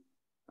younger,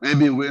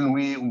 maybe when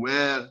we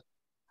were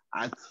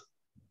at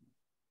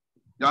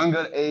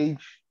younger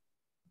age,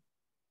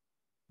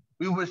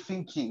 we were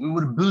thinking, we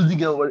were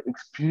building our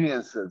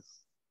experiences.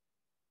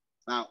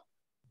 Now,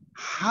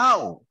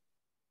 how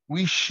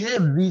we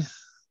shape these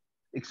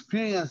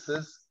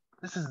experiences,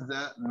 this is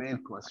the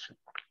main question.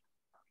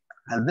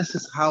 And this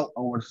is how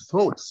our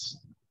thoughts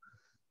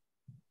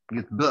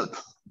get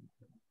built.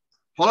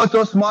 Fellow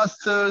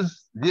Toastmasters,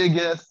 dear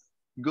guests,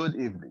 good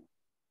evening.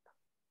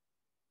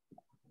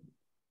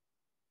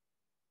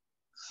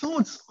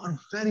 Thoughts are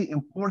very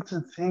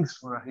important things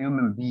for a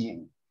human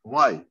being.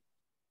 Why?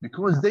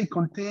 Because they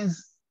contain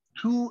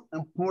two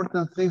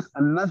important things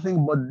and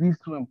nothing but these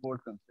two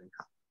important things.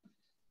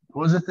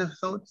 Positive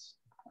thoughts,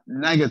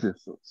 negative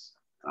thoughts.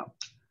 Now,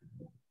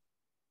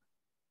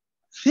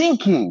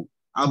 thinking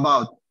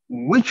about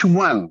which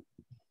one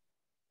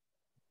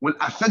will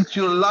affect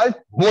your life,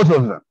 both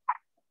of them.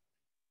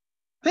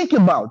 Think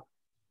about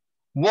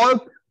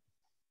work,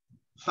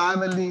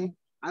 family,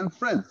 and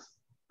friends.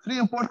 Three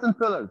important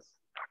pillars.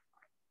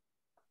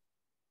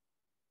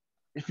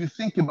 If you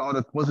think about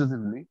it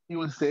positively, you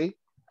will say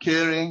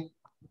caring,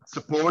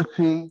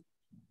 supporting,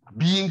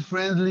 being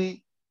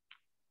friendly.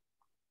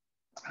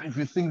 If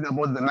you think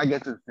about the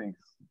negative things,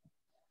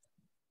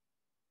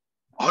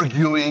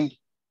 arguing,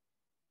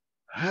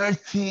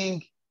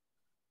 hurting,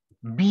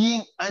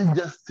 being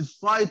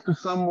unjustified to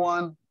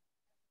someone.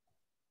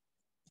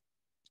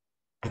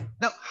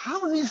 Now,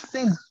 how these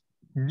things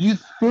do you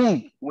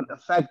think will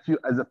affect you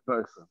as a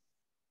person?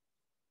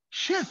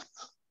 Shift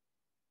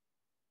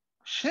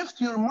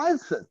your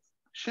mindset,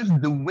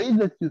 shift the way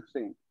that you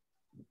think.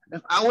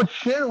 If I would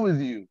share with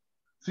you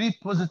 3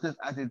 positive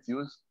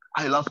attitudes,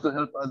 I love to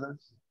help others.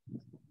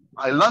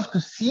 I love to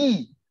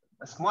see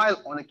a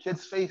smile on a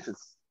kid's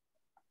faces.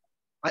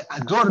 I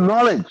adore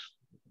knowledge.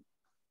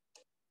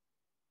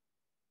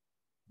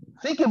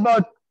 Think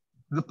about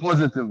the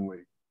positive way.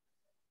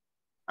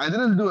 I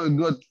didn't do a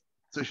good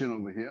session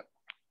over here.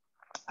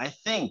 I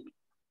think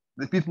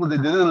the people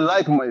that didn't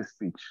like my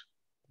speech.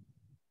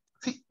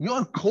 See,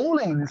 you're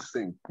calling this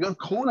thing. You're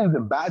calling the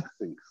bad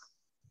things.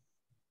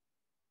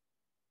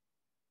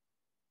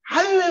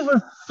 Have you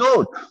ever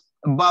thought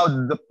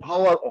about the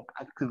power of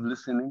active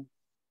listening?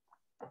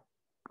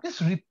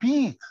 Just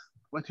repeat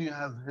what you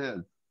have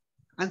heard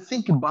and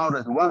think about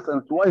it once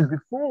and twice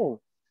before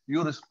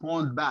you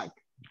respond back.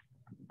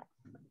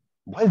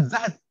 By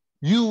that,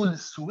 you will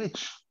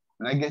switch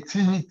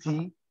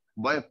negativity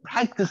by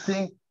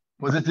practicing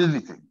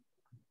positivity.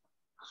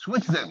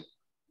 Switch them.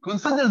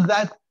 Consider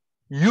that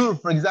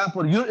for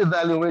example, your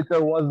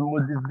evaluator was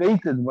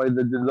motivated by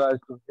the desire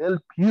to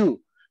help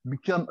you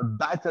become a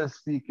better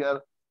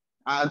speaker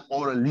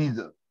or a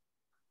leader.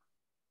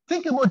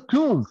 Think about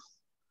tools.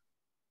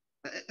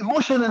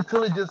 Emotional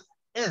intelligence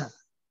is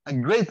a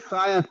great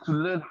science to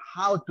learn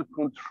how to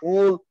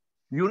control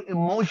your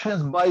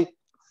emotions by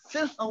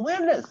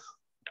self-awareness.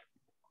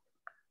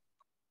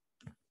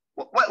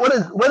 What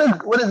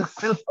is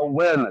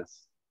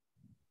self-awareness?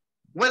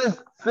 What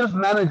is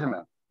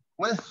self-management?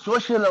 What is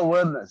social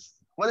awareness?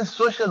 What is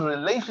social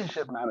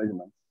relationship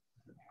management?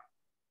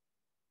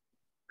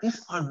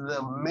 These are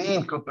the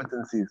main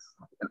competencies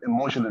in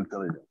emotional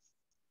intelligence.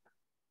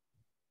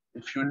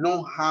 If you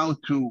know how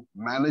to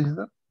manage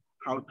them,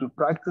 how to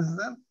practice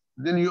them,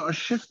 then you are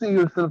shifting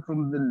yourself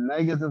from the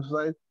negative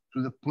side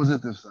to the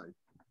positive side.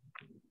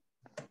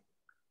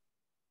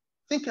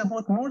 Think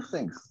about more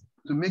things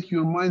to make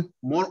your mind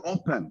more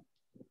open.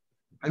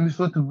 Have you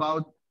thought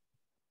about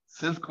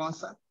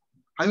self-concept?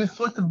 Have you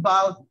thought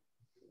about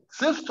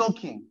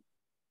self-talking?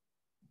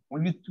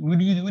 When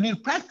you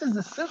practice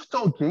the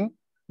self-talking,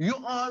 you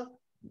are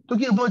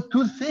talking about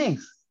two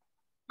things,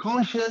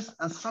 conscious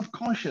and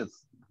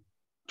subconscious.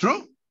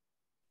 True?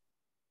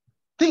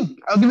 Think,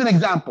 I'll give you an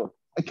example.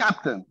 A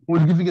captain who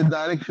is giving a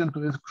direction to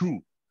his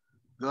crew.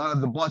 They are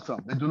at the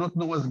bottom. They do not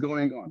know what's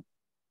going on.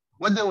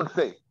 What they would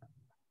say?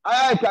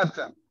 Aye, aye,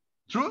 captain.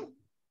 True?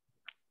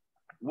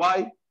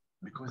 Why?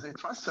 Because they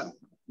trust him.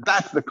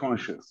 That's the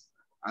conscious.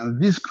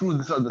 And these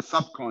crews are the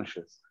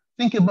subconscious.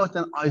 Think about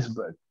an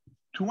iceberg.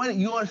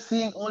 You are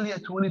seeing only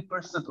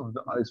 20% of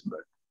the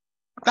iceberg.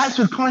 That's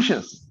your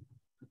conscious,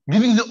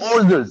 giving the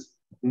orders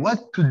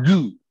what to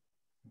do.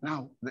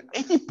 Now, the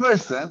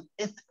 80%,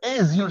 it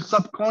is your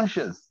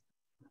subconscious.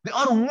 They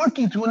are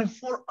working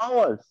 24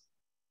 hours.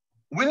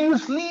 When you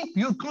sleep,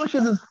 your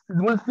conscious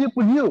will sleep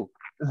with you.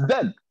 It's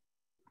dead.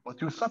 But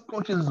your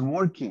subconscious is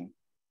working,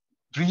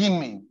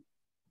 dreaming,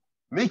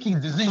 making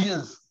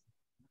decisions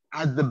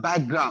at the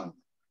background.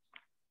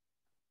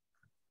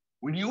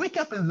 When you wake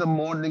up in the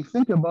morning,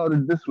 think about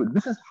it this way.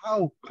 This is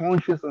how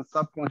conscious and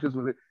subconscious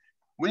will be.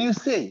 When you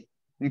say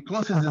your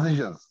conscious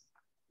decisions,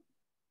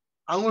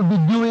 I will be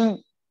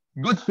doing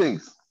good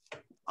things.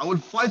 I will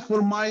fight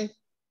for my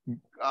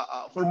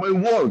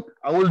work.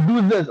 I will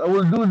do this. I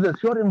will do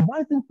this. You're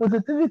inviting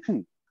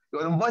positivity.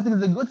 You're inviting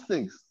the good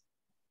things.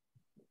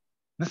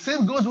 The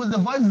same goes with the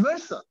vice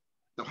versa.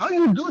 So how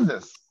you do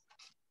this?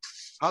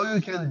 How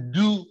you can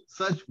do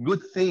such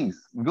good things,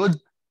 good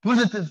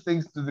positive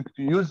things to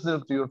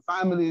yourself, to your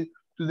family,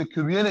 to the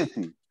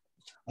community.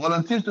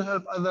 Volunteer to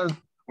help others.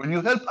 When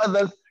you help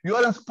others, you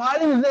are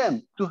inspiring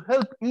them to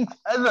help each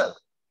other.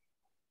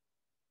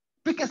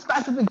 Pick a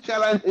specific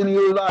challenge in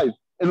your life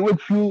in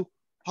which you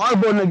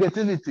harbor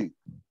negativity.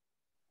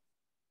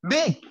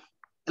 Make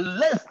a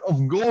list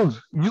of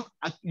goals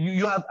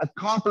you have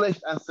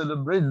accomplished and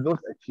celebrate those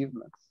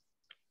achievements.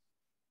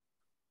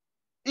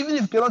 Even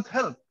if you cannot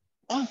help,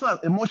 offer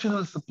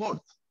emotional support.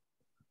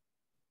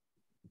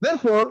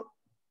 Therefore,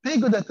 pay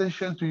good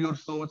attention to your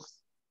thoughts.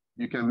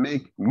 You can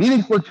make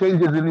meaningful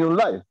changes in your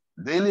life.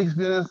 Daily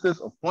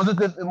experiences of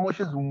positive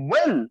emotions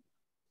will,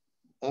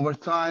 over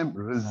time,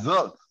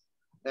 result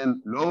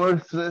in lower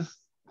stress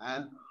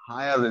and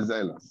higher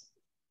resilience.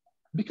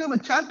 Become a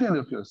champion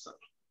of yourself.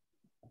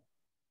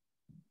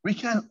 We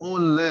can all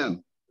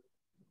learn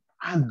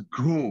and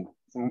grow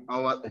from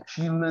our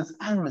achievements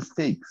and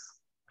mistakes.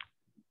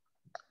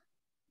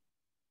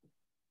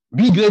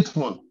 Be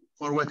grateful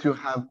for what you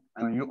have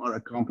and your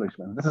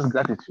accomplishments. This is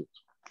gratitude.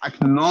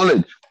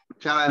 Acknowledge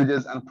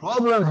challenges and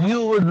problems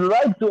you would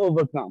like to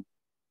overcome.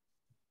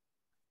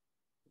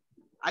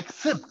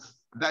 Accept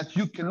that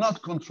you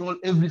cannot control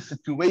every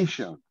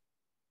situation.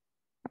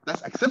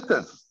 That's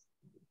acceptance.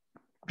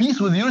 Peace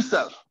with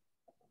yourself.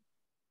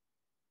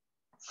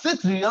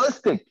 Set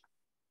realistic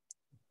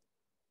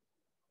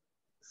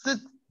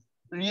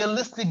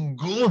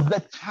goals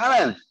that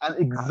challenge and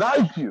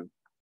excite you.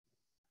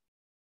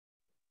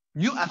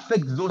 You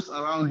affect those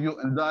around you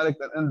in direct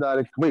and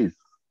indirect ways,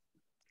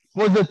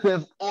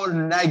 positive or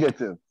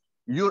negative.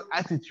 Your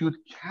attitude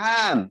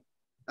can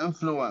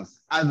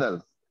influence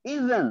others,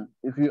 even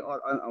if you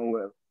are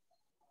unaware.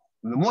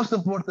 The most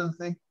important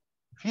thing,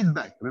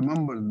 feedback.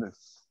 Remember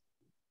this.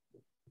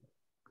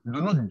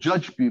 Do not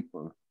judge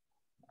people.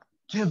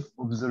 Give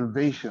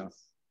observations.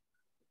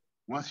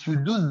 Once you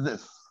do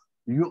this,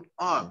 you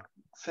are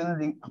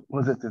sending a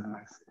positive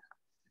message.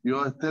 You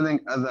are telling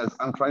others,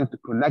 I'm trying to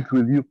connect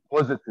with you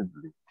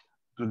positively.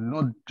 Do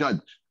not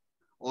judge.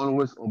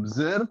 Always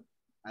observe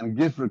and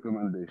give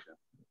recommendations.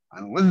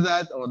 And with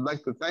that, I would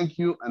like to thank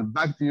you, and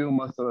back to you,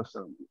 Master of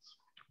Ceremonies.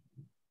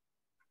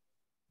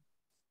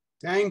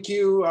 Thank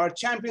you, our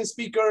champion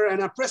speaker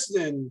and our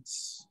president,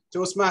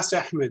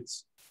 Toastmaster Ahmed.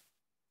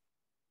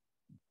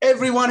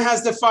 Everyone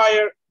has the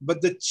fire,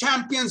 but the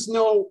champions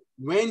know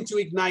when to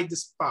ignite the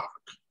spark.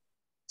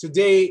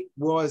 Today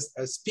was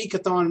a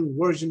Speakathon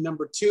version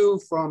number 2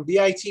 from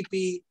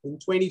BITP in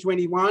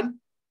 2021.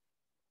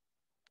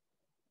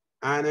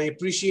 And I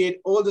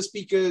appreciate all the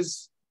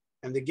speakers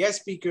and the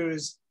guest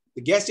speakers,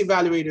 the guest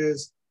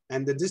evaluators,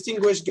 and the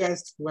distinguished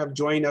guests who have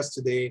joined us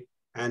today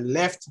and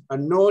left a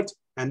note.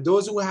 And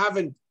those who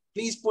haven't,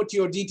 please put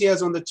your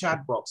details on the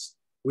chat box.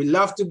 We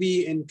love to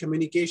be in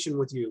communication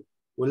with you.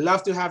 We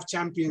love to have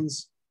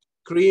champions,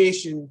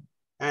 creation,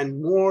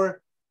 and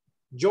more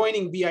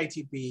joining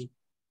BITP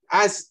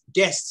as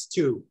guests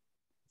too.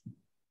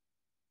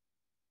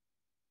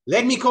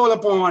 Let me call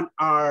upon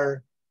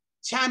our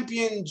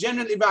champion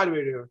general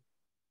evaluator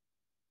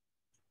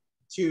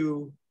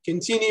to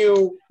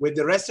continue with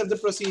the rest of the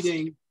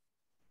proceeding.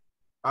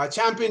 Our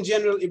champion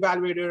general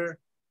evaluator,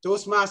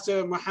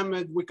 Toastmaster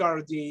Mohammed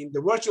Viqaruddin,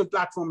 the virtual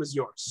platform is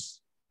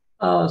yours.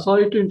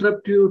 Sorry to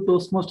interrupt you,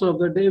 Toastmaster of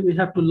the day. We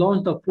have to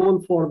launch the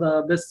poll for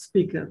the best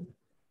speaker.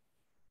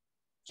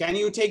 Can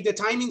you take the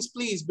timings,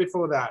 please,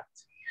 before that?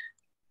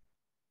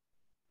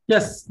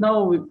 Yes,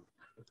 now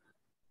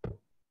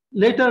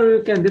later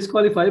you can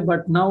disqualify,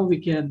 but now we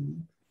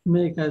can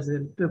make as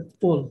a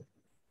poll.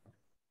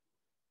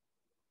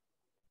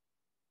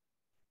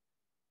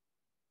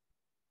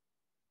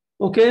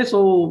 Okay,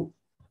 so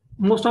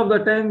most of the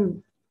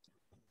time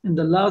in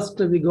the last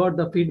we got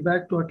the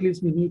feedback to at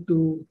least we need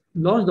to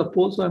launch the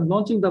poll. So I'm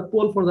launching the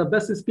poll for the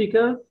best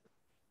speaker.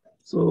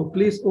 So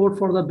please vote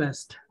for the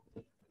best.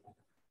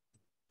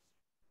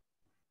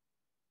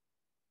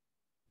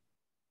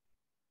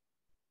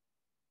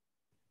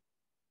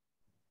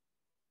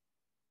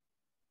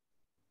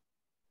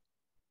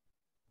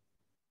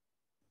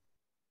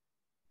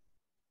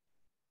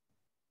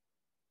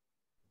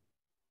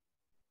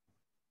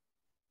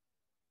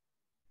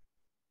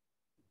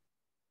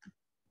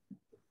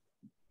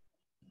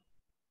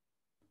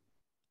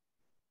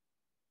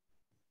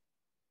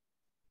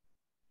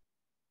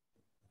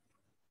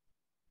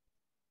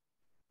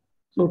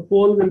 So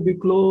poll will be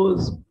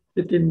closed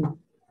within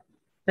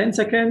 10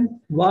 seconds.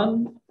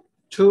 1,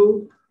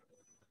 2,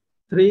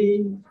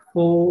 3,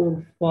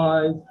 4,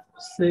 5,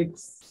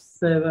 6,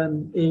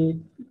 7, 8,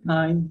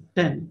 9,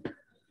 10.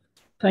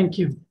 Thank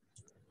you.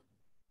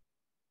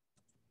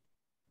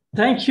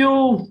 Thank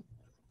you,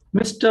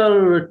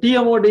 Mr.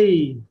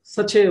 TMOD.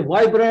 Such a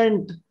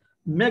vibrant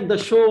make the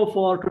show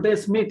for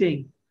today's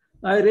meeting.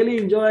 I really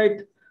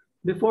enjoyed.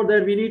 Before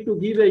that, we need to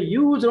give a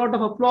huge round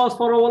of applause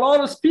for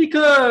all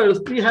speakers.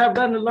 We have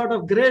done a lot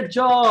of great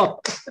job.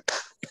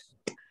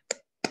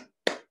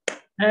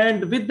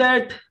 And with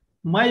that,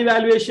 my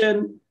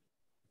evaluation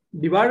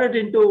divided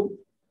into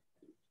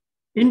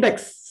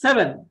index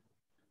 7.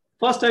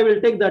 First, I will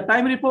take the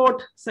time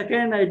report.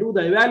 Second, I do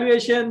the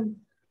evaluation.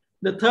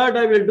 The third,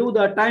 I will do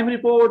the time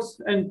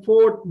reports. And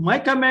fourth, my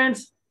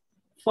comments.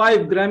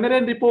 5,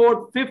 grammarian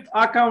report.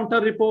 5th, counter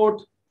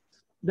report.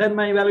 Then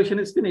my evaluation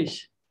is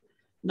finished.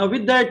 Now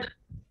with that,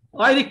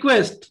 I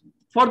request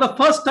for the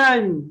first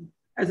time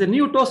as a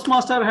new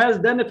Toastmaster has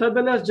done a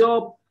fabulous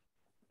job.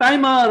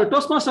 Timer,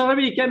 Toastmaster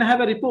Ravi can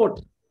have a report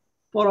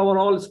for our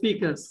all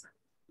speakers.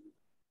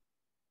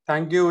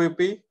 Thank you,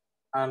 VP.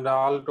 and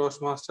all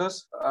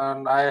Toastmasters.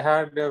 And I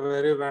had a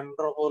very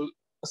wonderful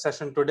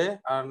session today.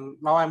 And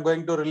now I'm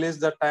going to release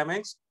the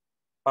timings.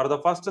 For the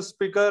first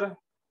speaker,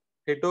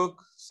 he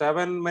took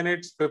 7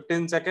 minutes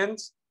 15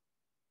 seconds.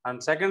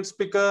 And second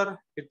speaker,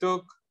 he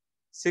took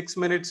 6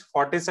 minutes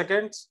 40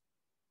 seconds.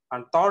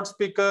 And third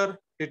speaker,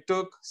 he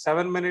took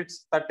 7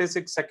 minutes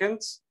 36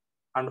 seconds.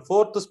 And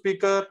fourth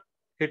speaker,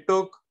 he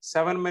took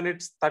 7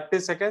 minutes 30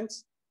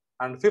 seconds.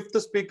 And fifth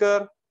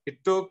speaker, he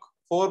took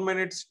 4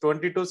 minutes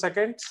 22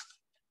 seconds.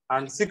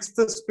 And sixth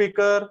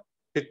speaker,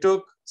 he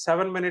took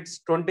 7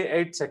 minutes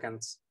 28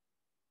 seconds.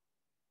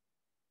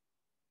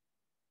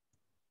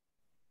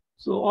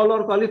 So all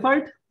are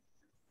qualified?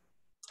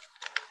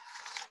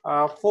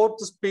 Third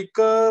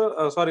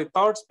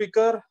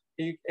speaker,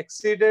 he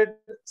exceeded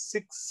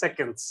 6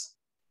 seconds.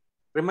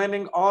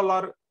 Remaining all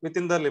are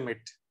within the limit.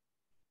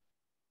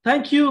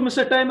 Thank you,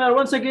 Mr. Timer.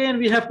 Once again,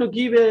 we have to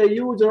give a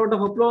huge round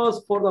of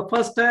applause for the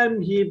first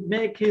time he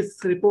make his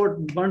report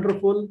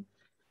wonderful.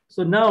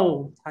 So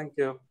now, thank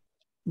you.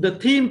 The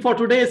theme for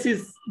today's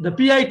is the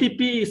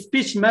BITP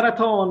speech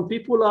marathon.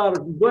 People are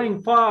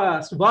going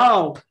fast.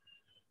 Wow.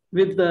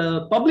 With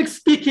the public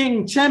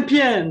speaking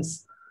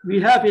champions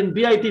we have in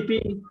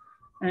BITP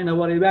and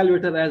our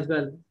evaluator as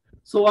well.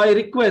 So I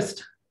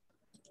request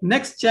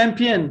next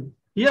champion.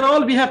 Here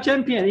all we have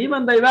champion,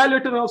 even the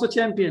evaluator also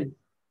champion.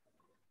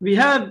 We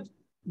have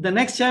the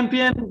next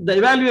champion, the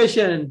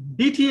evaluation,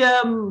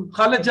 DTM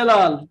Khalid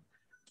Jalal,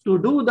 to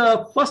do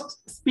the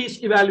first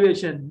speech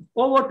evaluation.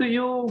 Over to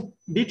you,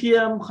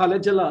 DTM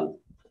Khalid Jalal.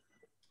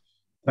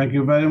 Thank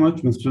you very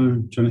much,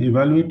 Mr.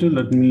 Evaluator.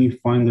 Let me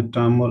find the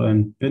timer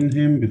and pin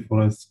him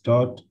before I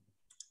start.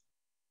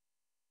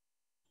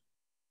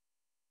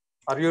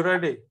 Are you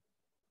ready?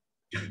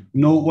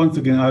 No, once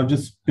again, I'll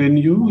just pin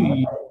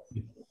you.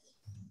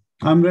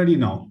 I'm ready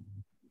now.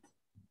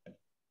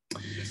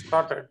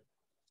 Started.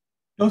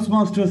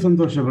 Toastmaster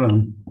Santosh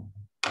Abraham.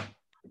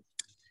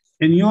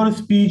 In your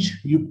speech,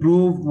 you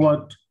proved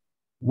what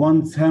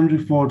once Henry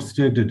Ford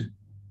stated.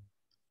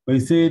 He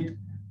said,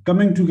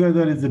 coming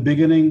together is the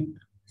beginning,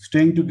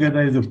 staying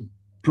together is the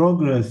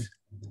progress,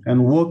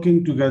 and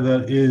working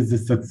together is the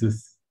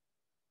success.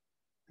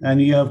 And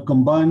you have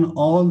combined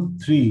all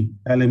three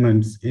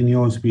elements in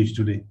your speech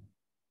today.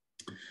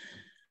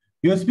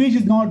 Your speech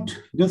is not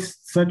just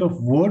a set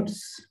of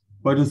words,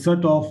 but a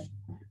set of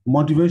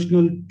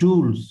motivational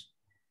tools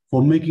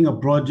for making a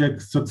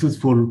project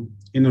successful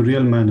in a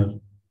real manner.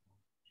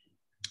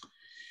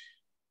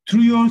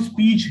 Through your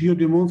speech, you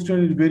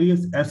demonstrated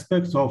various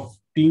aspects of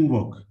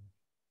teamwork.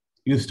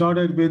 You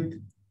started with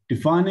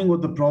defining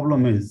what the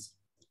problem is,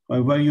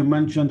 where you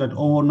mentioned that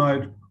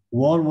overnight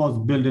wall was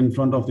built in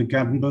front of the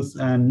campus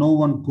and no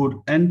one could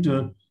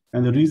enter,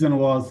 and the reason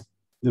was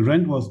the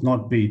rent was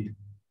not paid.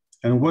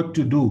 And what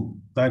to do,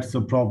 that's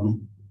the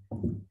problem.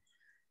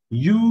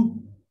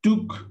 You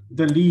took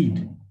the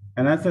lead,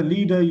 and as a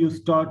leader, you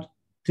start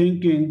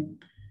thinking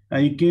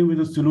and you came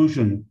with a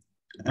solution.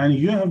 And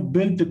you have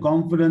built the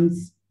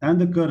confidence and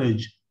the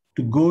courage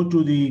to go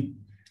to the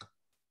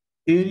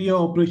area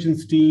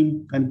operations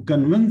team and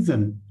convince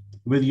them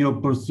with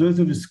your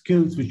persuasive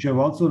skills, which you have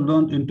also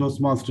learned in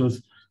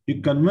Toastmasters.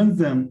 You convince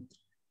them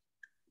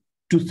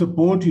to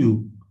support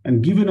you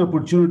and give an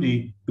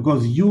opportunity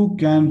because you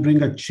can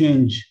bring a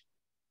change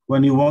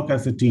when you work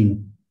as a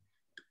team.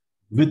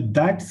 With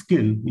that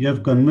skill, you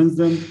have convinced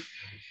them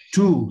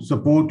to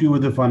support you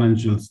with the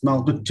financials.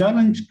 Now, the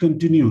challenge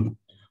continued,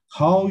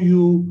 how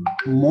you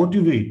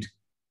motivate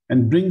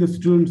and bring the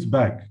students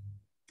back.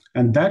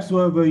 And that's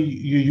where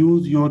you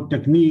use your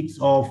techniques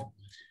of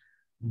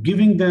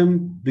giving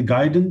them the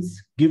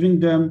guidance, giving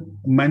them,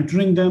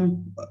 mentoring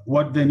them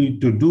what they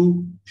need to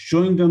do,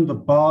 showing them the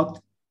path,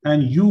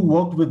 and you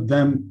work with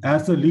them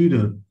as a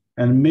leader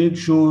and made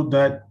sure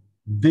that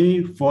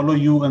they follow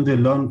you and they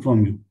learn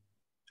from you.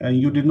 And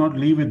you did not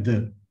leave it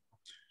there.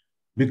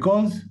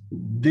 Because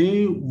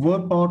they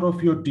were part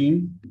of your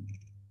team,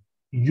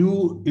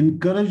 you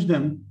encouraged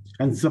them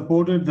and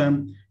supported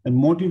them and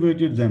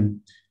motivated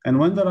them. And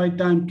when the right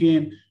time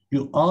came,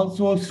 you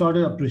also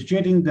started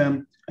appreciating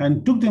them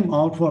and took them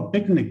out for a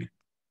picnic,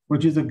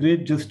 which is a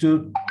great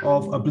gesture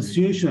of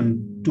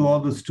appreciation to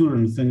all the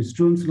students. And in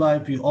students'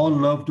 life, we all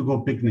love to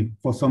go picnic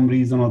for some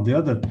reason or the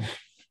other.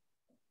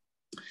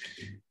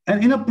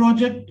 And in a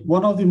project,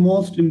 one of the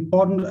most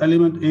important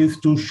elements is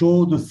to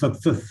show the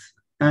success.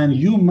 And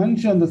you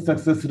mentioned the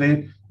success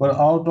rate, where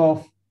out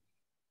of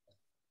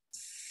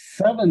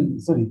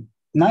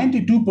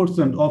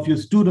 92% of your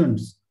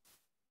students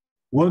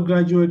were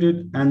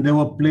graduated and they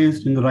were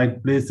placed in the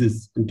right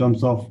places in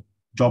terms of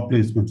job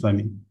placements, I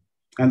mean.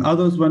 And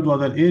others went to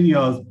other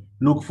areas,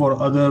 look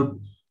for other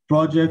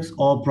projects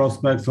or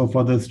prospects or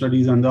further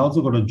studies, and they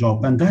also got a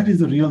job. And that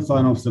is a real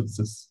sign of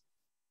success.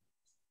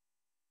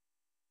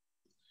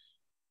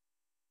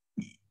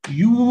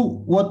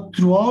 You were,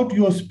 throughout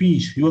your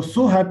speech, you were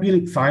so happy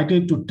and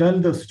excited to tell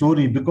the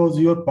story because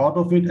you are part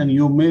of it and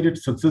you made it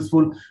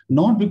successful,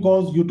 not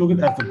because you took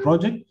it as a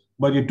project,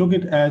 but you took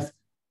it as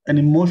an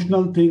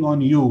emotional thing on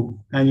you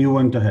and you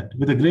went ahead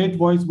with a great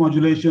voice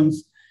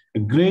modulations a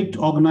great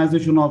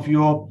organization of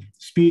your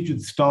speech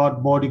with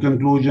start, body,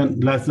 conclusion,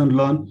 lesson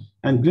learned,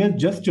 and great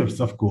gestures,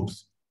 of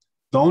course.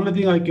 The only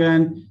thing I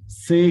can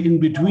say in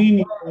between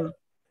your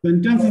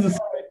sentences is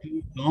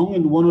slightly long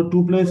in one or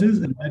two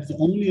places, and that's the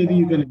only area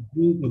you can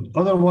improve.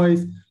 But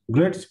otherwise,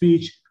 great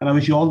speech, and I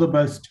wish you all the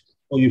best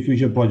for your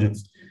future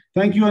projects.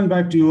 Thank you, and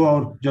back to you,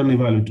 our general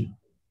evaluator.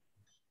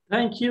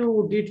 Thank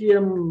you,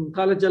 DTM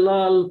Khalid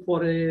Jalal,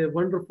 for a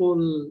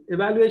wonderful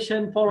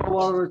evaluation for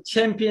our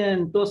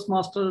champion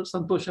Toastmaster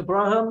Santosh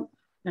Abraham,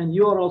 and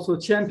you are also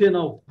champion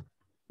of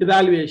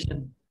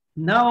evaluation.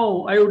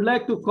 Now, I would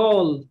like to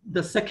call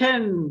the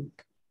second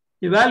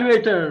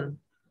evaluator,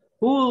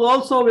 who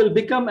also will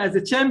become as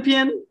a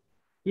champion.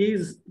 He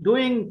is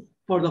doing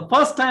for the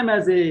first time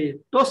as a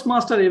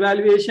Toastmaster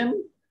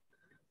evaluation.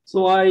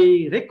 So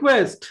I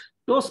request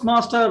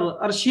Toastmaster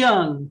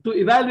Arshian to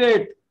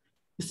evaluate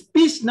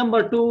speech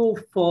number 2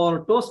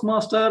 for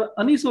Toastmaster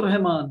Anisur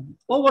Rahman.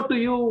 Over to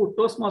you,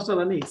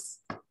 Toastmaster Anis.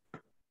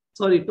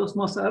 Sorry,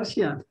 Toastmaster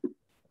Arshian.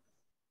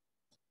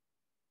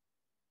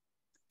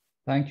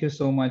 Thank you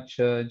so much,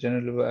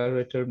 General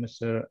Evaluator,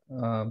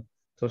 Mr.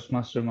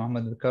 Toastmaster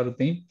Mohammed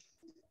Viqaruddin.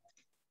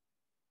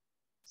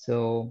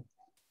 So,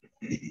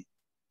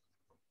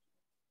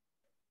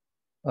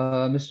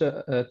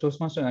 Mr.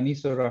 Toastmaster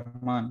Anisur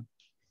Rahman,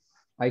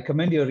 I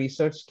commend your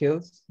research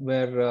skills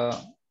where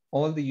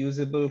all the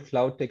usable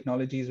cloud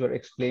technologies were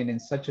explained in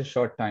such a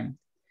short time.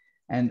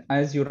 And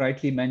as you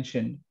rightly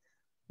mentioned,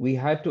 we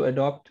had to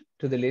adopt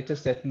to the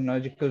latest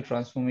technological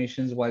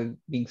transformations while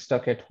being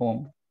stuck at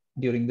home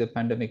during the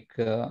pandemic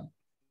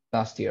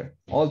last year,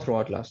 all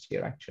throughout last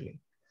year, actually.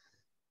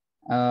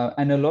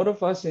 And a lot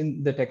of us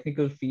in the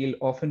technical field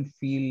often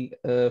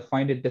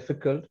find it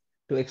difficult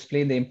to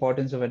explain the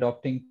importance of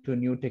adopting to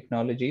new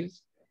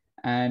technologies.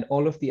 And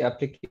all of the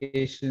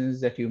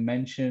applications that you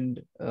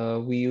mentioned,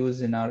 we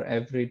use in our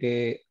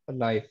everyday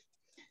life.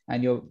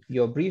 And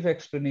your brief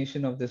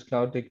explanation of this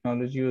cloud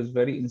technology was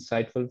very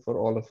insightful for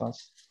all of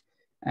us.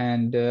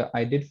 And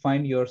I did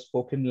find your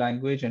spoken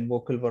language and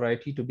vocal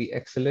variety to be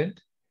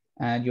excellent.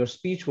 And your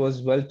speech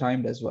was well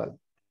timed as well.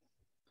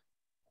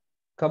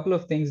 Couple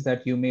of things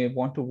that you may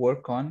want to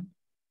work on.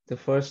 The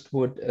first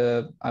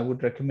I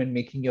would recommend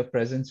making your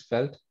presence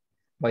felt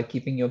by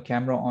keeping your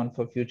camera on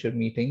for future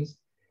meetings,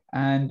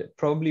 and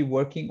probably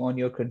working on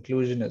your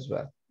conclusion as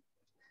well.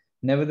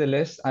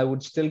 Nevertheless, I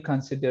would still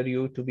consider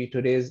you to be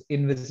today's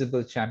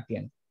invisible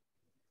champion.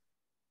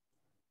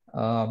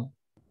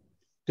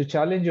 To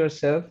challenge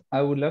yourself,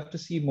 I would love to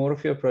see more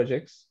of your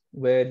projects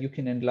where you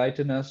can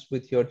enlighten us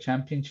with your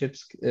championship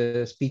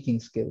speaking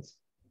skills.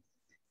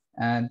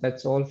 And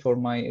that's all for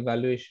my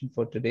evaluation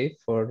for today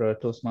for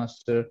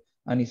Toastmaster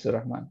Anisur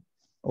Rahman.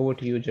 Over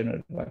to you,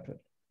 General Evaluator.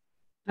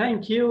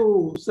 Thank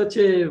you.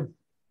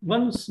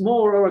 Once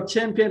more, our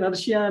champion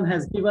Arshian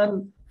has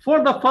given,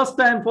 for the first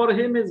time for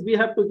him, we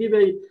have to give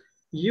a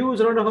huge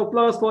round of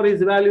applause for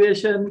his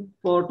evaluation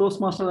for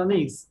Toastmaster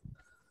Anis.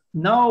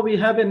 Now we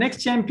have a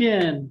next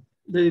champion,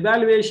 the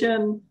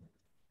evaluation.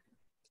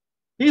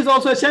 He's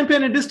also a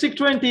champion in District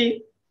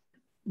 20.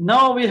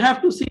 Now we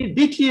have to see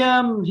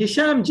DTM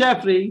Hisham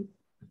Jaffrey.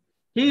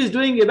 He is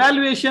doing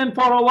evaluation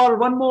for our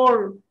one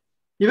more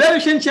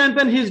evaluation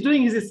champion. He's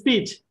doing his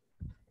speech.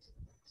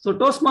 So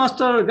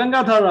Toastmaster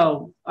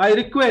Gangadhar, I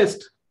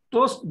request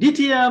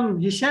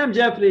DTM Hisham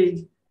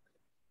Jaffrey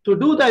to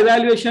do the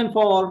evaluation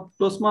for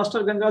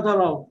Toastmaster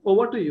Gangadhar.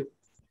 Over to you.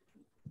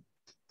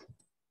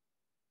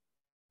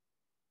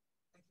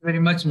 Thank you very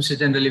much, Mr.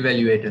 General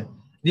Evaluator.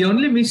 The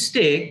only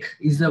mistake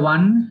is the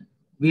one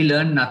we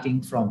learn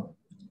nothing from.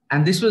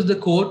 And this was the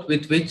quote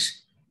with which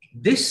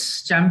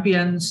this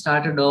champion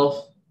started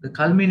off the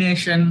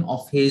culmination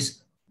of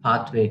his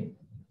pathway.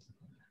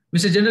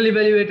 Mr. General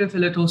Evaluator,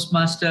 fellow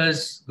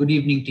Toastmasters, good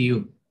evening to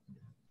you.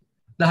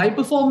 The High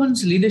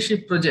Performance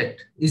Leadership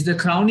Project is the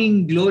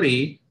crowning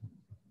glory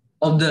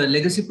of the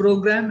Legacy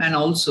Program and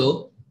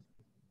also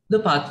the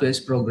Pathways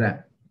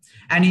Program.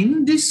 And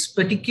in this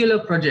particular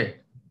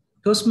project,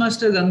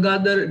 Toastmaster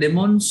Gangadhar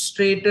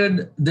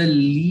demonstrated the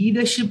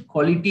leadership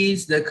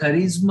qualities, the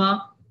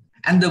charisma,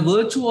 and the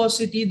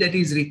virtuosity that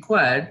is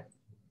required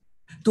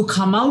to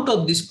come out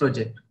of this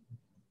project.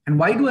 And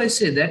why do I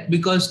say that?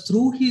 Because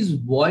through his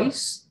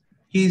voice,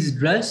 his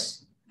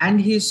dress, and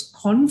his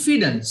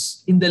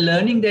confidence in the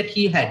learning that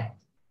he had,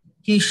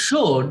 he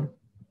showed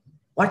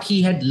what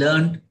he had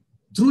learned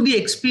through the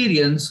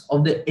experience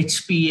of the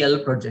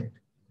HPL project,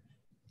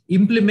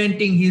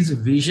 implementing his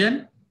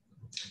vision,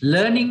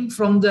 learning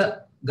from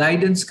the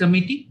guidance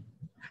committee,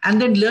 and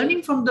then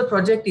learning from the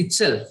project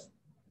itself.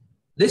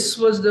 This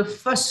was the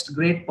first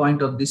great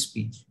point of this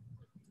speech.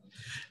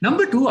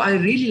 Number two, I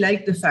really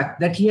like the fact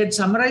that he had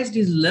summarized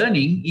his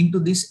learning into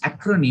this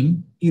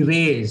acronym,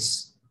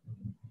 ERASE.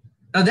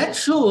 Now that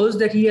shows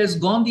that he has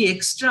gone the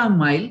extra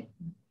mile,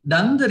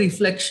 done the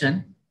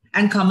reflection,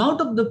 and come out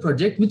of the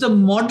project with a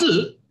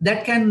model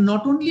that can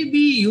not only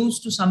be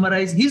used to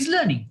summarize his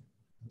learning,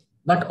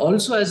 but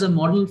also as a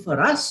model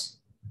for us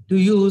to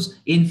use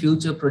in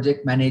future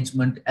project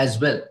management as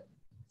well.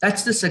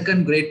 That's the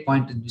second great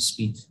point in this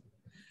speech.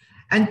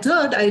 And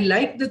third, I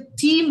liked the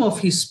theme of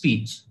his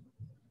speech.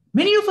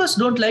 Many of us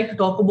don't like to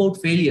talk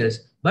about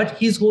failures, but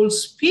his whole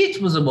speech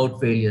was about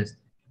failures.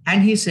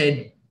 And he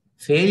said,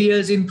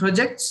 failures in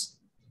projects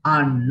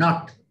are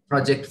not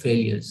project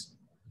failures.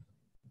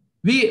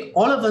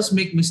 All of us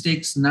make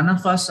mistakes. None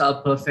of us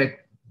are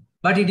perfect,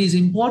 but it is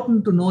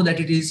important to know that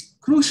it is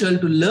crucial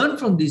to learn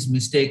from these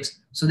mistakes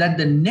so that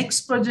the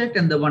next project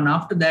and the one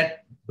after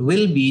that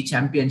will be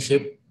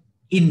championship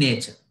in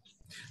nature.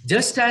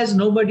 Just as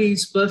nobody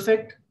is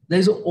perfect, there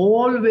is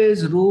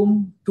always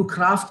room to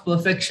craft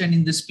perfection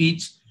in the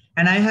speech.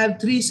 And I have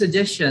 3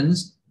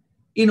 suggestions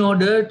in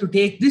order to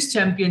take this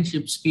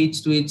championship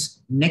speech to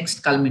its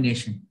next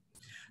culmination.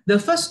 The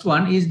first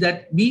one is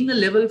that being a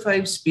level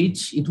 5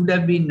 speech, it would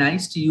have been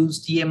nice to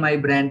use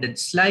TMI branded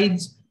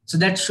slides. So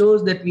that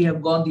shows that we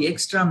have gone the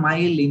extra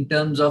mile in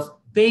terms of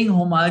paying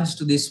homage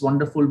to this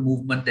wonderful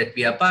movement that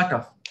we are part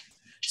of.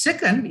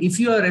 Second, if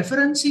you are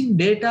referencing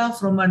data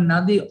from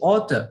another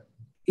author,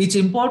 it's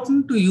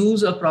important to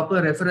use a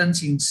proper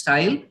referencing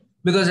style,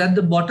 because at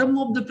the bottom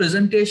of the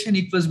presentation,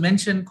 it was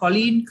mentioned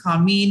Colleen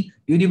Carmine,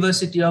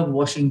 University of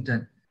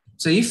Washington.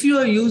 So if you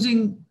are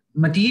using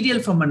material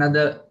from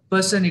another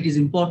person, it is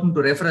important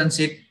to reference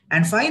it.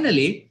 And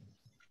finally,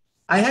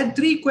 I had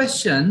 3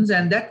 questions,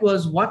 and that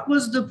was, what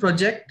was the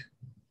project?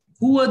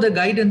 Who were the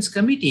guidance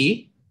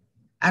committee?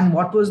 And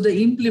what was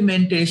the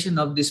implementation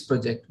of this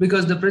project?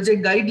 Because the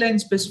project guideline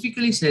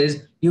specifically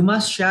says you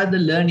must share the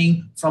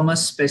learning from a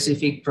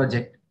specific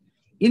project.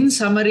 In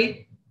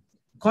summary,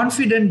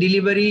 confident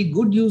delivery,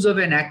 good use of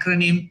an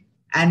acronym,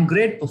 and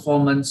great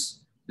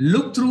performance.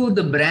 Look through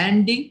the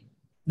branding,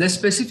 the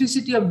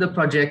specificity of the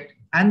project,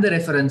 and the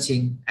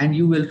referencing, and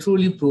you will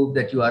truly prove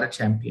that you are a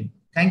champion.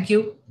 Thank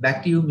you.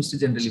 Back to you, Mr.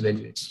 General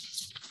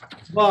Evaluator.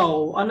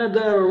 Wow,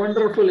 another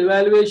wonderful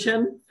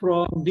evaluation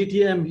from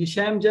DTM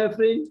Hisham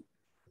Jaffrey,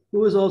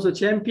 who is also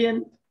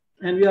champion,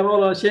 and we are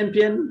all a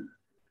champion.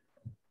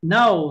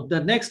 Now, the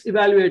next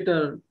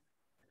evaluator,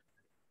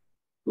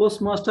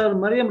 Toastmaster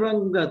Mariam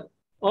Rangat,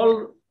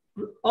 all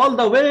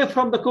the way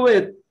from the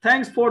Kuwait.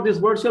 Thanks for this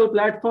virtual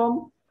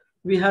platform.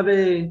 We have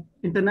an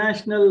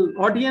international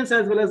audience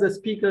as well as the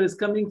speaker is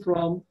coming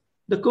from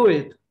the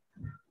Kuwait.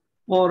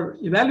 For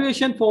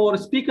evaluation for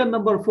speaker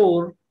number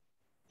 4,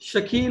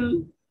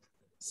 Shakeel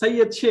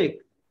Sayyad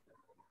Shaikh.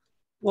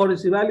 For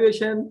his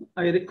evaluation,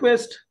 I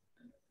request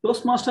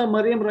Toastmaster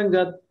Mariam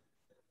Rangat,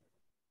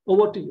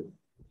 over to you.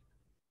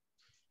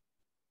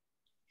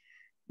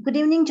 Good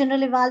evening,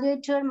 General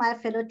Evaluator, my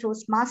fellow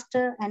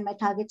Toastmaster, and my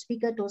target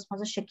speaker,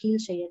 Toastmaster Shakeel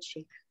Sayyad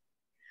Shaikh.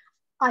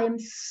 I am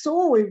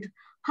sold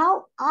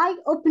how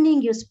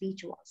eye-opening your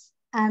speech was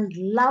and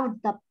loved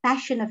the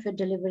passion of your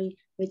delivery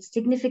with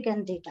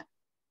significant data.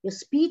 Your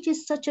speech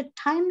is such a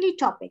timely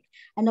topic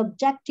and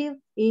objective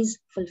is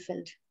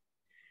fulfilled.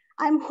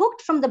 I'm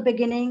hooked from the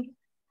beginning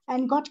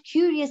and got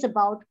curious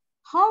about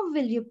how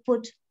will you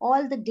put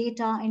all the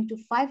data into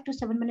 5 to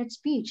 7 minute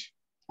speech?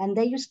 And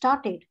there you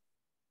started.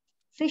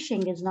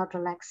 Phishing is not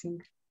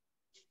relaxing.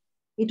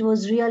 It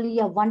was really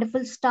a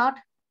wonderful start.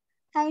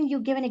 And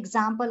you gave an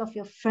example of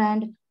your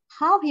friend,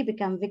 how he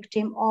became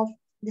victim of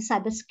the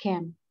cyber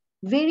scam.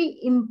 Very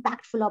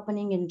impactful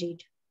opening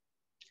indeed.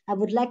 I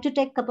would like to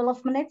take a couple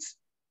of minutes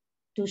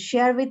to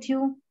share with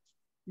you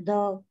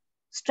the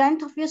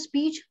strength of your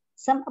speech,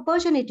 some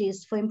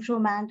opportunities for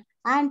improvement,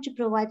 and to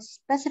provide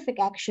specific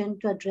action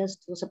to address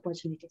those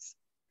opportunities.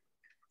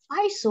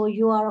 I saw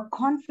you are a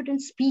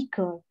confident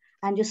speaker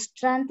and your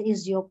strength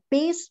is your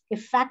pace,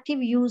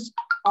 effective use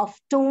of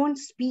tone,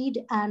 speed,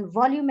 and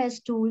volume as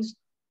tools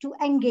to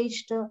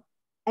engage the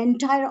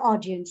entire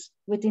audience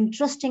with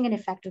interesting and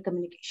effective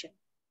communication.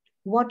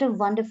 What a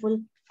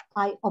wonderful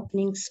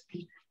eye-opening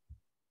speech.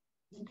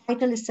 The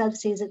title itself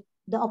says that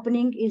the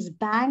opening is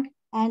bang,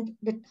 and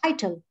the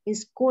title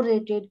is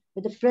correlated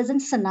with the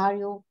present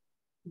scenario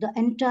the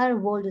entire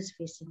world is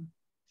facing.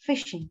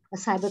 Phishing, a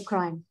cyber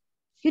crime.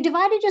 You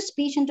divided your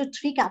speech into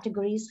 3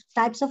 categories: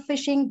 types of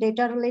phishing,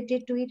 data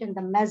related to it, and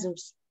the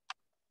measures.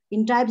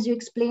 In types, you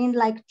explained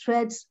like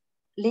threads,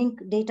 link,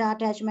 data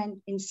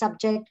attachment. In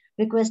subject,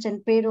 request,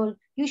 and payroll,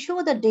 you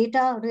show the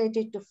data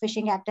related to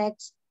phishing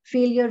attacks,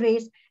 failure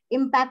rates,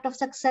 impact of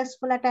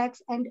successful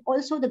attacks, and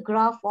also the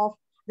graph of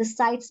the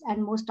sites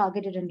and most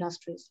targeted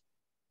industries.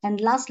 And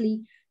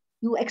lastly,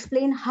 you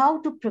explain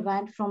how to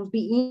prevent from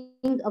being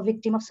a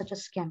victim of such a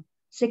scam,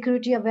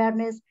 security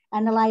awareness,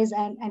 analyze,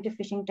 and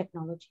anti-phishing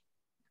technology.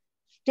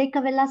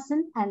 Takeaway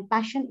lesson and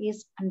passion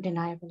is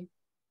undeniable.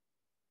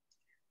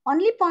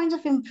 Only points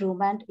of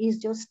improvement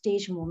is your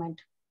stage moment.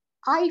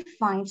 I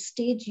find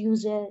stage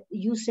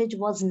usage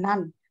was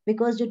none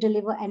because you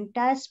deliver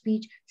entire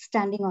speech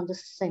standing on the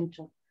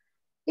center.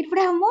 It would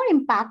have more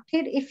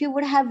impacted if you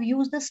would have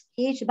used the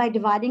stage by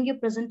dividing your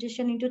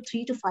presentation into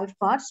 3 to 5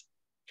 parts.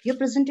 Your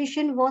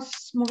presentation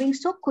was moving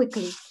so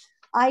quickly.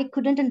 I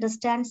couldn't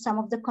understand some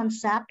of the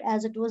concept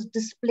as it was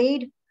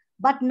displayed,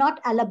 but not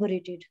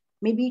elaborated.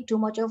 Maybe too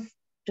much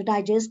to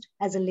digest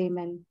as a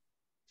layman.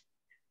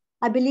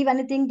 I believe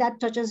anything that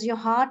touches your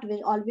heart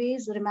will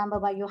always remember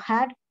by your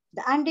head.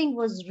 The ending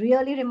was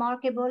really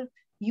remarkable.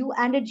 You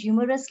ended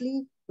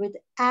humorously with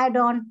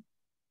add-on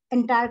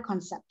entire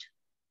concept,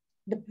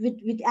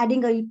 with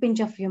adding a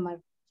pinch of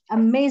humor.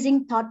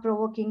 Amazing,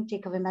 thought-provoking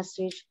takeaway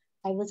message.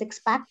 I was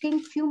expecting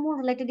few more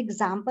related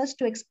examples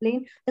to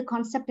explain the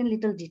concept in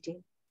little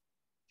detail.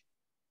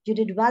 You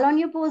did well on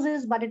your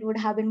poses, but it would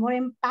have been more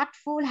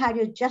impactful had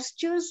your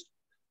gestures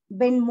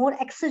been more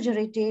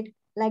exaggerated,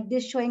 like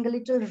this, showing a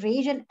little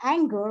rage and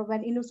anger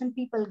when innocent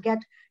people get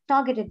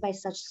targeted by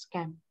such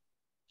scam.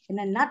 In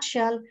a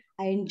nutshell,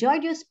 I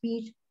enjoyed your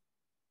speech.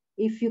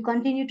 If you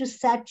continue to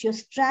set your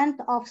strength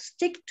of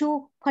stick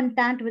to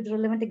content with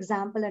relevant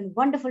example and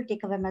wonderful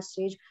takeaway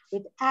message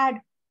with add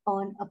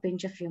on a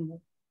pinch of humor,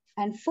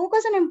 and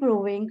focus on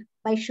improving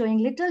by showing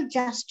little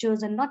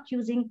gestures and not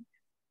using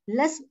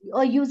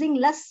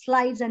less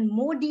slides and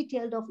more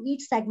detailed of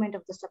each segment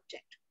of the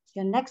subject.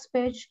 Your next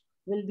page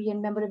will be a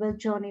memorable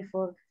journey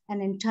for an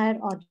entire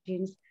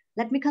audience.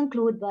 Let me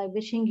conclude by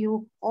wishing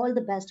you all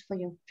the best for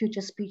your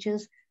future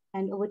speeches,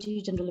 and over to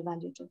you, General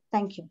Evaluator.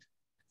 Thank you.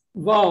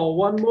 Wow,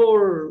 one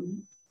more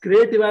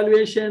great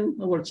evaluation,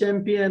 our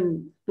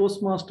champion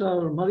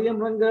Toastmaster Mariam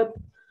Rangat.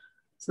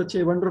 Such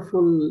a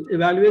wonderful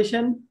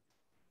evaluation.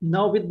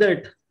 Now with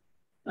that,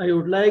 I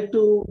would like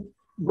to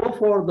go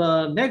for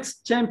the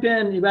next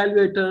champion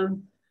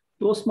evaluator,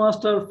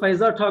 Toastmaster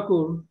Faiza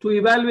Thakur, to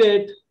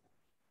evaluate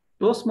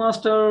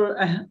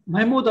Toastmaster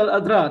Mahmood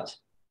Al Adraj.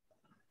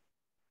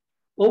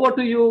 Over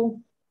to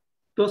you,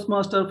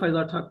 Toastmaster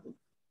Faiza Thakur.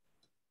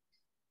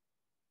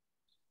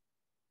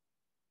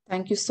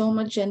 Thank you so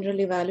much, General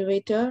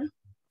Evaluator.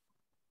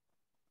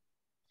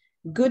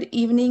 Good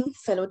evening,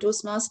 fellow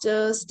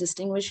Toastmasters,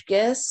 distinguished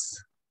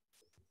guests.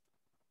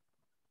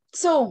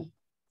 So,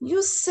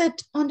 you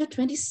sit on the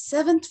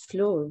 27th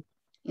floor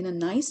in a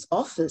nice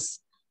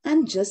office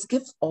and just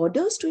give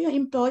orders to your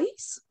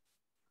employees?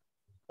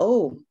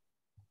 Oh,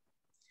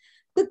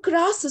 the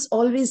grass is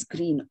always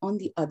green on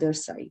the other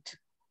side.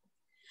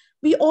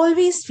 We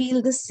always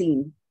feel the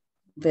same,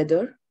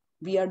 whether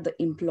we are the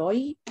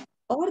employee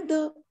or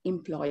the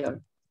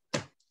employer.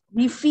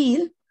 We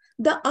feel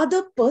the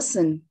other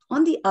person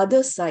on the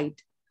other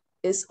side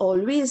is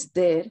always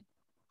there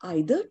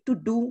either to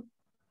do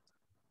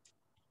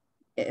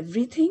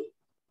everything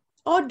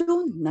or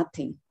do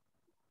nothing.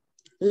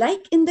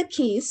 Like in the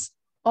case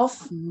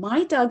of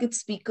my target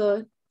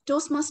speaker,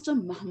 Toastmaster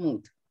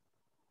Mahmood.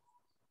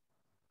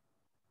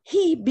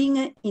 He being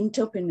an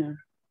entrepreneur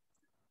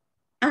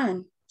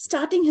and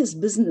starting his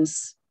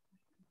business,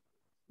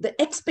 the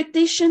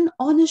expectation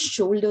on his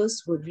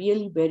shoulders were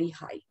really very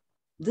high.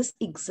 This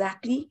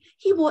exactly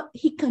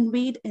he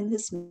conveyed in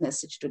his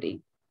message today.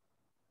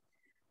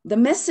 The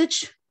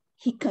message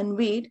he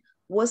conveyed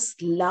was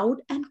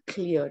loud and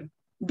clear.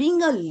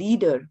 Being a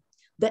leader,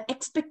 the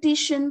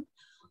expectation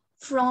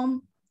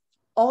from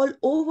all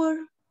over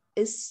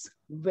is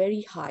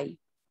very high.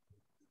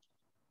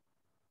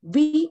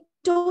 We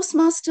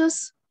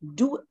Toastmasters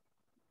do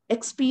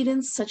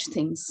experience such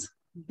things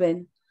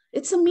when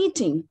it's a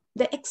meeting.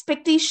 The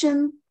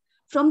expectation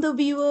from the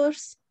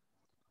viewers,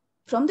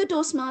 from the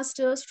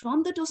Toastmasters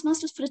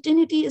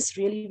fraternity is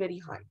really very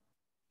high.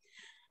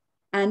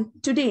 And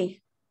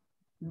today,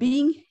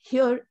 being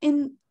here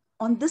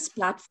on this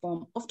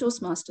platform of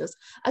Toastmasters,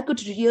 I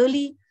could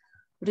really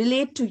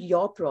relate to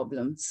your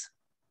problems.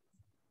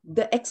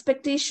 The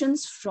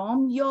expectations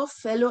from your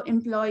fellow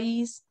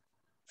employees,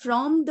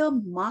 from the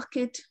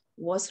market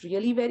was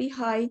really very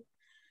high,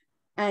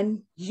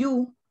 and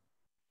you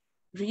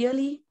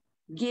really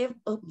gave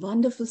a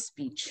wonderful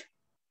speech.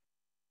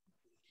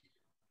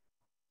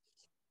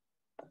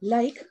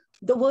 Like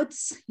the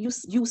words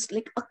used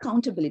like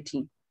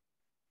accountability.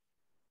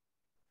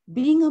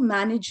 Being a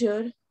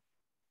manager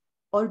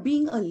or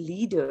being a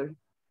leader,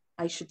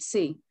 I should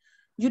say,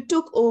 you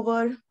took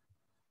over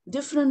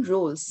different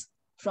roles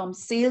from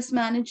sales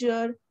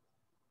manager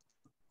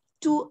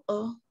to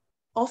a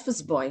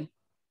office boy.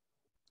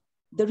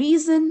 The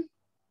reason,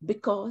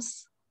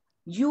 because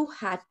you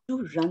had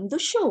to run the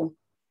show.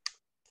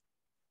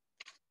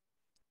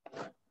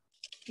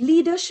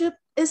 Leadership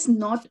is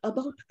not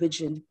about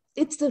vision.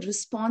 It's the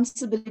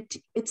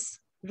responsibility. It's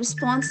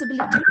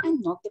responsibility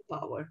and not the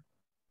power.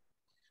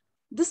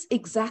 This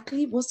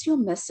exactly was your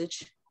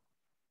message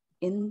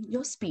in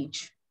your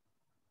speech.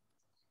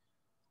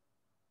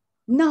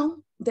 Now,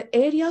 the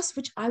areas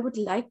which I would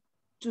like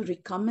to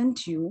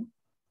recommend you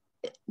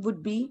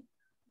would be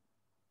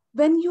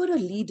when you're a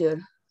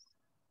leader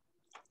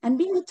and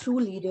being a true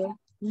leader,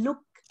 look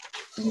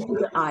into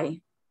the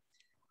eye.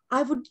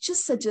 I would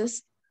just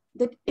suggest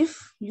that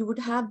if you would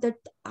have that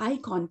eye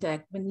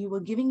contact when you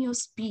were giving your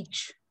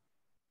speech,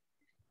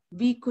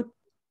 we could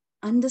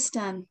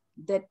understand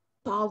that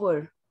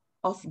power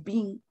of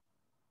being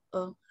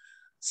a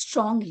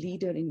strong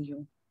leader in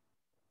you.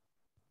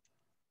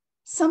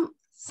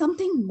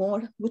 Something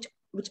more which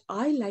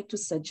I like to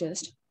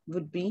suggest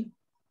would be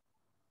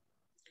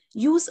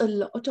use a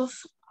lot of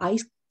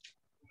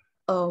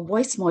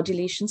voice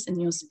modulations in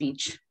your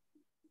speech.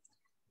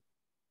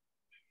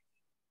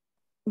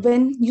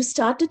 When you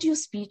started your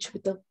speech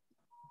with a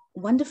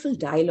wonderful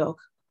dialogue,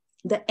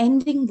 the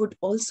ending would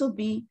also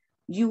be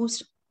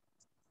used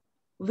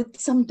with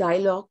some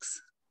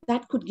dialogues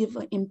that could give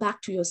an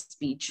impact to your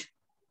speech.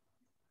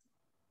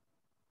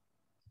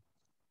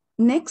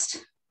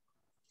 Next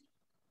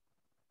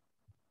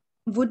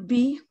would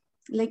be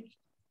like,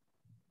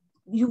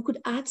 you could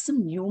add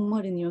some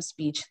humor in your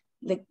speech.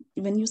 Like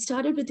when you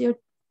started with your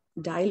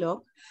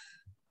dialogue,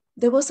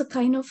 there was a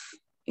kind of,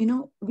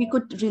 we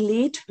could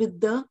relate with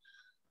the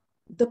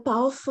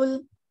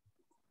powerful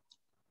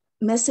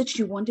message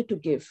you wanted to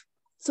give.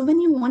 So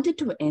when you wanted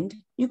to end,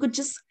 you could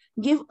just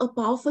give a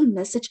powerful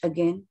message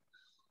again.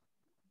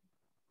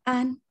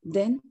 And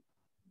then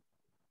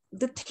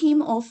the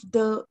theme of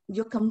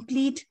your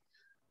complete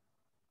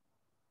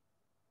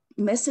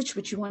message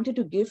which you wanted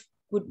to give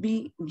would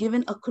be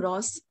given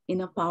across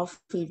in a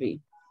powerful way.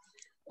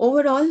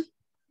 Overall,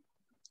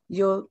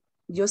 your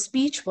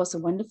speech was a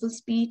wonderful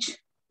speech.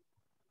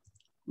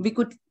 We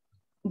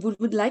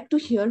would like to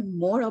hear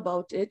more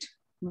about it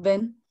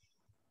when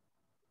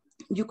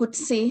you could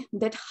say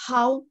that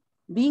how,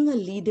 being a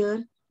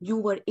leader, you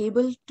were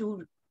able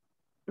to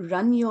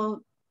run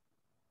your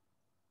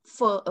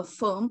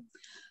firm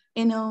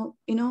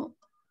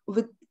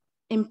with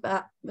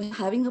impact,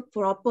 having a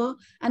proper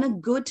and a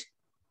good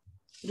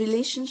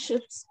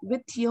relationships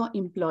with your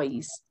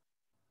employees.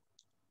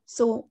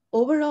 So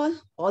overall,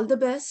 all the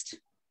best.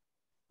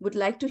 Would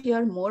like to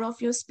hear more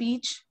of your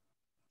speech.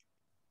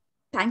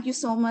 Thank you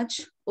so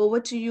much.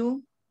 Over to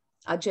you,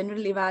 our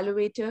general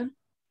evaluator.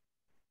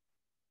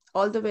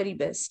 All the very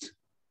best.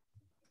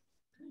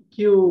 Thank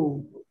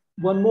you.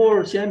 One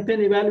more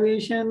champion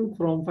evaluation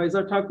from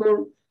Faisal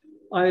Thakur.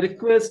 I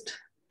request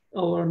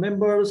our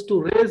members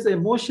to raise a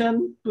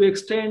motion to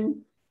extend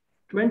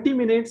 20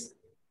 minutes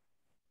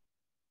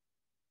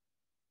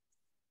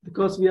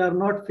because we are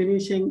not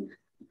finishing.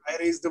 I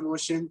raise the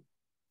motion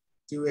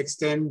to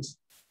extend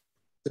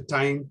the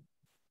time.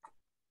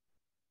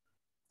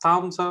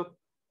 Thumbs up.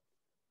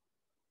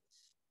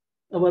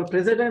 Our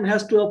president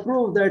has to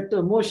approve that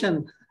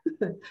motion.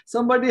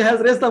 Somebody has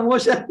raised the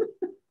motion.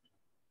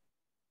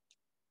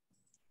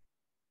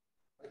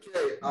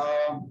 Okay,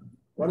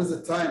 what is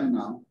the time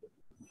now?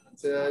 It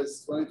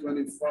says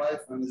 2025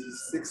 and this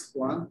is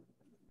 6:01.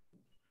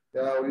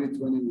 Yeah, we need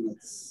 20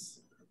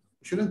 minutes.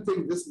 Shouldn't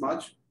take this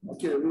much.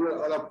 Okay, we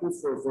will all approve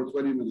for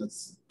 20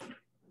 minutes.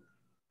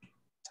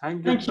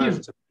 Thank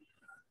you.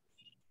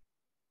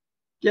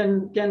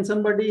 Can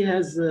somebody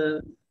has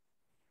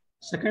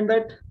second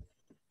that?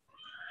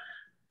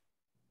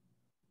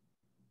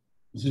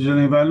 Decision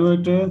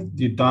evaluator,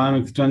 the time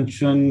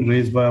extension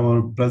raised by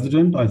our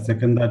president, I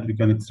second that. We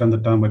can extend the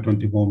time by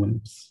 24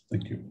 minutes.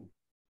 Thank you.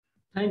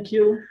 Thank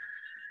you.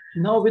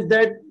 Now with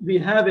that, we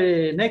have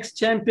a next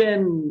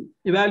champion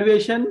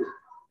evaluation.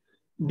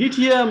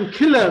 DTM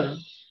killer,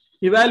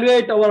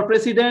 evaluate our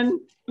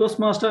president,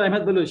 Toastmaster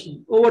Ahmed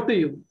Balooshi. Over to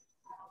you.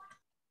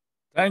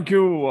 Thank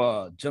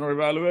you, General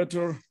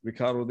Evaluator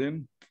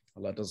Viqaruddin.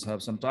 Let us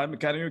have some time.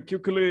 Can you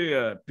quickly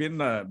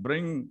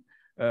bring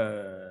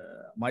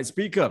my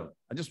speaker?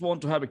 I just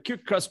want to have a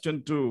quick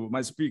question to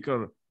my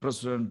speaker,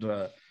 President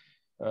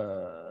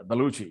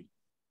Balooshi.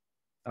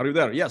 Are you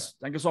there? Yes,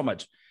 thank you so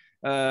much.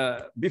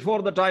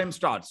 Before the time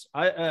starts,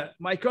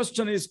 my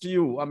question is to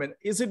you. I mean,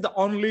 is it the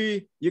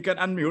only, you can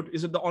unmute,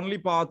 is it the only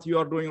path you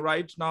are doing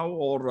right now,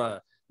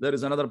 or there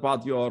is another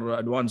path you are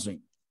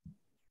advancing?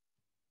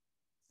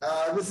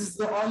 This is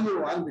the only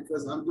one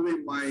because I'm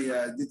doing my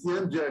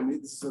DTM journey.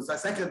 This is a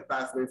second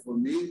pathway for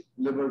me,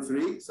 level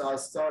 3. So I'll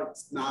start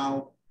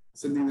now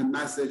sending a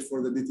message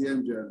for the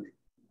DTM journey.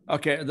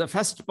 Okay, the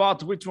first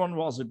path, which one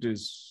was it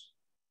is?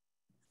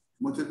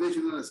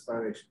 Motivation and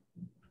inspiration.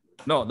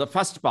 No, the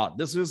first part.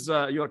 This is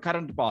your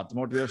current path,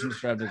 motivation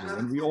strategy,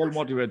 and we all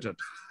motivated.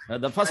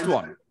 The first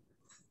one.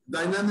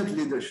 Dynamic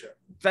leadership.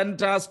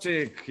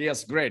 Fantastic.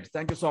 Yes, great.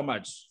 Thank you so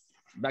much.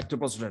 Back to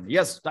President.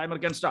 Yes, timer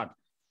can start.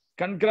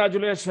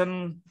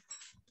 Congratulations,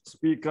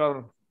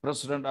 Speaker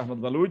President Ahmed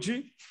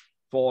Balooshi,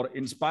 for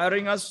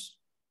inspiring us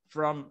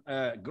from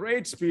a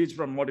great speech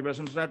from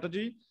motivation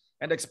strategy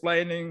and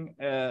explaining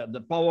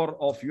the power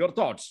of your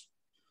thoughts.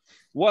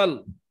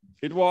 Well,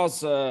 it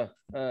was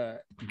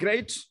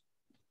great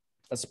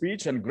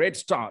speech and great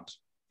start.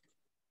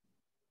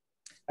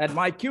 And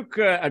my quick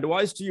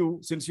advice to you,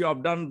 since you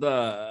have done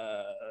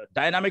the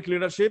dynamic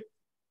leadership,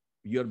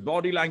 your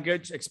body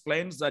language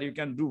explains that you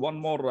can do one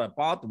more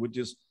path, which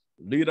is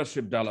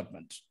leadership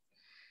development.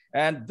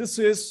 And this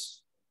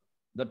is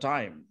the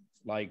time,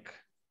 like,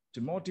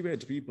 to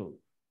motivate people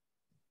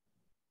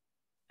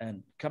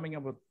and coming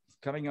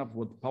up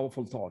with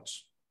powerful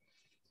thoughts.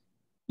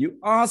 You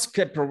ask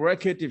a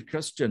provocative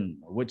question,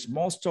 which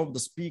most of the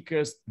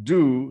speakers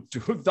do to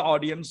hook the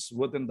audience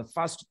within the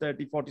first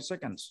 30, 40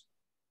 seconds.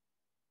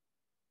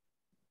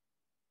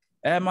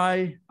 I'm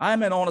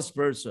an honest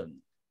person.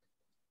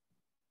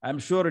 I'm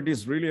sure it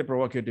is really a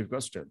provocative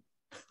question.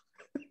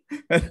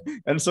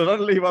 And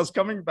suddenly he was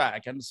coming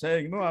back and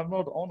saying, no, I'm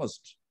not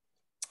honest.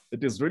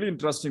 It is really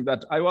interesting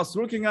that I was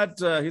looking at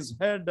his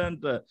head and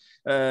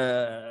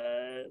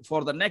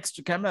for the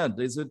next comment,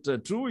 is it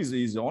true? Is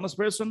he an honest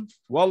person?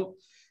 Well,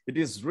 it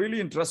is really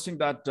interesting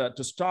that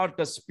to start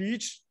a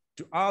speech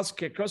to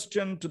ask a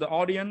question to the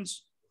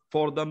audience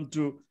for them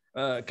to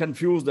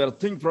confuse their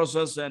think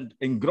process and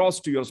engross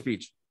to your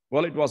speech.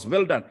 Well, it was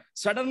well done.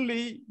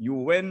 Suddenly, you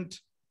went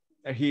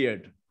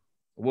ahead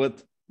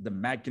with the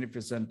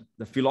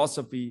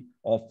philosophy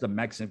of the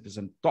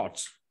magnificent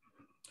thoughts,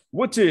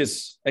 which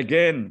is,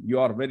 again, you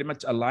are very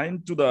much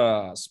aligned to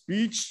the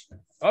speech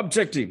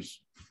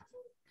objectives.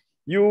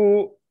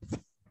 You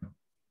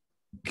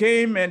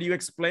came and you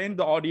explained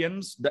the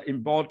audience the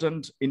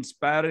importance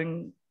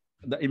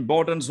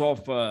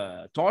of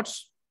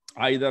thoughts,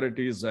 either it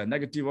is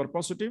negative or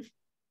positive,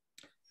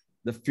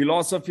 the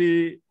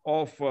philosophy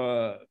of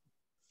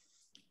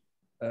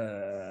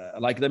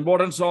like the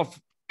importance of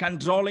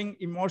controlling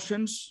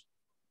emotions,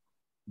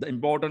 the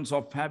importance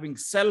of having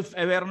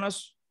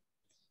self-awareness,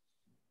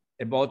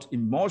 about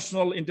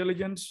emotional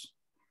intelligence,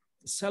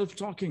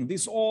 self-talking.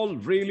 These all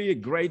really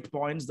great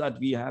points that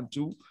we have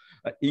to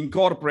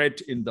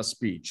incorporate in the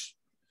speech.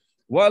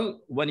 Well,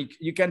 when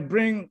you can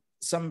bring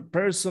some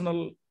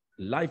personal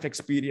life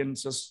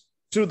experiences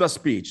to the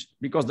speech,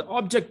 because the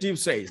objective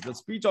says, the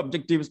speech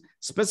objective is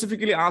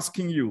specifically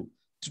asking you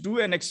to do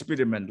an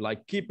experiment,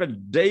 like keep a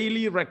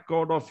daily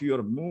record of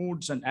your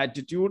moods and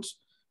attitudes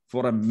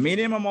for a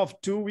minimum of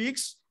 2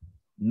 weeks,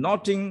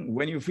 noting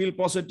when you feel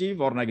positive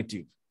or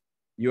negative,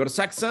 your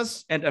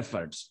success and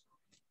efforts,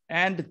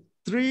 and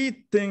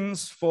 3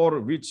 things for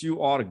which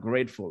you are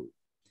grateful.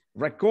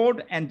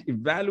 Record and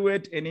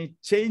evaluate any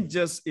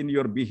changes in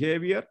your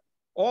behavior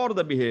or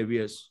the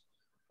behaviors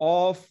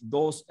of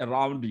those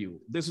around you.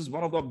 This is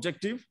one of the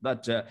objectives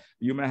that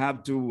you may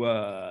have to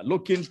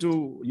look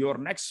into your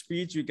next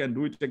speech. You can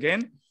do it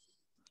again.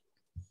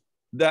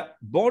 The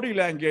body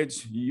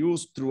language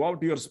used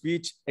throughout your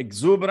speech,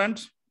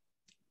 exuberant.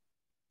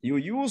 You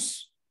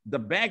use the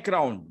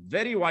background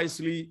very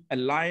wisely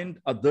aligned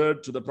other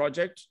to the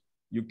project.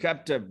 You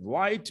kept a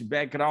white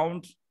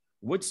background,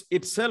 which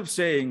itself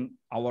saying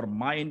our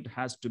mind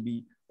has to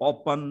be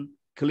open,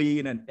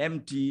 clean, and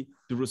empty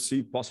to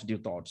receive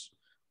positive thoughts.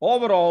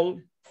 Overall,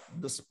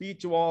 the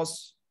speech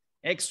was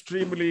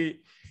extremely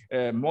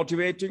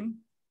motivating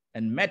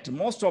and met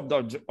most of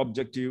the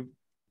objective,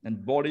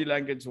 and body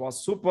language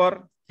was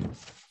super.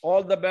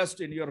 All the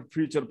best in your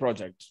future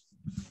project.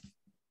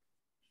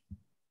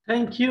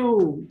 Thank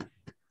you,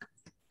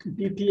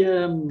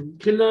 DTM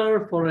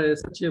Killer, for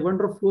such a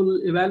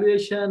wonderful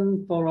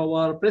evaluation for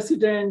our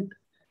president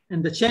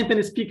and the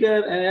champion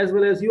speaker, as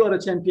well as you are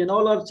a champion.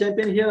 All are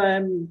champion here. I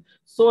am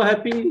so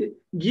happy.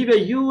 Give a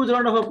huge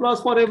round of applause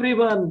for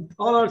everyone.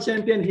 All are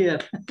champion here.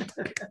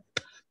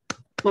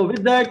 So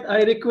with that,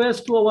 I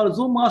request to our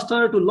Zoom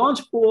master to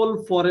launch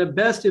poll for a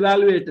best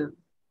evaluator.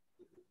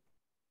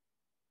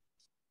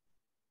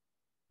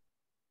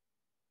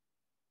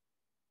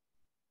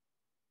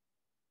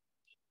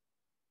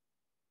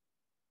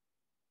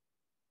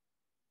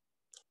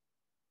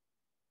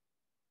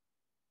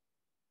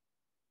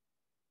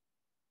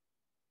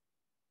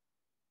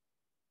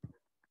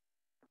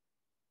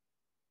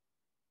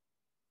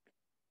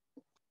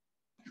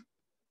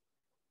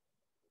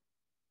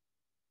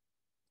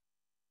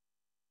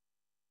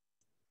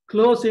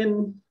 Close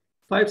in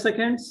 5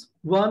 seconds.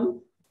 1,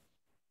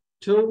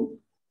 2,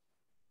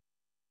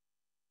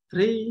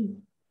 3,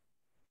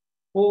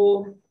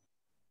 4,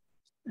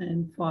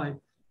 and 5.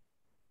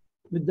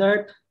 With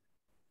that,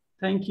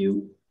 thank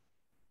you.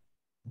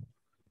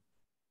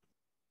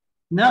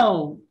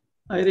 Now,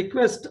 I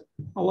request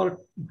our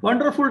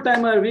wonderful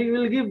timer. We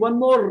will give one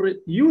more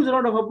huge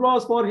round of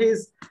applause for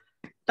his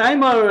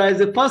timer as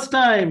the first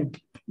time.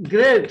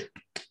 Great.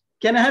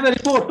 Can I have a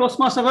report,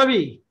 Toastmaster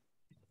Ravi?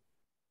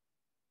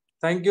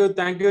 Thank you,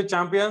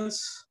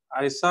 champions.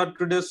 I saw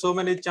today so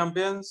many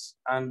champions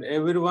and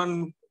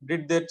everyone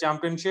did their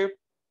championship.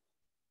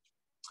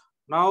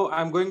 Now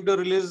I'm going to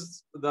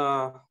release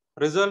the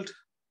result.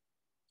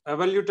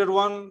 Evaluator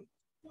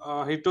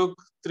 1, he took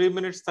 3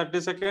 minutes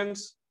 30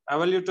 seconds.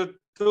 Evaluator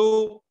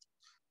 2,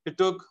 he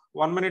took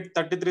 1 minute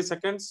 33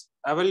 seconds.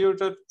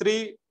 Evaluator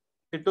 3,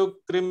 he took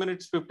 3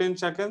 minutes 15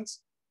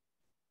 seconds.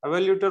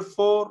 Evaluator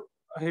 4,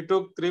 he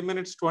took 3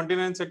 minutes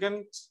 29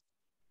 seconds.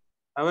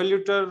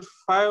 Evaluator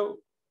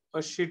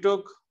 5, she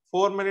took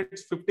 4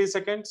 minutes 50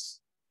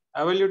 seconds.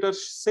 Evaluator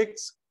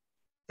 6,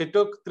 he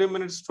took 3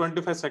 minutes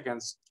 25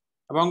 seconds.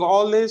 Among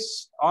all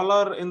this, all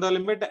are in the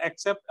limit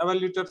except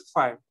evaluator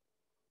 5.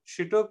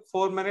 She took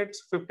 4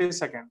 minutes 50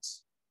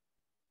 seconds.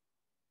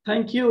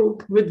 Thank you.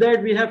 With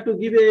that, we have to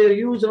give a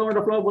huge round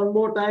of applause one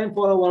more time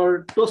for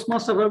our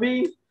Toastmaster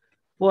Ravi.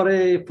 For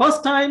a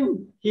first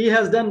time, he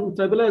has done a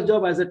fabulous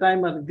job as a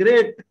timer.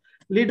 Great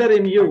leader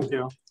in you. Thank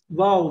you.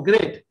 Wow,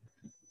 great.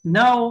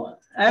 Now,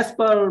 as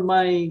per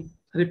my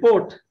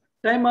report,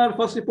 timer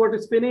first report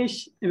is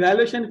finished,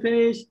 evaluation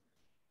finished,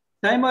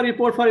 timer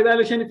report for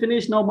evaluation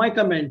finished. Now my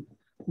comment.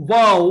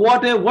 Wow,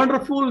 what a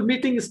wonderful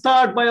meeting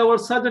start by our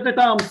Sergeant at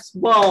Arms.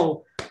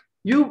 Wow.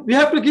 We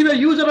have to give a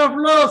huge round of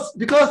applause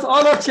because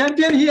all are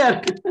champion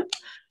here.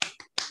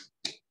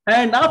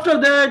 And after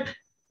that,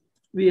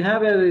 we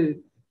have a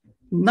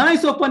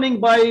nice opening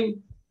by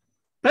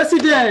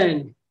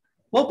President.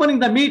 opening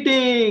the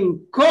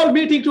meeting. Call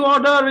meeting to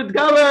order with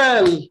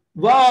gavel.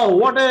 Wow,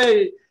 what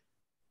a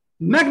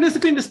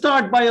magnificent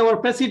start by our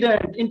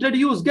president.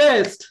 Introduce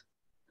guest.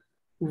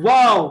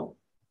 Wow,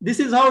 this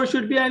is how it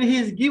should be, and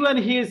he's given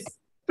his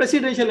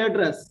presidential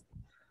address.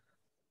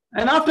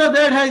 And after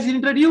that has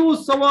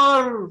introduced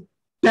our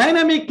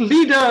dynamic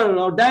leader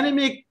or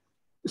dynamic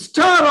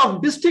star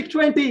of District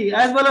 20,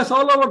 as well as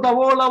all over the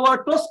world,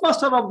 our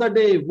Toastmaster of the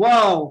day.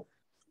 Wow,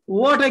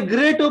 what a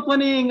great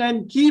opening,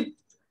 and keep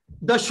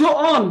the show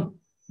on.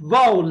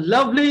 Wow,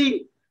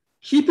 lovely.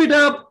 Keep it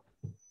up.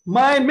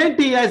 My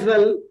mentee as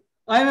well.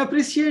 I'm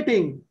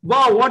appreciating.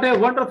 Wow, what a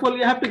wonderful.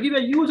 You have to give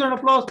a huge round of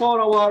applause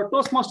for our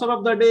Toastmaster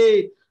of the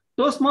day.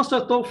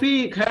 Toastmaster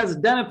Tawfiq has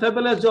done a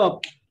fabulous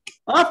job.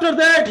 After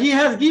that, he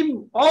has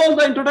given all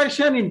the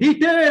introduction in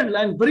detail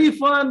and brief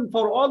one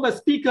for all the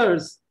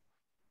speakers.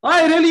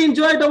 I really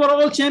enjoyed our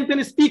all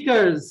champion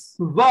speakers.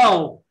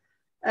 Wow.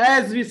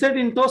 As we said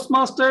in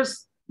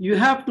Toastmasters, you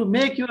have to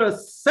make your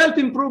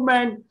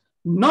self-improvement,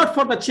 not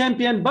for the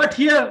champion, but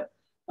here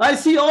I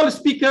see all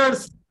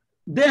speakers,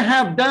 they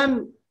have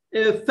done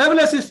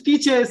fabulous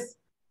speeches.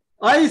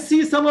 I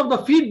see some of the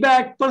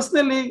feedback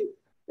personally.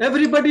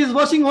 Everybody is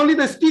watching only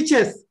the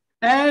speeches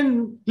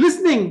and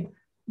listening,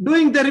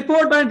 doing the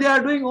report, and they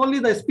are doing only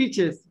the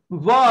speeches.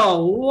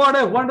 Wow, what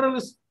a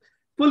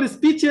wonderful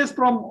speeches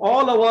from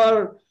all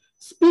our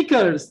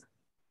speakers.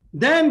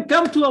 Then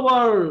come to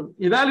our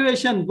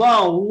evaluation.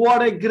 Wow,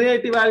 what a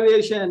great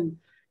evaluation.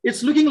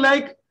 It's looking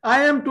like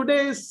I am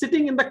today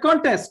sitting in the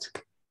contest.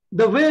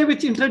 The way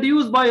which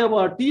introduced by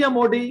our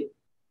TMOD,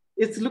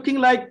 it's looking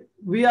like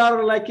we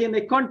are like in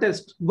a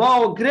contest.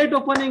 Wow, great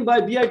opening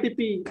by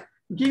BITP.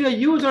 Give a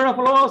huge round of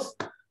applause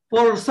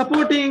for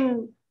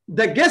supporting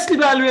the guest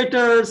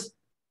evaluators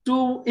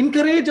to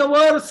encourage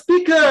our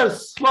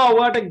speakers. Wow,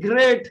 what a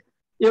great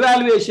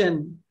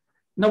evaluation.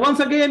 Now, once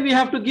again, we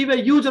have to give a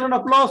huge round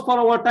of applause for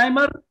our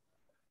timer.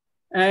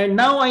 And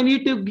now I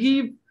need to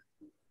give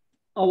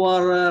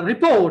our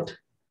report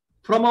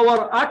from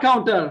our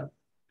accounter.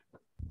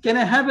 Can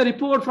I have a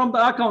report from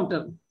the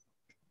accounter?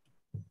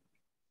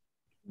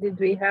 Did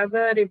we have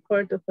a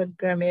report of a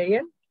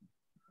grammarian?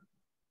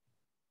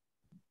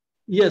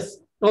 Yes,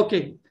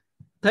 okay.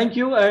 Thank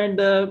you. And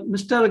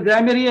Mr.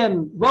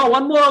 Grammarian. Wow,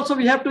 one more also,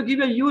 we have to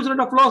give a huge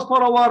round of applause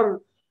for our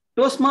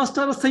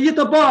Toastmaster, Sayyad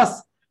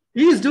Abbas.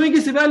 He is doing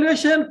his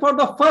evaluation for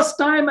the first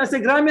time as a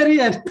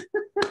grammarian.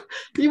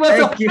 He was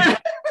Thank you.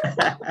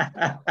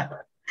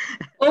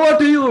 Over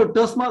to you,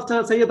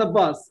 Toastmaster Sayyad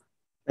Abbas.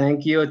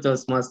 Thank you,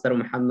 Toastmaster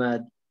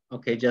Muhammad.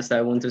 Okay, just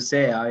I want to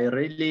say I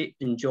really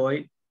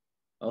enjoyed,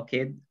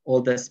 okay,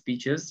 all the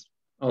speeches,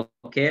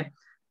 okay,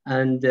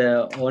 and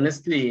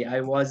honestly, I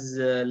was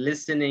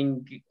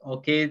listening,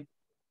 okay,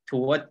 to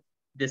what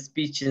the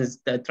speeches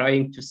they're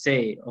trying to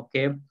say,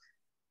 okay,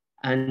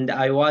 and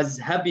I was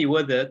happy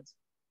with it,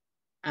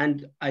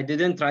 and I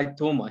didn't try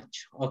too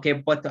much, okay,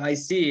 but I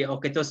see,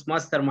 okay,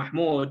 Toastmaster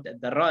Mahmoud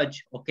Darraj,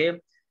 okay,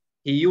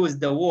 he used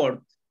the word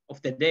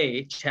of the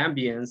day,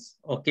 champions,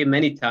 okay,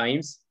 many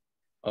times,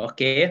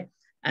 okay,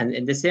 and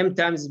at the same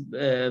time,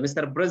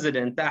 Mr.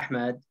 President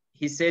Ahmed,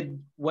 he said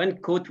one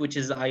quote, which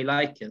is I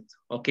like it,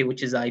 okay,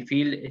 which is I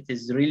feel it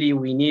is really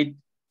we need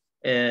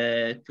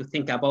to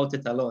think about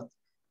it a lot,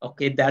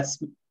 okay,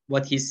 that's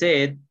what he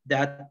said,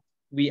 that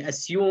we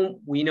assume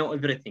we know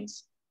everything,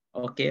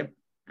 okay,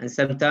 and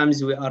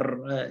sometimes we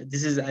are,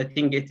 this is, I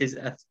think it is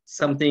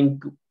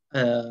something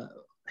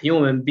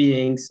human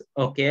beings,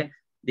 okay,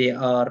 they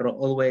are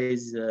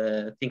always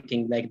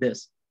thinking like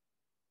this.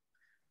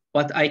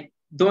 But I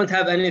don't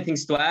have anything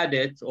to add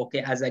it, okay,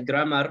 as a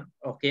grammar,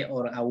 okay,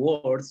 or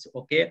awards,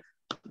 okay.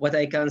 What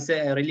I can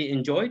say, I really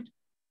enjoyed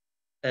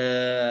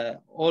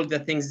all the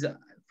things.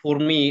 For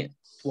me, it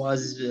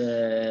was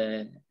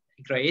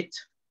great,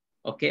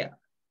 okay.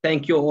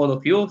 Thank you, all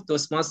of you,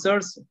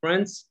 Toastmasters,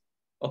 friends,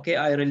 okay,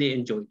 I really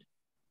enjoyed.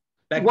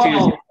 Back to you,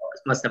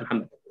 Toastmaster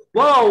Muhammad.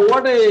 Wow,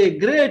 what a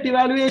great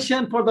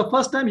evaluation. For the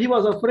first time, he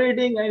was afraid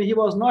and he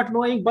was not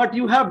knowing, but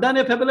you have done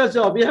a fabulous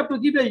job. We have to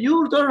give a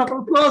huge round of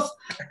applause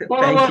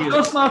for our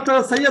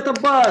Toastmaster, Sayyad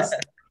Abbas.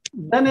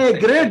 Done a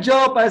great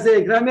job as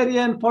a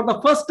grammarian for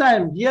the first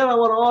time. Here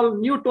our all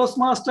new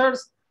Toastmasters.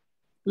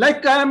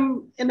 Like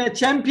I'm in a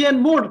champion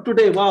mood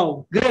today.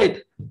 Wow,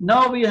 great.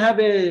 Now we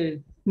have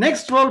a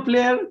next role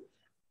player.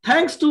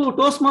 Thanks to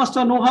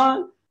Toastmaster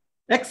Nuha,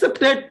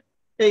 accepted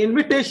an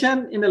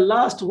invitation in the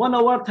last 1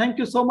 hour. Thank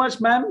you so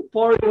much, ma'am,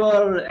 for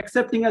your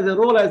accepting as a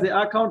role as the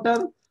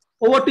accountant.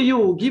 Over to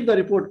you. Give the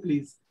report,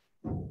 please.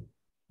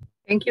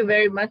 Thank you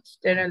very much,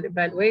 General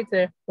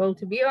Evaluator. Well,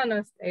 to be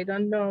honest, I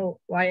don't know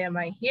why am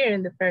I here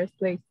in the first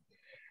place,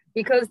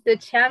 because the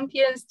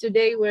champions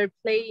today were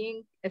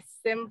playing a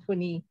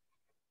symphony,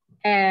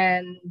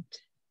 and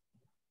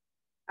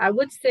I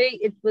would say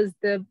it was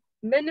the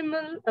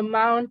minimal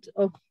amount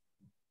of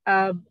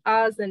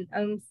ahs and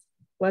ums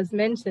was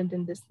mentioned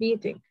in this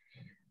meeting.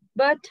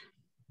 But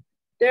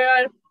there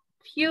are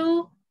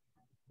few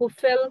who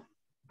fell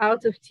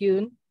out of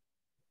tune,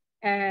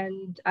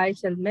 and I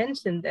shall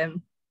mention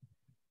them.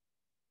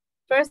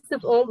 First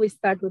of all, we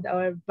start with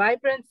our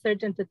vibrant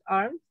sergeant at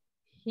arms.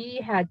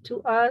 He had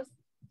 2 R's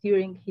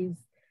during his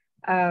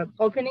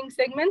opening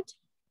segment.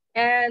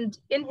 And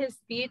in his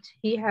speech,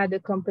 he had a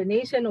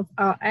combination of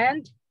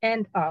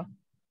and ah.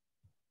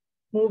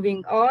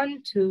 Moving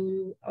on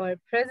to our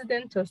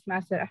president,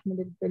 Toastmaster Ahmed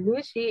Al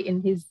Balooshi,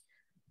 in his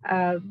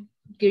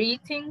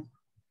greeting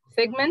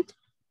segment,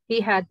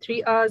 he had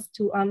 3 R's,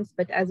 2 ums,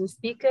 but as a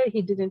speaker,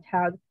 he didn't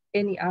have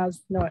any R's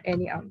nor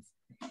any ums.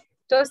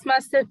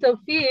 Toastmaster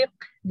Tawfiq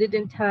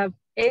didn't have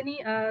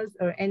any R's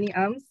or any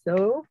ums,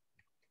 so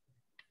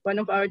one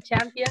of our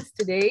champions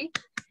today.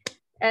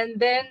 And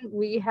then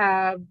we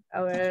have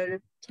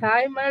our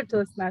timer,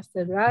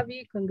 Toastmaster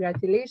Ravi.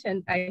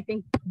 Congratulations. I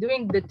think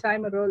doing the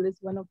timer role is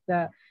one of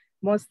the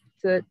most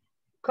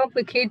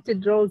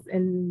complicated roles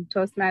in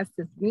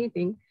Toastmasters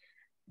meeting.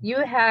 You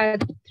had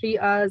 3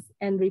 R's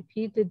and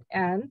repeated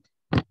and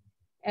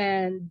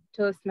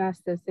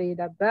Toastmaster Sayyad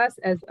Abbas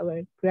as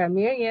our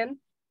grammarian.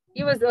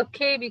 He was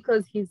okay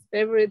because his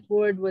favorite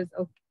word was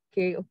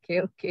okay.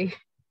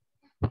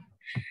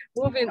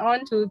 Moving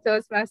on to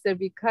Toastmaster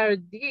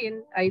Viqaruddin,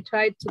 I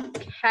tried to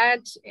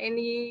catch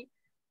any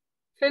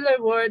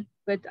filler word,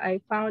 but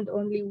I found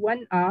only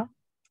 1 A.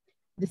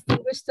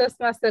 Distinguished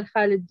Toastmaster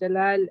Khalid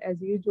Jalal,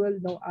 as usual,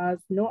 no A's,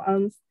 no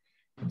ums.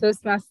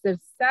 Toastmaster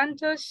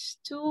Santosh,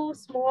 2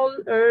 small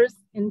R's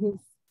in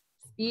his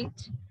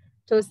speech.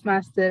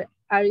 Toastmaster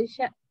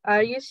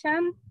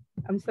Arishan,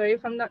 I'm sorry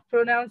if I'm not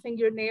pronouncing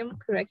your name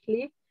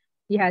correctly.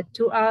 He had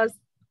 2 R's,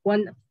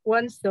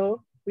 one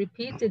so,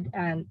 repeated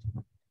and.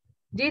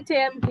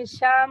 DTM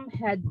Hisham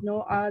had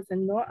no R's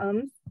and no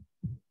ums.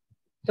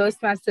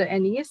 Toastmaster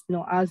Anis,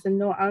 no R's and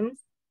no ums.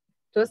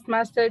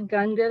 Toastmaster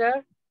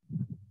Gangadhar,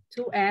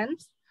 2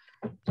 ands.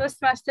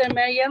 Toastmaster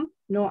Maryam,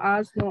 no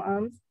R's, no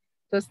ums.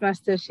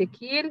 Toastmaster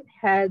Shakeel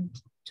had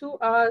 2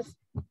 R's,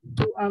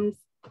 2 ums,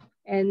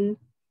 and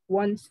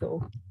 1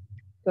 so.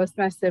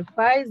 Toastmaster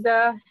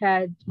Faiza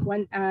had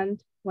 1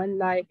 and, 1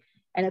 like,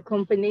 and a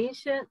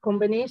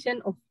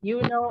combination of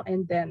you know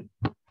and then.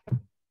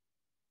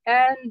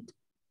 And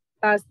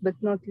last but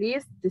not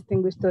least,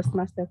 distinguished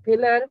Toastmaster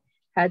Pillar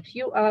had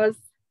few R's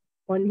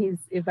on his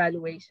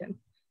evaluation.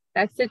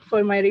 That's it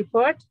for my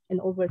report, and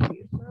over to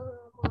you.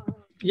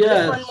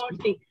 Yes.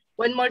 Just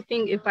one more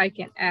thing if I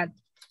can add.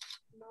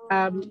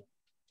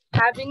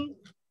 Having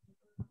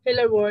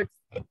filler words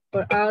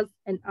for R's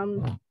and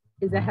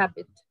is a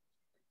habit.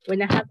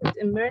 When a habit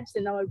emerges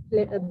in our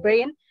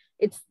brain,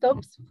 it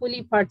stops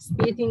fully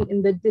participating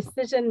in the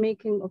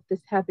decision-making of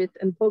this habit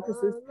and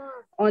focuses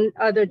on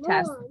other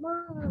tasks.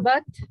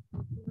 But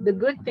the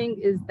good thing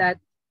is that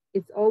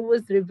it's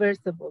always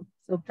reversible.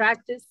 So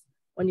practice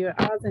on your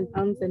R's and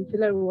ums and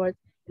filler words.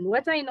 And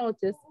what I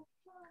noticed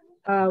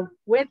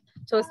with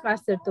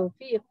Toastmaster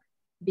Tawfiq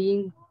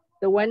being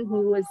the one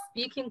who was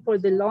speaking for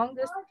the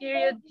longest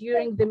period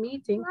during the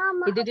meeting,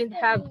 he didn't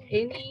have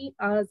any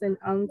R's and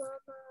ums.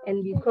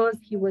 And because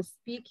he was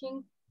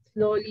speaking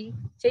slowly,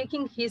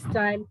 taking his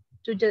time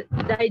to just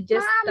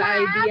digest the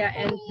idea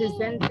and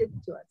present it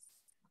to us.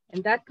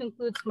 And that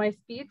concludes my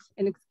speech,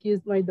 and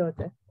excuse my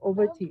daughter.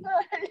 Over to you.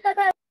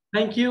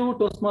 Thank you,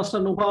 Toastmaster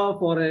Nuha,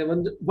 for a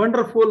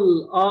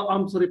wonderful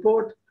arms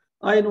report.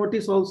 I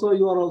notice also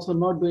you are also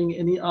not doing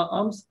any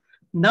arms.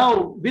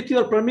 Now, with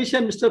your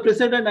permission, Mr.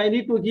 President, I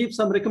need to give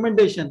some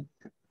recommendation.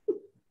 Go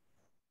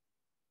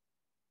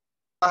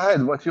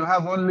ahead, but you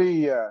have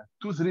only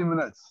 2-3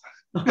 minutes.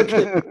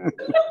 Okay.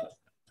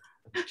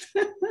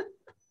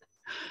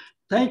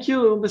 Thank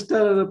you,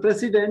 Mr.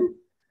 President.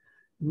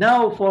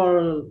 Now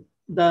for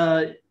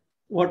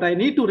what I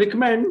need to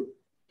recommend,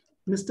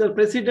 Mr.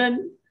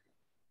 President,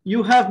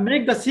 you have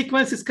made the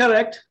sequence is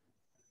correct,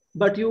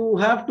 but you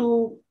have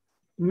to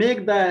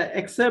make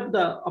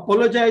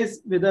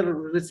apologize whether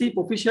receive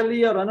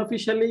officially or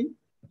unofficially,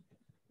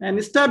 and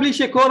establish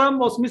a quorum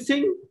was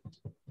missing,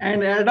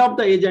 and adopt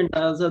the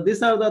agenda. So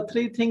these are the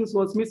 3 things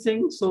was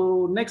missing.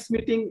 So next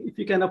meeting, if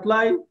you can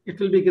apply, it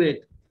will be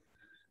great.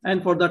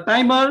 And for the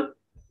timer,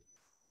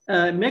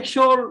 make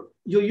sure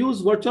you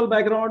use virtual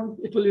background.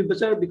 It will be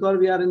better because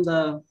we are in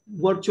the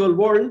virtual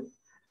world.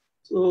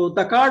 So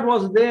the card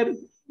was there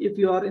if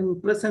you are in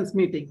presence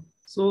meeting.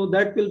 So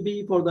that will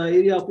be for the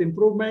area of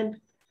improvement.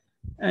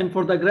 And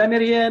for the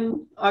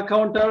grammarian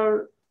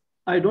counter,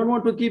 I don't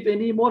want to keep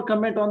any more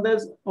comment on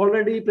this.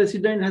 Already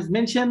President has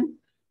mentioned,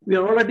 we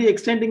are already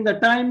extending the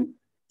time.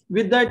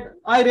 With that,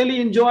 I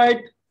really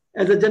enjoyed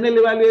as a general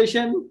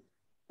evaluation.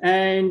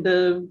 And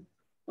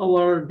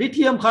our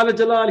DTM Khalid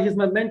Jalal, he's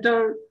my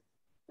mentor.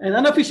 An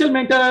unofficial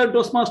mentor,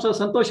 Toastmaster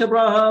Santosh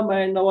Abraham,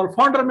 and our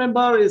founder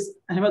member is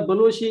Ahmed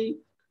Balooshi.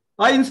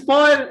 I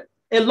inspire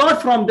a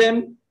lot from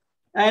them.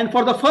 And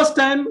for the first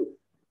time,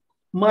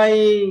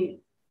 my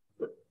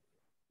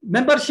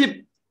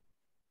membership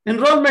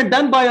enrollment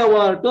done by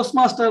our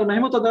Toastmaster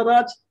Mahmoud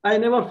Adaraj, I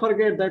never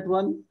forget that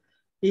one.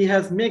 He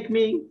has made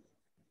me,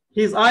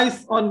 his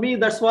eyes on me.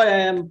 That's why I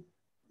am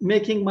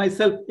making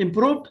myself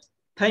improved.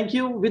 Thank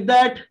you. With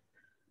that,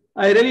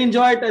 I really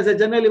enjoyed as a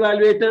general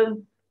evaluator.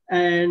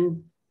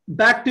 And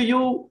back to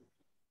you,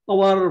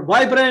 our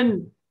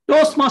vibrant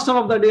Toastmaster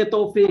of the day,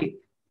 Tawfiq.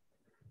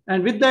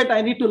 And with that,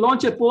 I need to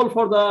launch a poll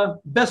for the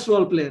best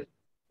role player.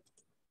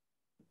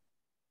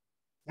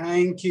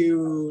 Thank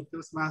you,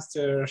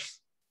 Toastmaster.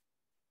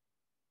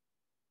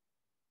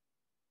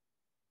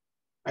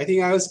 I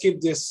think I will skip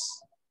this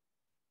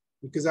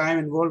because I am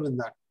involved in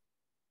that.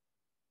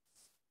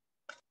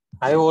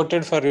 I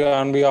voted for you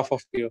on behalf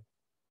of you.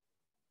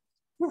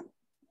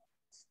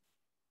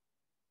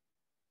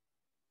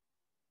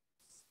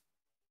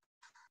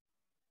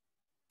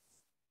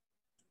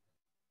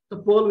 The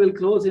poll will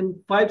close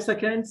in 5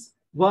 seconds.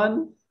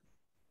 1,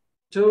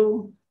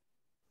 2,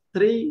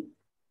 3,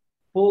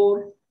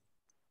 4,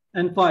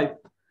 and 5.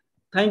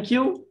 Thank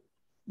you.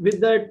 With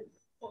that,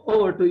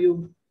 over to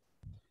you.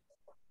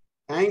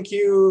 Thank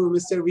you,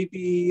 Mr.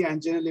 VP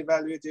and General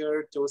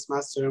Evaluator,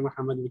 Toastmaster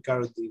Mohammed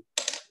Viqaruddin.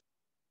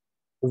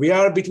 We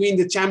are between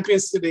the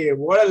champions today.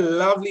 What a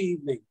lovely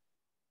evening.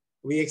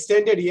 We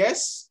extended,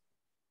 yes,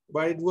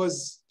 but it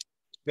was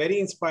very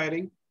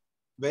inspiring,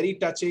 very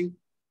touching,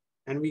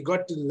 and we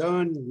got to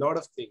learn a lot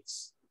of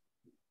things.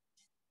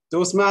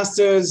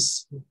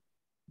 Toastmasters,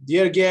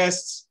 dear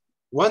guests,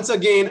 once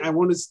again, I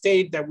want to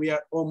state that we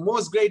are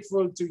most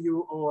grateful to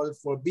you all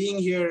for being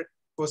here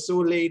for so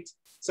late.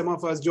 Some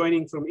of us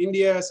joining from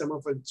India, some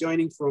of us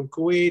joining from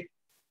Kuwait.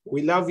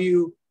 We love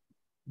you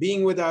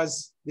being with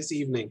us this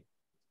evening.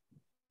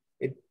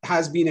 It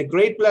has been a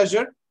great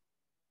pleasure.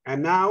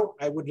 And now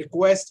I would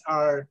request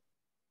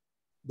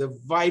the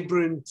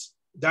vibrant,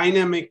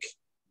 dynamic,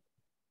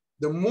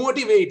 the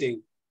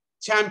motivating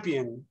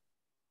champion,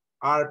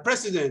 our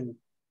president,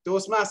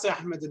 Toastmaster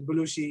Ahmed Al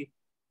Balooshi,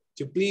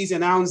 to please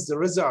announce the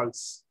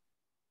results.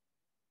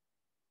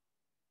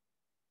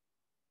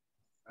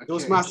 Okay,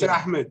 Toastmaster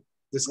Ahmed,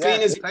 the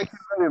screen is... Thank you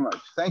very much.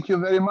 Thank you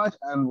very much.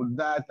 And with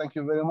that, thank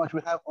you very much.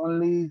 We have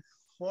only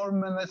 4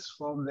 minutes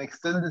from the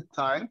extended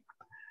time.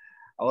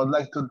 I would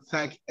like to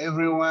thank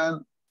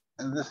everyone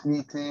in this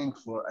meeting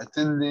for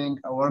attending,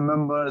 our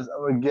members,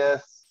 our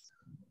guests,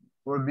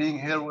 for being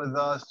here with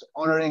us,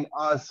 honoring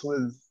us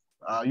with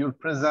your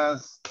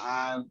presence,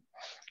 and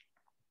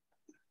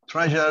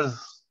treasures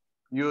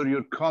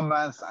your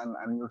comments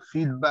and your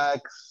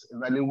feedbacks,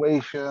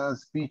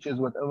 evaluations, speeches,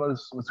 whatever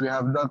we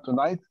have done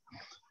tonight.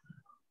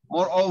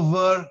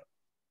 Moreover,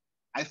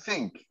 I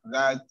think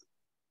that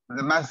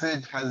the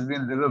message has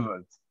been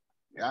delivered,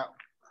 yeah?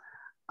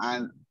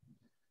 And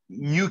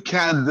you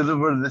can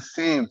deliver the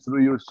same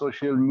through your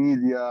social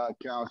media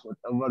accounts,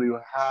 whatever you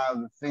have,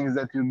 things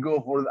that you go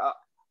for the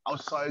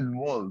outside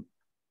world.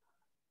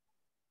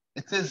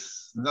 It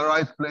is the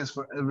right place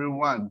for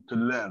everyone to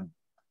learn.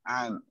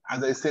 And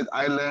as I said,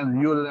 I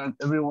learned, you learned,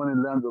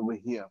 everyone learned over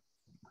here.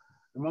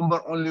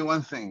 Remember only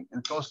one thing,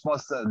 in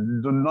Toastmasters,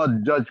 do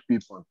not judge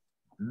people.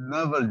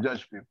 Never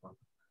judge people.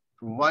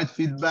 Provide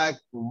feedback,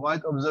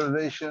 provide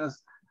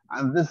observations,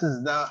 and this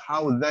is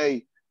how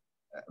they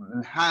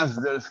enhance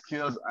their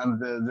skills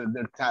and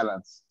their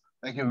talents.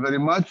 Thank you very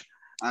much.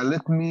 And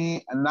let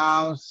me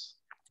announce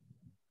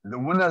the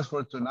winners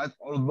for tonight.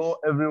 Although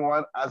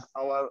everyone, as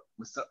our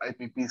Mr.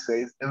 IPP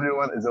says,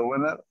 everyone is a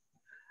winner.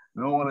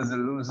 No one is a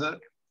loser.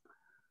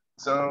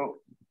 So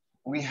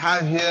we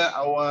have here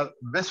our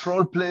best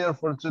role player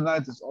for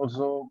tonight. Is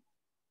also,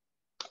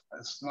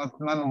 it's not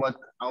none but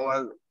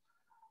our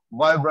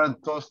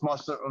vibrant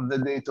Toastmaster of the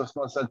day,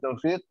 Toastmaster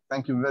Tawfiq.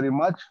 Thank you very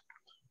much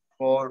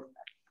for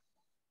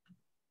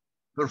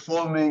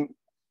performing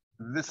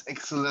this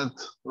excellent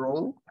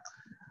role.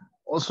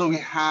 Also, we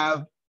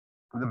have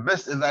the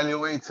best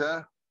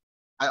evaluator.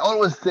 I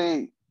always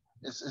say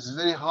it's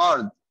very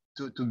hard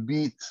to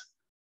beat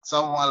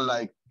someone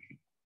like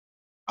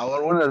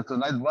our winner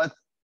tonight, but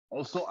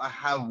also I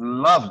have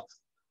loved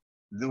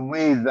the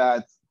way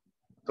that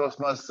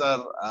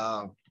Toastmaster,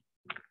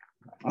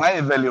 my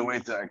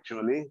evaluator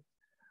actually,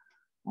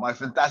 my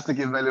fantastic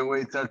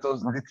evaluator,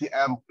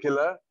 DTM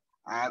killer,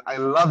 and I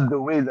love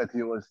the way that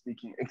he was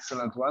speaking,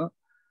 excellent one.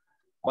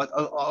 But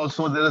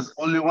also there is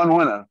only one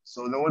winner.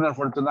 So the winner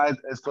for tonight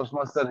is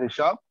Toastmaster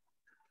Hisham.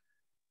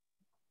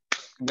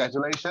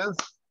 Congratulations.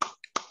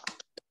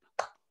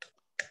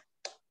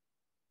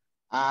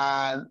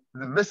 And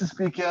the best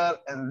speaker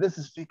in this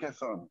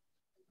speaker-thon.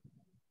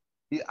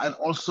 And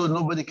also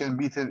nobody can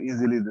beat him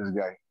easily, this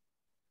guy.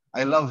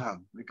 I love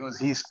him because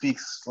he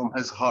speaks from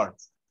his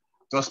heart.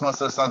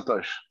 Toastmaster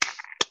Santosh.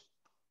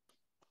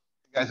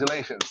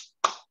 Congratulations.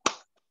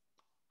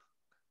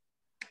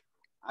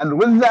 And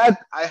with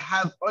that, I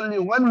have only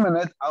 1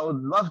 minute. I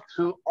would love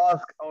to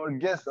ask our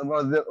guests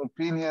about their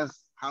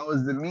opinions. How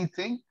is the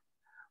meeting?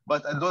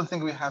 But I don't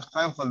think we have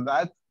time for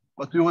that.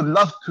 But we would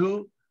love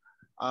to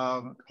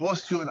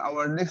host you in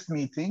our next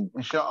meeting,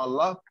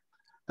 inshallah.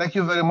 Thank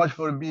you very much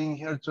for being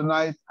here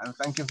tonight. And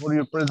thank you for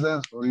your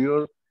presence, for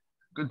your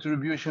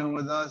contribution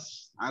with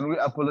us. And we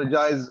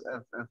apologize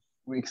if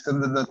we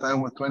extended the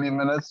time with 20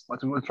 minutes,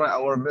 but we will try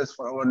our best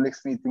for our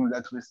next meeting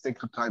that we stick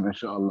to time,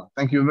 inshallah.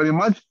 Thank you very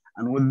much.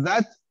 And with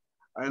that,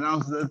 I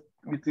announce the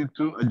meeting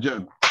to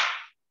adjourn.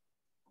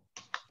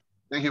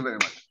 Thank you very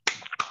much.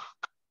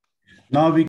 Now we